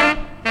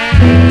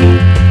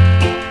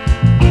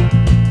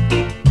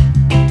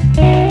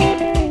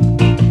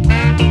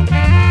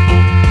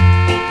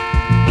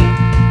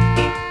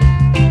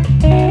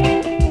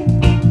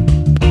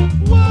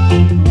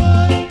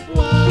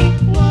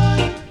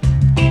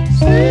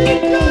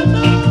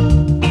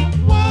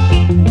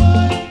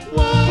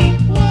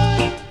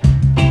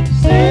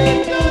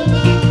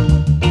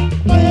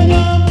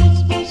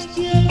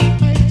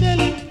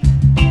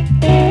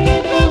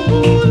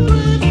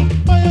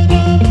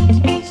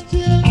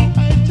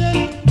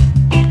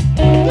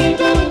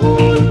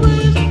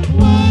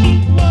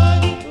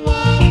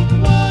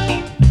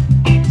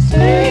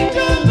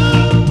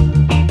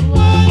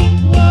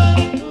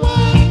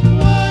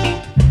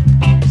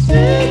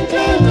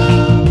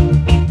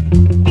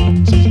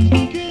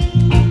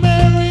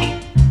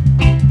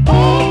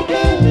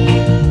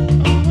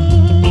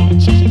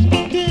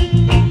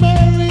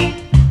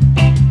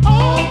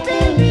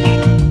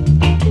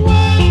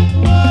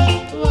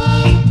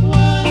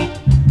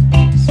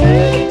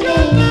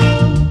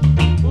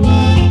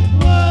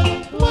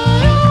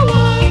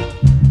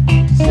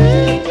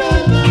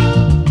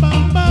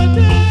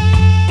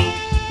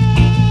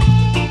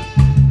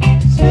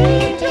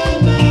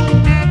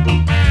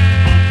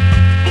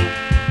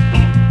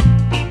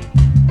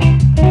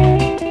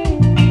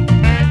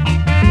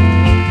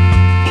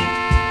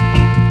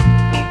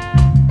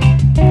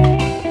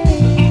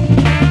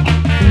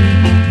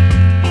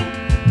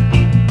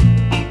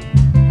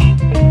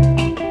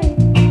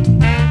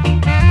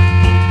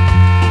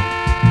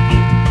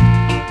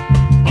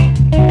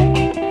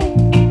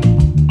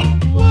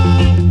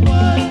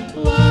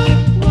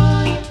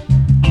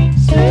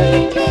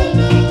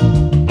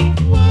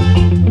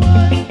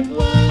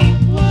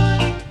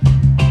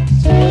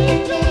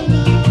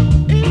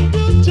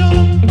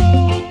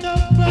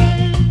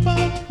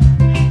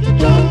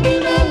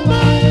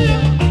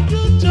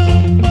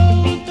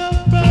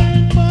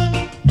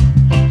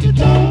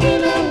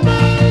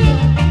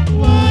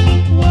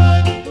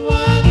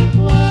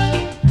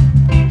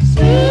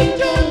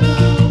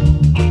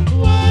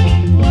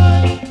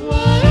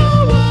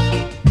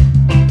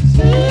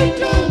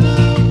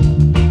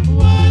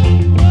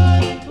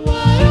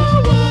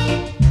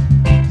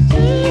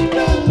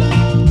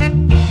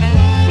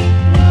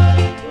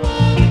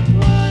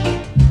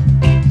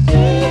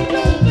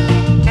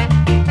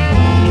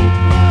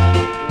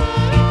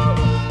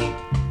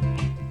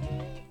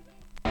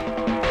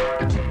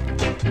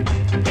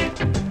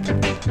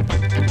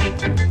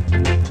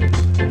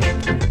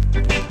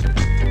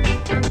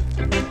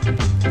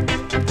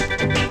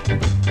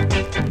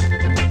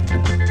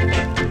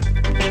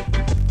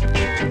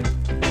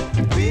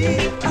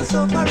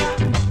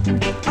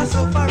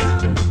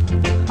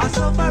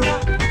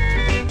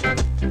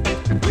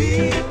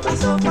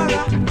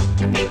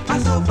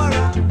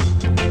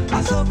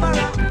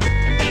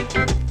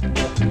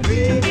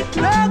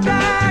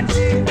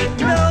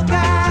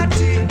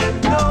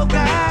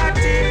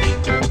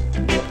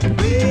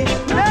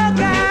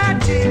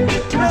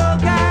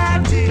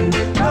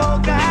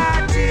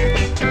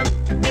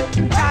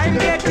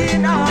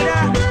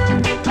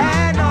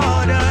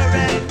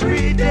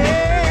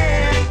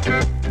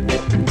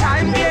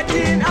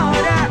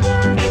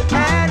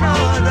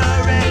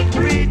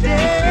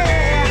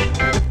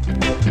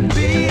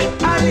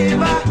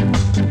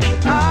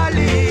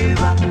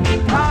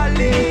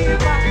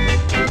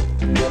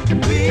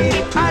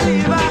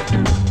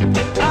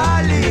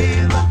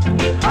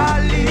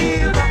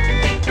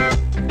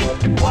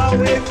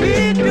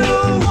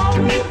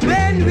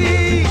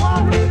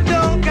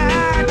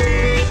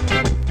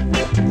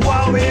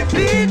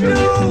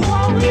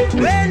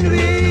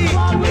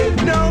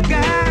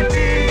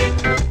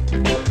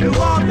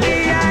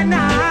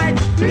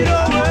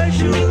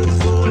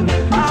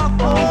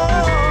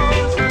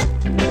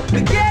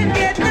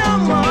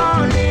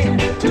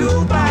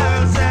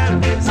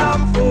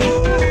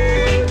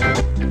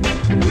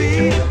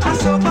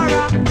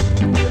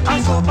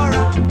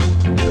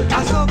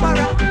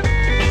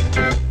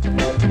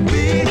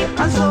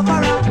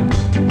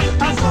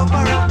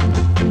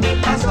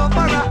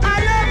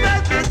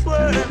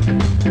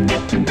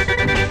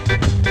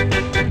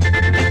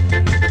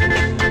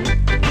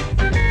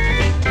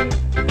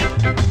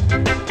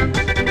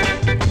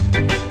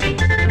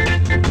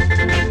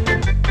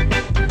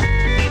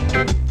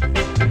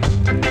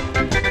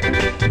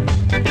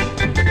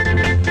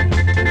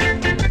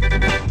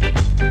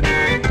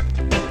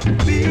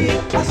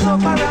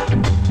 sufferer,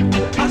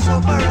 a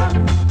sufferer,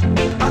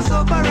 a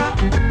sufferer.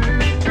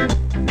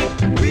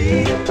 We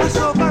a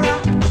sufferer,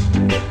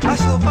 a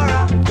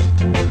sufferer,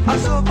 a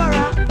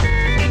sufferer.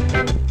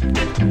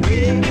 We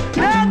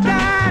no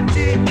got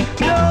it,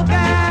 no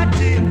got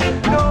it,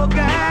 no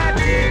got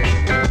it.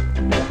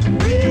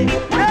 We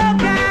no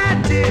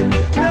got it,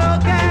 no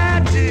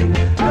got it,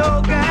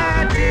 no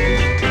got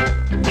it.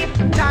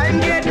 Time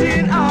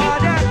getting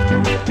harder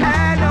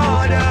and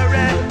harder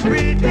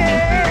every day.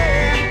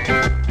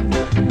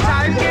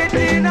 Time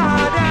getting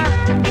harder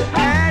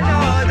and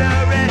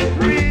harder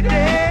every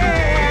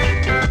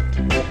day.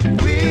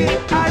 We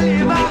a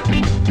live,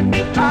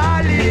 a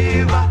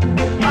live,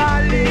 a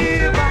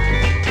live.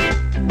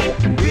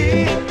 We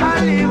a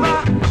live,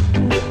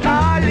 a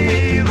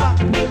live,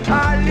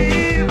 a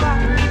live.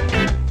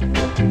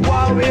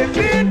 What we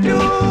fit do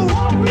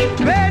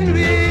when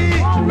we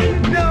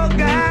no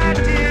got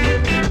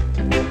it?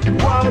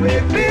 What we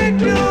fit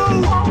do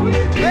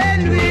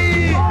when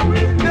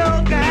we no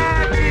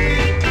got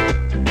it?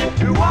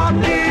 We walk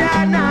day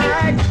and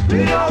night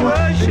with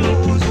our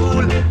shoes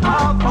full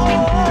of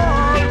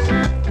holes.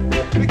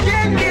 We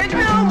can't get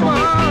no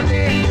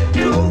money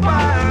to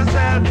buy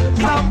ourselves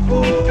some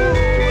food.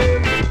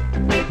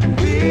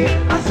 We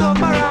a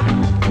sufferer.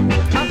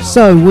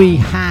 So we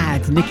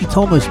had Nicky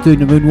Thomas doing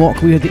the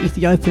moonwalk, we had the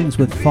Ethiopians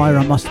with Fire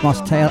and Must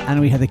Must Tail,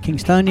 and we had the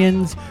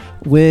Kingstonians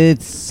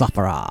with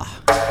Sufferer.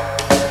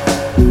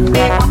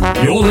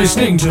 You're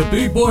listening to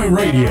Boot Boy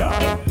Radio.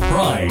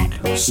 Pride,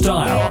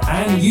 style,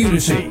 and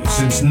unity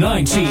since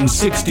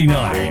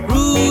 1969.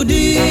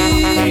 Rudy,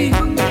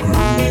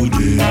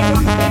 Rudy,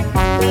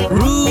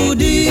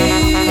 Rudy,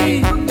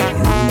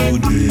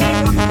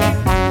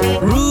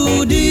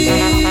 Rudy,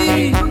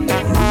 Rudy,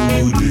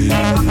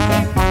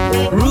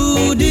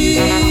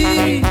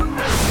 Rudy.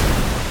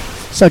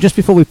 So just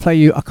before we play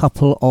you a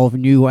couple of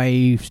new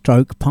wave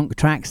stroke punk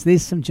tracks,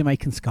 there's some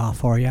Jamaican ska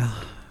for you.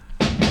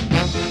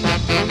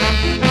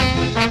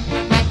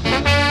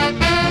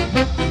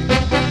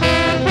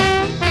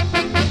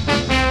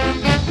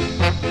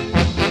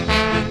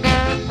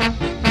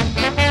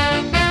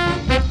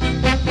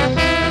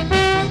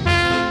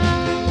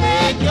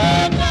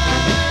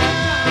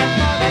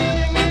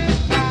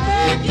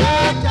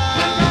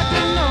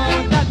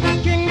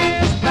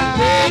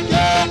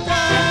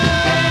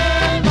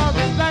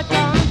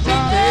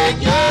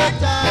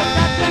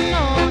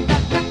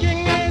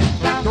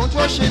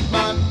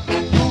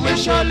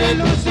 Surely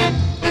lose it.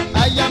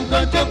 I am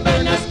going to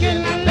burn your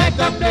skin like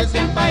a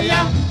blazing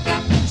fire.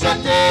 So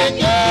take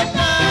your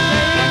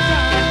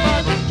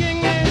time.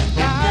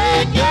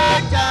 Take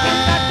your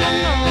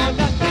time.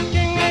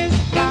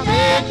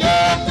 Take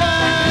your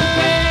time.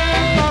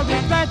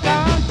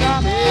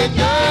 Take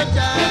your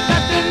time.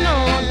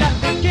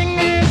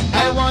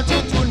 I want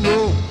you to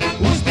know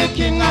who's the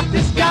king of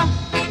this guy.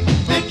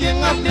 The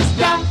king of this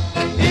guy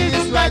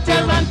is right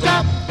here on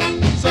top.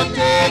 So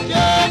take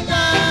your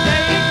time.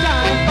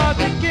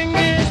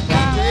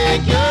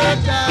 Take your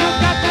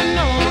time. Got to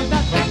know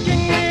that the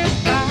king is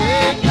back.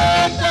 Take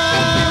your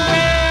time.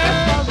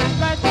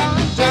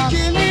 The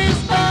king is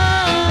back.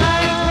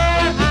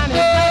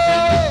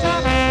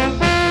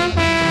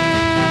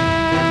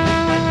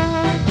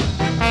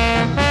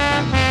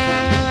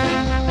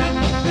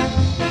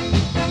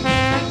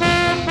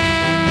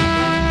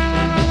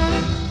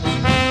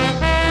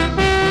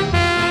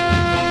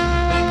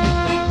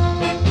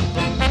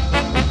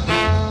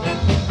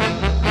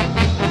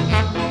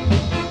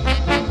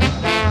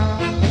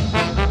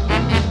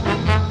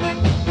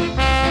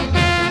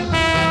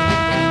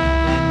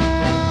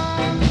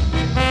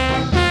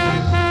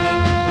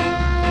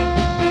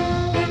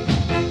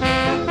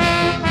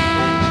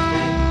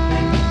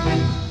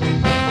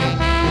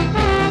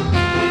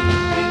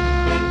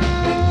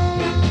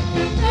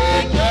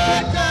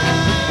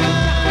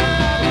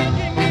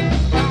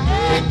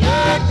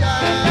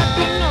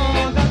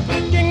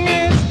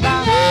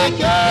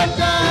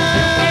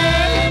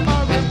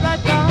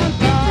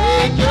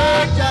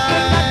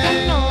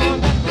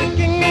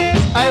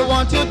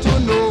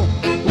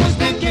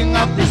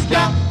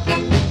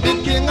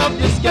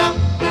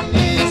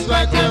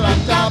 Right here on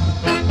top.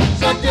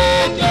 So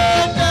take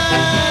your time.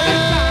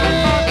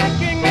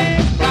 Take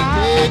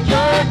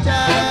your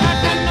time.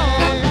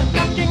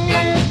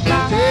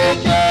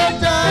 Take your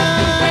time.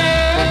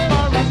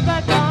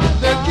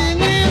 The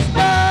king is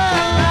back.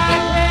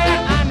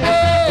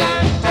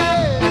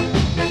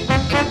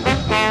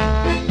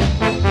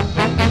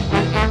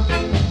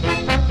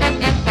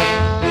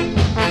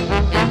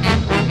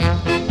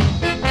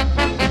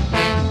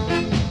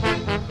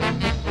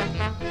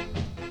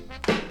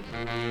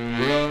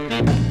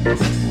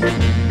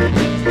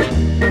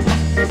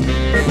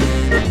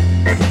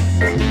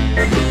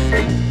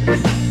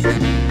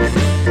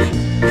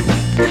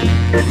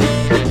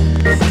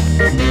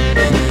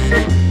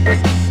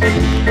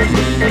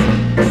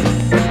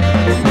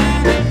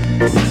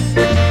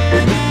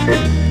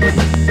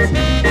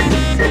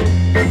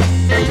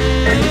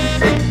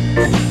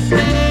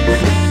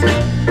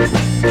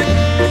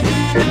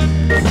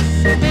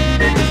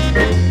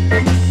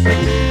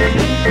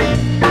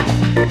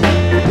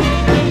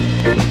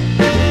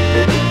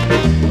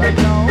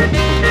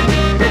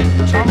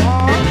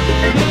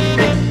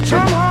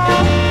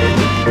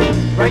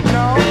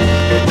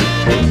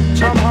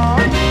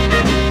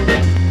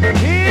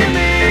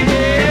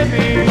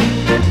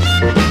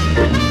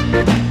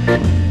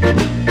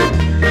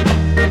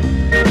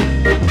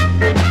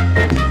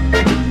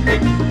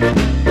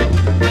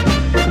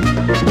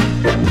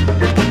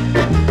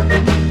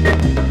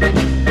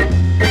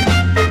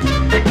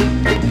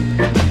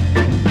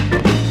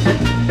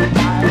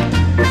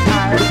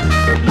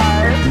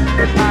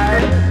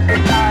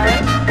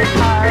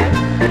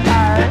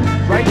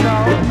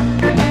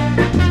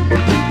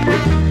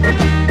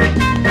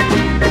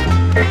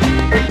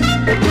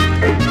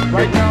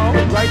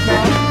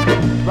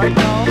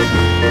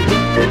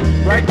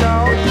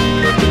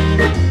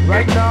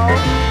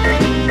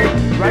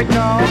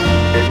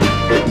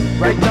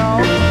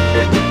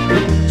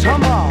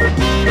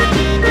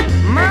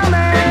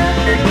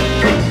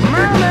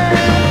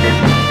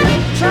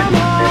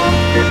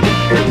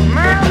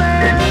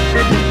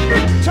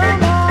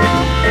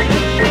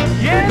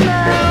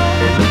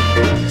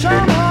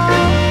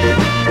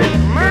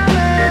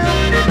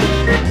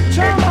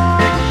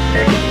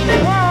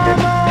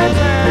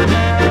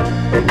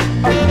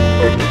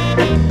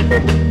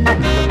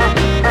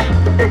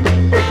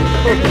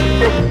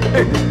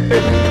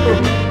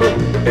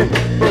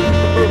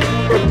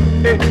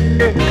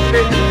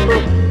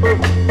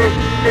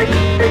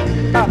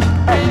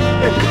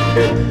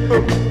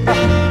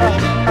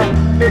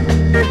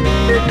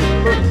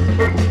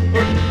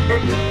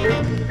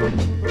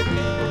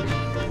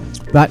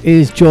 That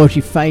is Georgie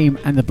Fame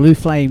and the Blue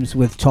Flames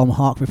with Tom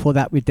Hark. Before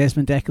that, with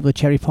Desmond Deck of the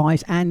Cherry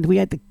Pies, and we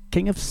had the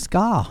King of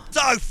Ska.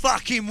 So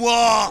fucking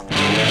what?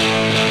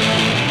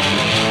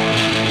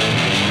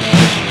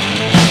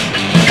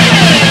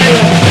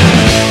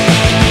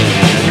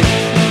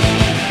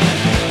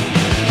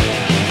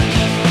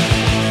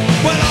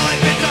 Well, I've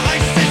been to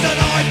Hastings and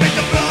I've been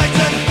to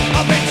Brighton,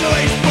 I've been to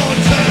Eastbourne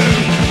too.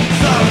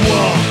 So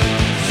what?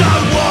 So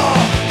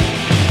what?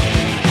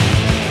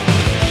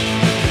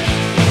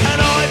 And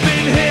I've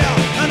been here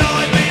and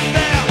I've been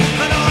there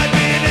and I've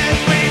been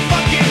every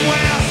fucking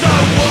where. So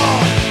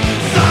what?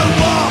 So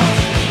what?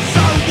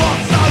 So what?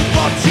 So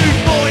what? You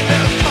boy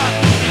little cunt.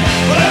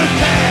 Well, who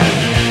cares?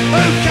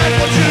 Who cares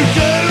what you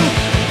do?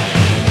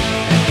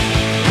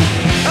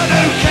 And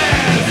who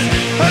cares?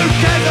 Who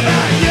cares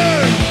about you?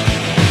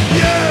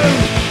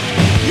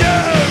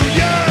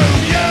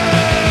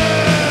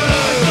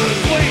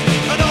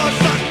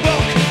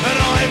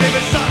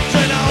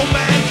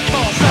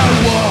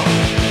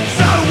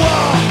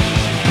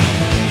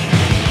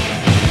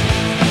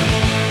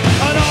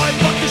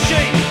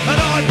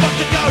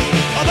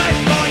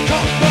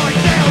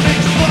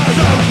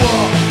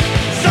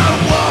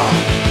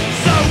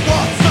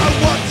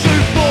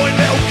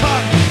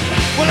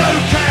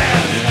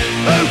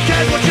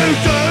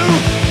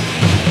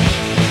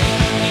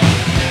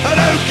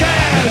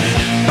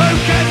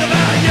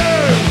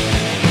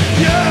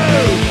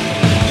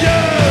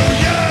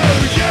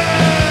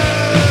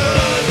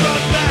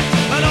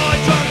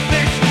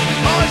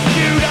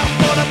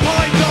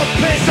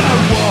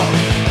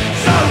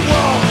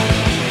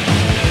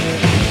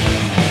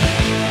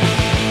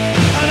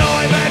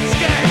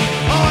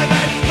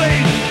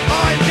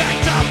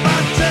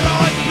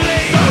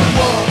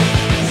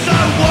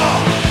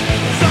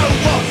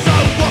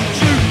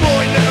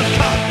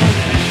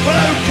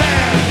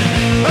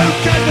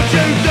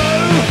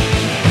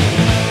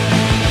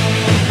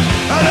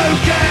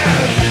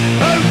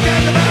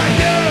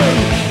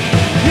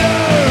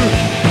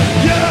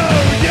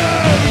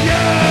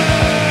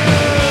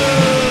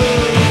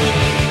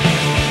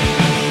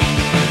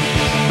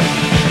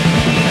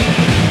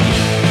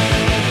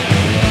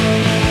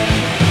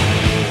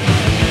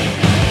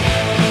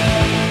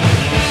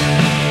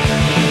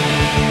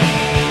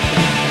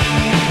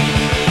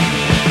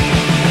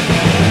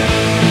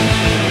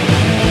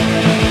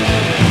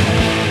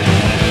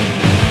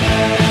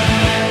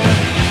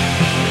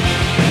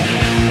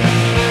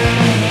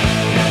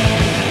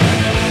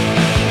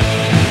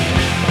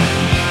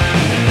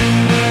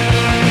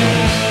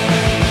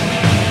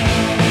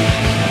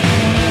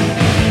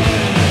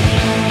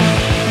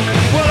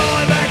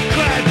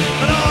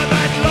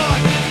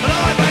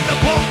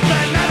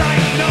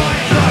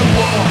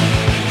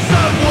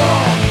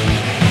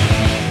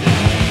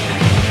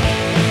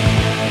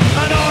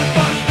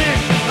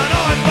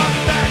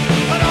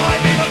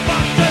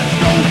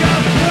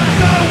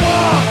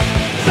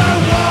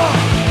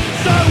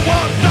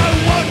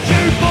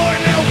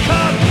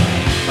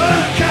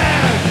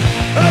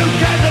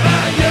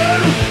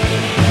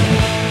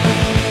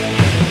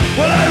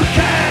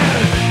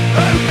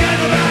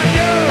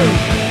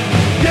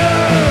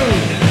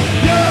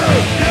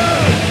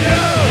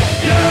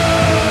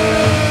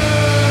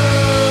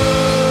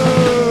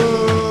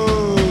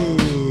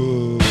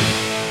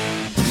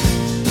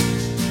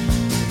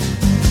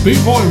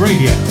 Boot Boy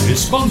Radio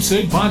is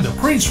sponsored by the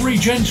Prince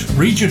Regent,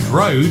 Regent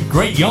Road,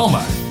 Great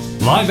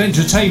Yarmouth. Live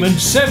entertainment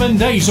 7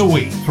 days a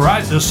week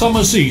throughout the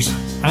summer season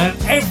and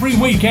every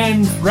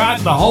weekend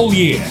throughout the whole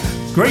year.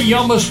 Great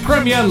Yarmouth's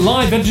premier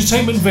live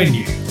entertainment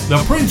venue,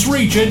 the Prince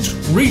Regent,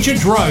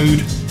 Regent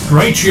Road,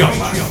 Great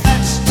Yarmouth.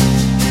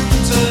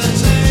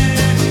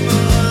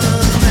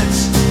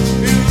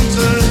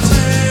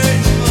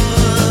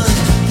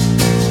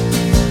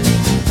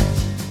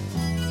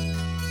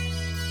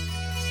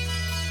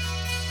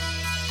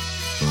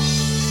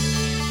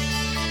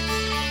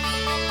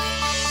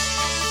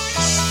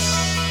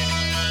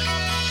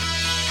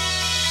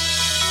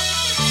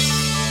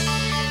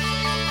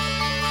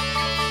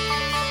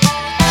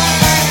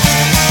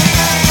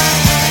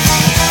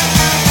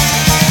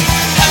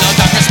 Hello,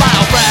 darkness, my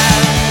old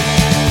friend.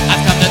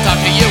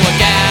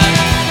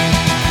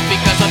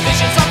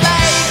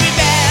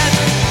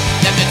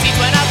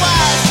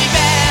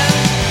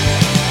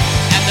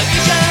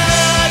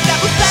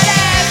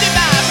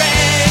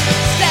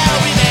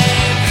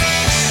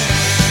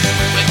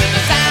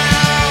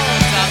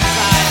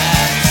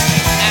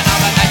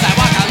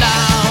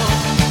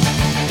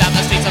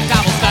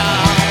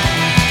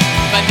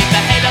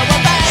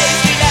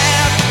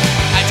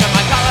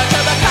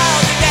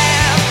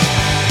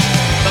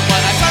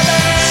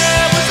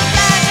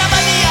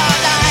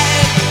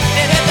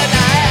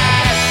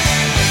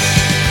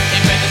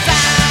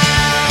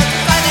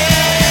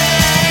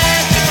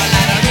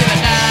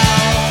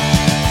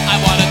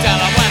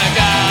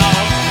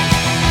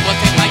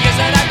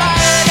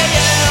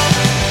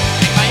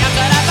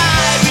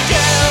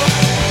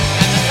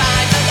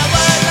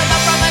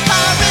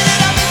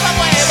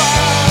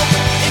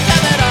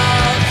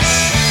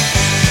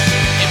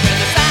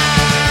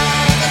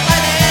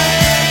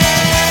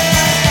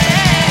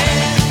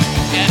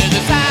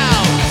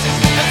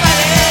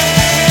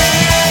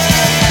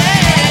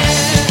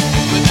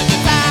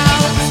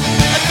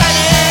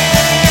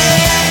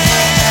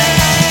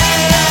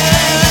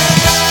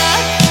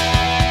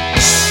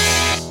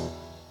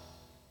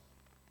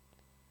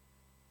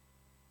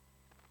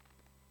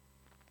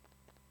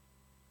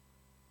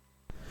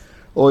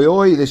 Oi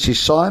oi, this is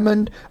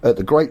Simon at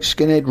the Great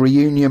Skinhead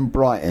Reunion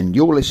Brighton.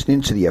 You're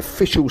listening to the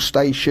official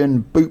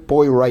station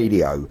Bootboy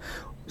Radio.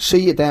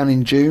 See you down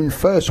in June,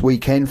 first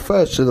weekend,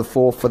 1st to the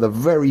 4th, for the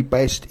very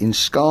best in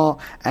ska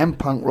and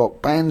punk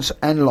rock bands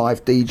and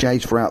live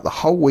DJs throughout the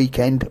whole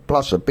weekend,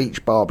 plus a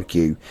beach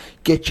barbecue.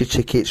 Get your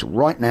tickets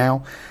right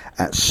now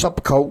at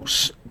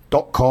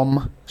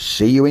subcults.com.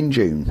 See you in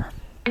June.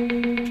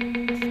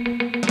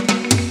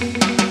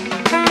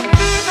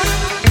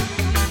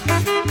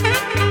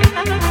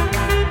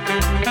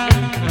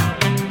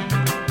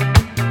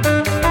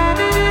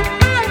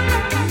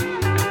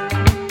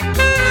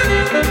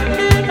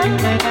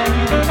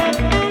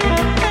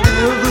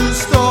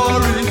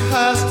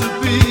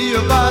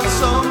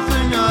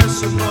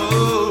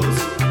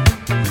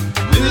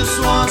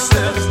 I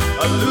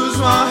lose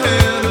my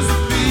head as the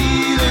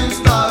feeling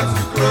starts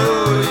to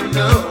grow. You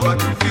know I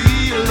can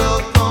feel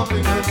love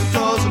thumping at the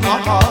doors of my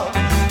heart.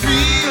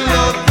 Feel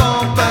love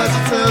thump as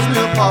it tears me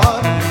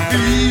apart.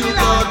 Feel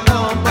God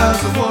thump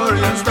as the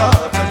worrying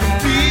starts. I can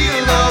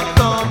feel love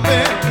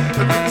thumping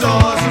at the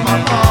doors of my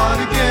heart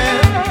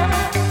again.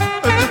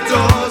 At the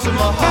doors of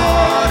my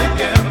heart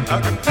again. I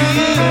can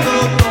feel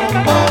love thump,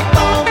 bump,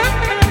 bump,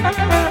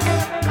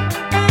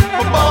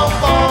 bump,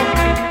 bump.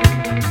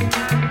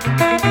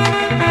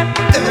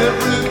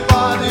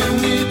 Everybody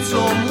needs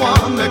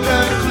someone they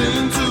can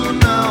cling to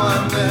now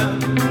and then.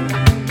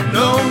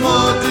 No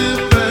more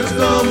defense,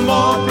 no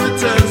more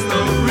pretense,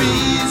 no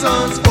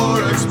reasons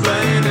for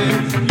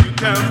explaining. You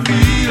can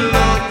feel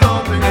love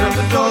thumping at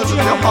the doors of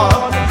your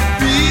heart.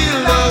 Feel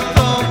love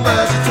thump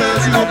as it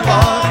tears you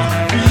apart.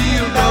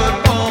 Feel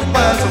love thump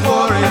as the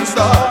worrying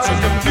starts. You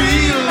can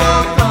feel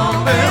love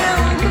thumping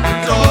at the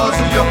doors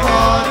of your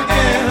heart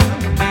again.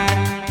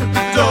 At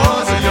the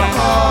doors of your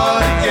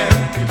heart again.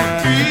 You can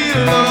feel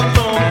love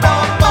thump,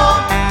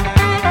 bump,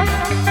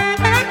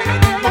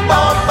 bump, bump,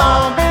 bump, bump,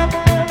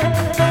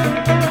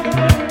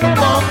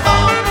 bump,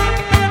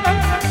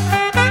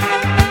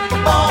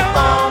 bump,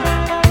 bump.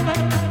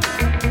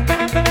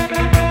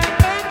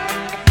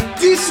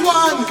 This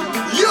one,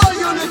 your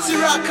unity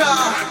rocker,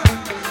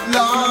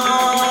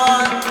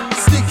 Lord.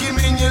 Stick him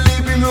in your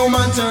living room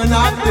and turn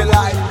off the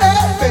light.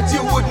 Bet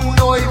you wouldn't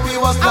know if he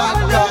was bad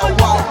or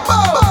what.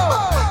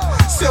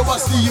 Say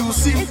what's the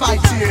use in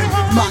fighting?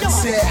 Man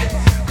say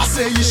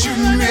you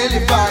shouldn't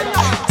really fight.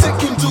 Take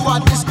him to a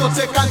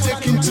discotheque and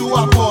take him to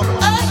a pub.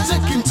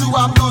 Take him to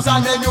a blues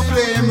and then you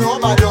play him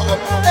rubber dub.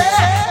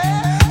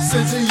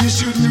 Say you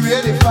shouldn't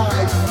really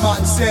fight.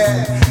 Man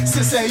say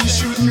you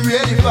shouldn't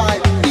really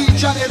fight.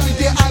 Each and every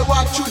day I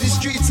walk through the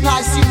streets and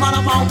I see man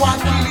and man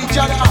want kill each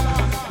other.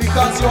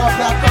 Because you are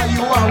black and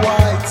you are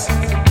white.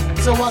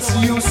 So what's the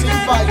use in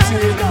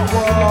fighting?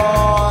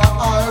 Boy,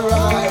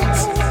 alright.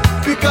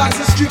 Because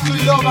it's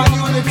strictly love and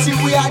unity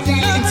we are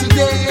dealing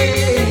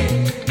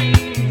today.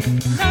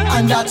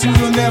 And that we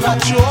will never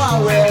throw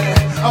away.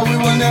 And we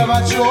will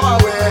never throw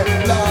away.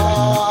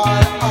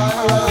 Lord,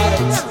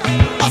 alright.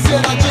 I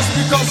said that just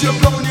because you're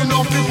brown you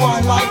know be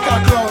one like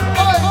a clown.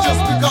 Just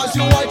because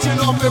you're white you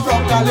know be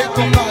broke a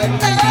little line.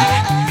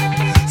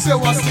 Say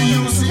what's the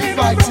use in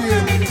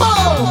fighting?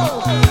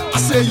 Boom! I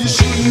say you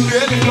shouldn't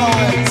really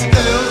fight.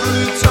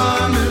 Every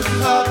time it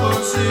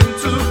happens seem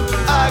to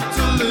act a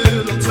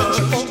little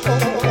tough.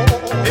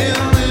 In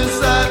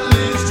this at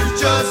least you're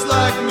just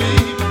like me.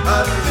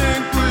 I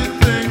think we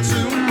think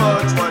too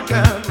much. Why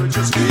can't we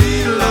just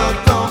feel love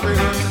thumping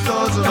at the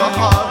doors of our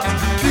hearts?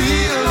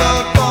 Feel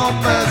love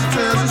thump as it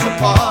tears us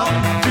apart.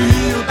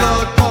 Feel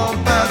love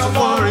thump as the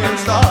worrying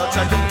starts.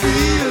 I can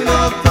feel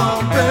love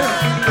thumping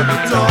at the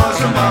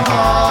doors of my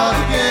heart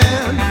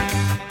again.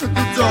 At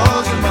the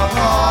doors of my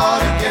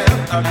heart again.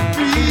 I can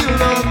feel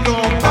love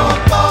thump, bump,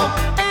 bump,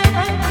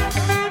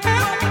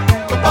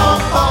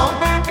 bump, bump.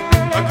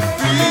 I can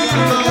feel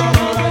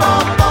love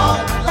thump, bump,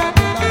 bump,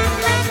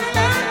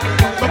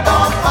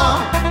 bump,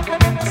 bump.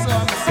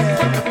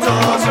 At the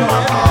doors of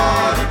my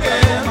heart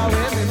again.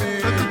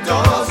 At the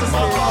doors of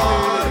my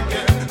heart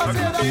again. I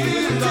can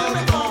feel love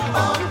thump,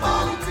 bump,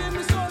 bump.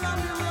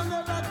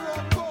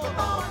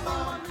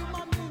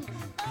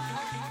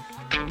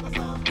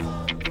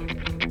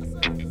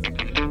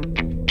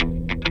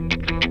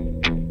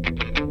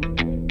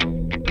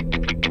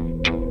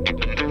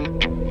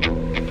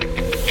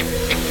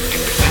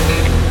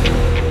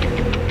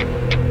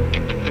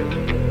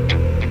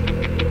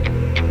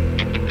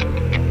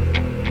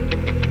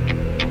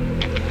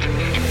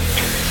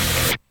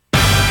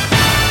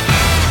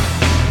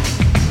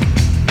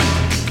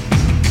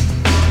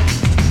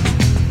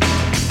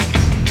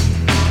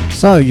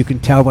 So you can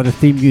tell by the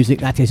theme music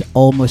that is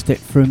almost it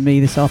from me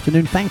this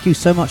afternoon. Thank you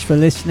so much for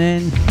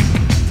listening.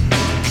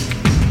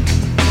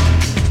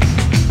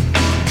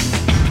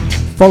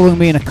 Following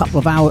me in a couple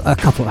of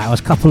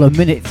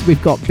minutes,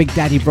 we've got Big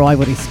Daddy Bry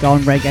with his Ska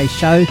and Reggae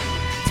show.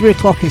 3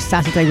 o'clock is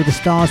Saturday with the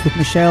Stars with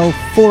Michelle.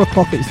 4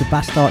 o'clock it's the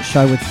Bastard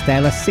show with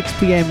Stella. 6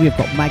 p.m. we've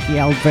got Maggie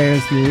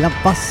Alvarez Love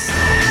Bus.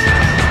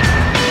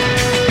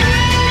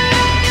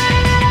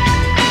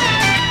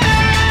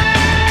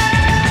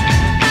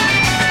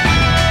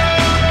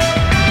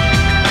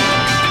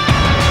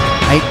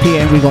 8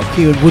 p.m. we've got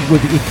Kieran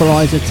Woodward, the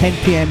Equalizer. 10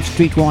 p.m.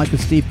 Streetwise with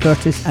Steve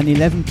Curtis, and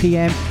 11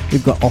 p.m.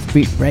 we've got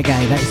Offbeat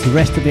Reggae. That is the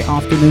rest of the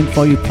afternoon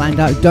for you planned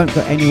out. Don't go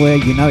anywhere.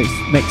 You know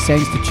it makes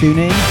sense to tune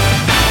in.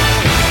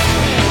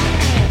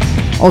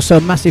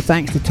 Also, massive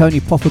thanks to Tony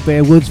Popper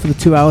Bear Woods for the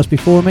 2 hours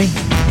before me.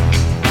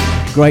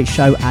 Great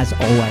show as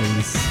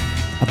always.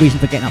 A reason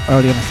for getting up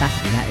early on a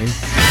Saturday, that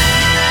is.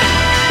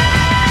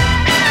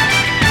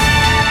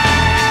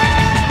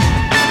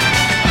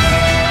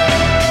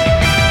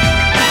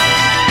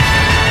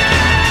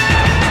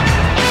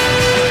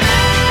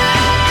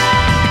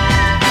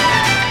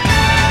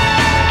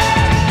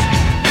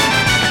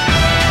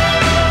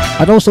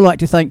 I'd also like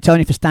to thank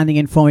Tony for standing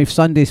in for me for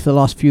Sundays for the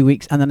last few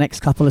weeks and the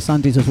next couple of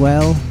Sundays as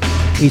well.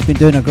 He's been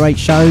doing a great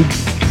show.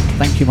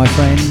 Thank you, my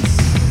friends.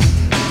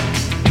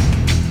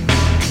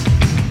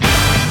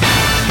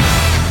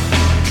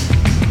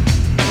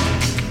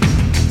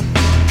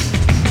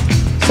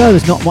 So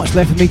there's not much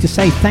left for me to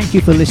say. Thank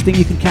you for listening.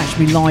 You can catch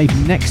me live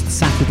next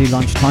Saturday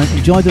lunchtime.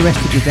 Enjoy the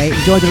rest of your day.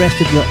 Enjoy the rest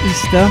of your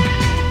Easter.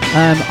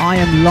 I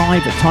am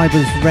live at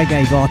Tiber's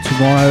Reggae Bar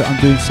tomorrow.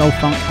 I'm doing soul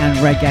funk and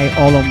reggae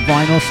all on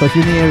vinyl. So if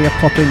you're in the area,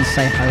 pop in and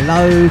say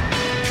hello.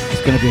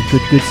 It's going to be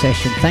a good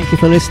session. Thank you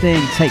for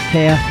listening. Take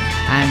care.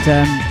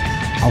 And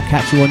I'll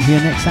catch you on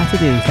here next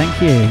Saturday.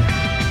 Thank you.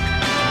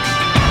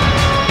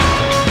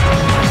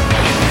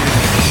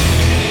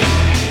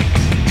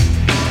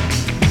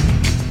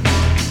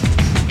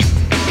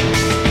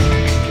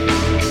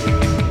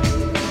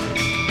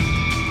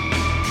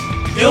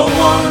 You're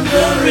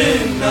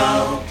wondering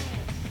now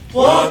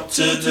what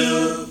to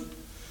do.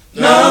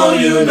 Now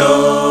you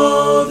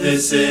know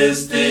this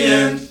is the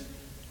end.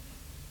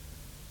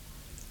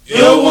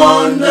 You're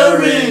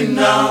wondering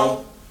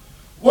now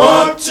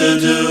what to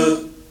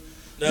do.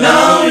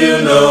 Now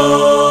you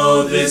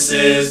know this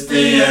is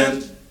the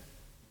end.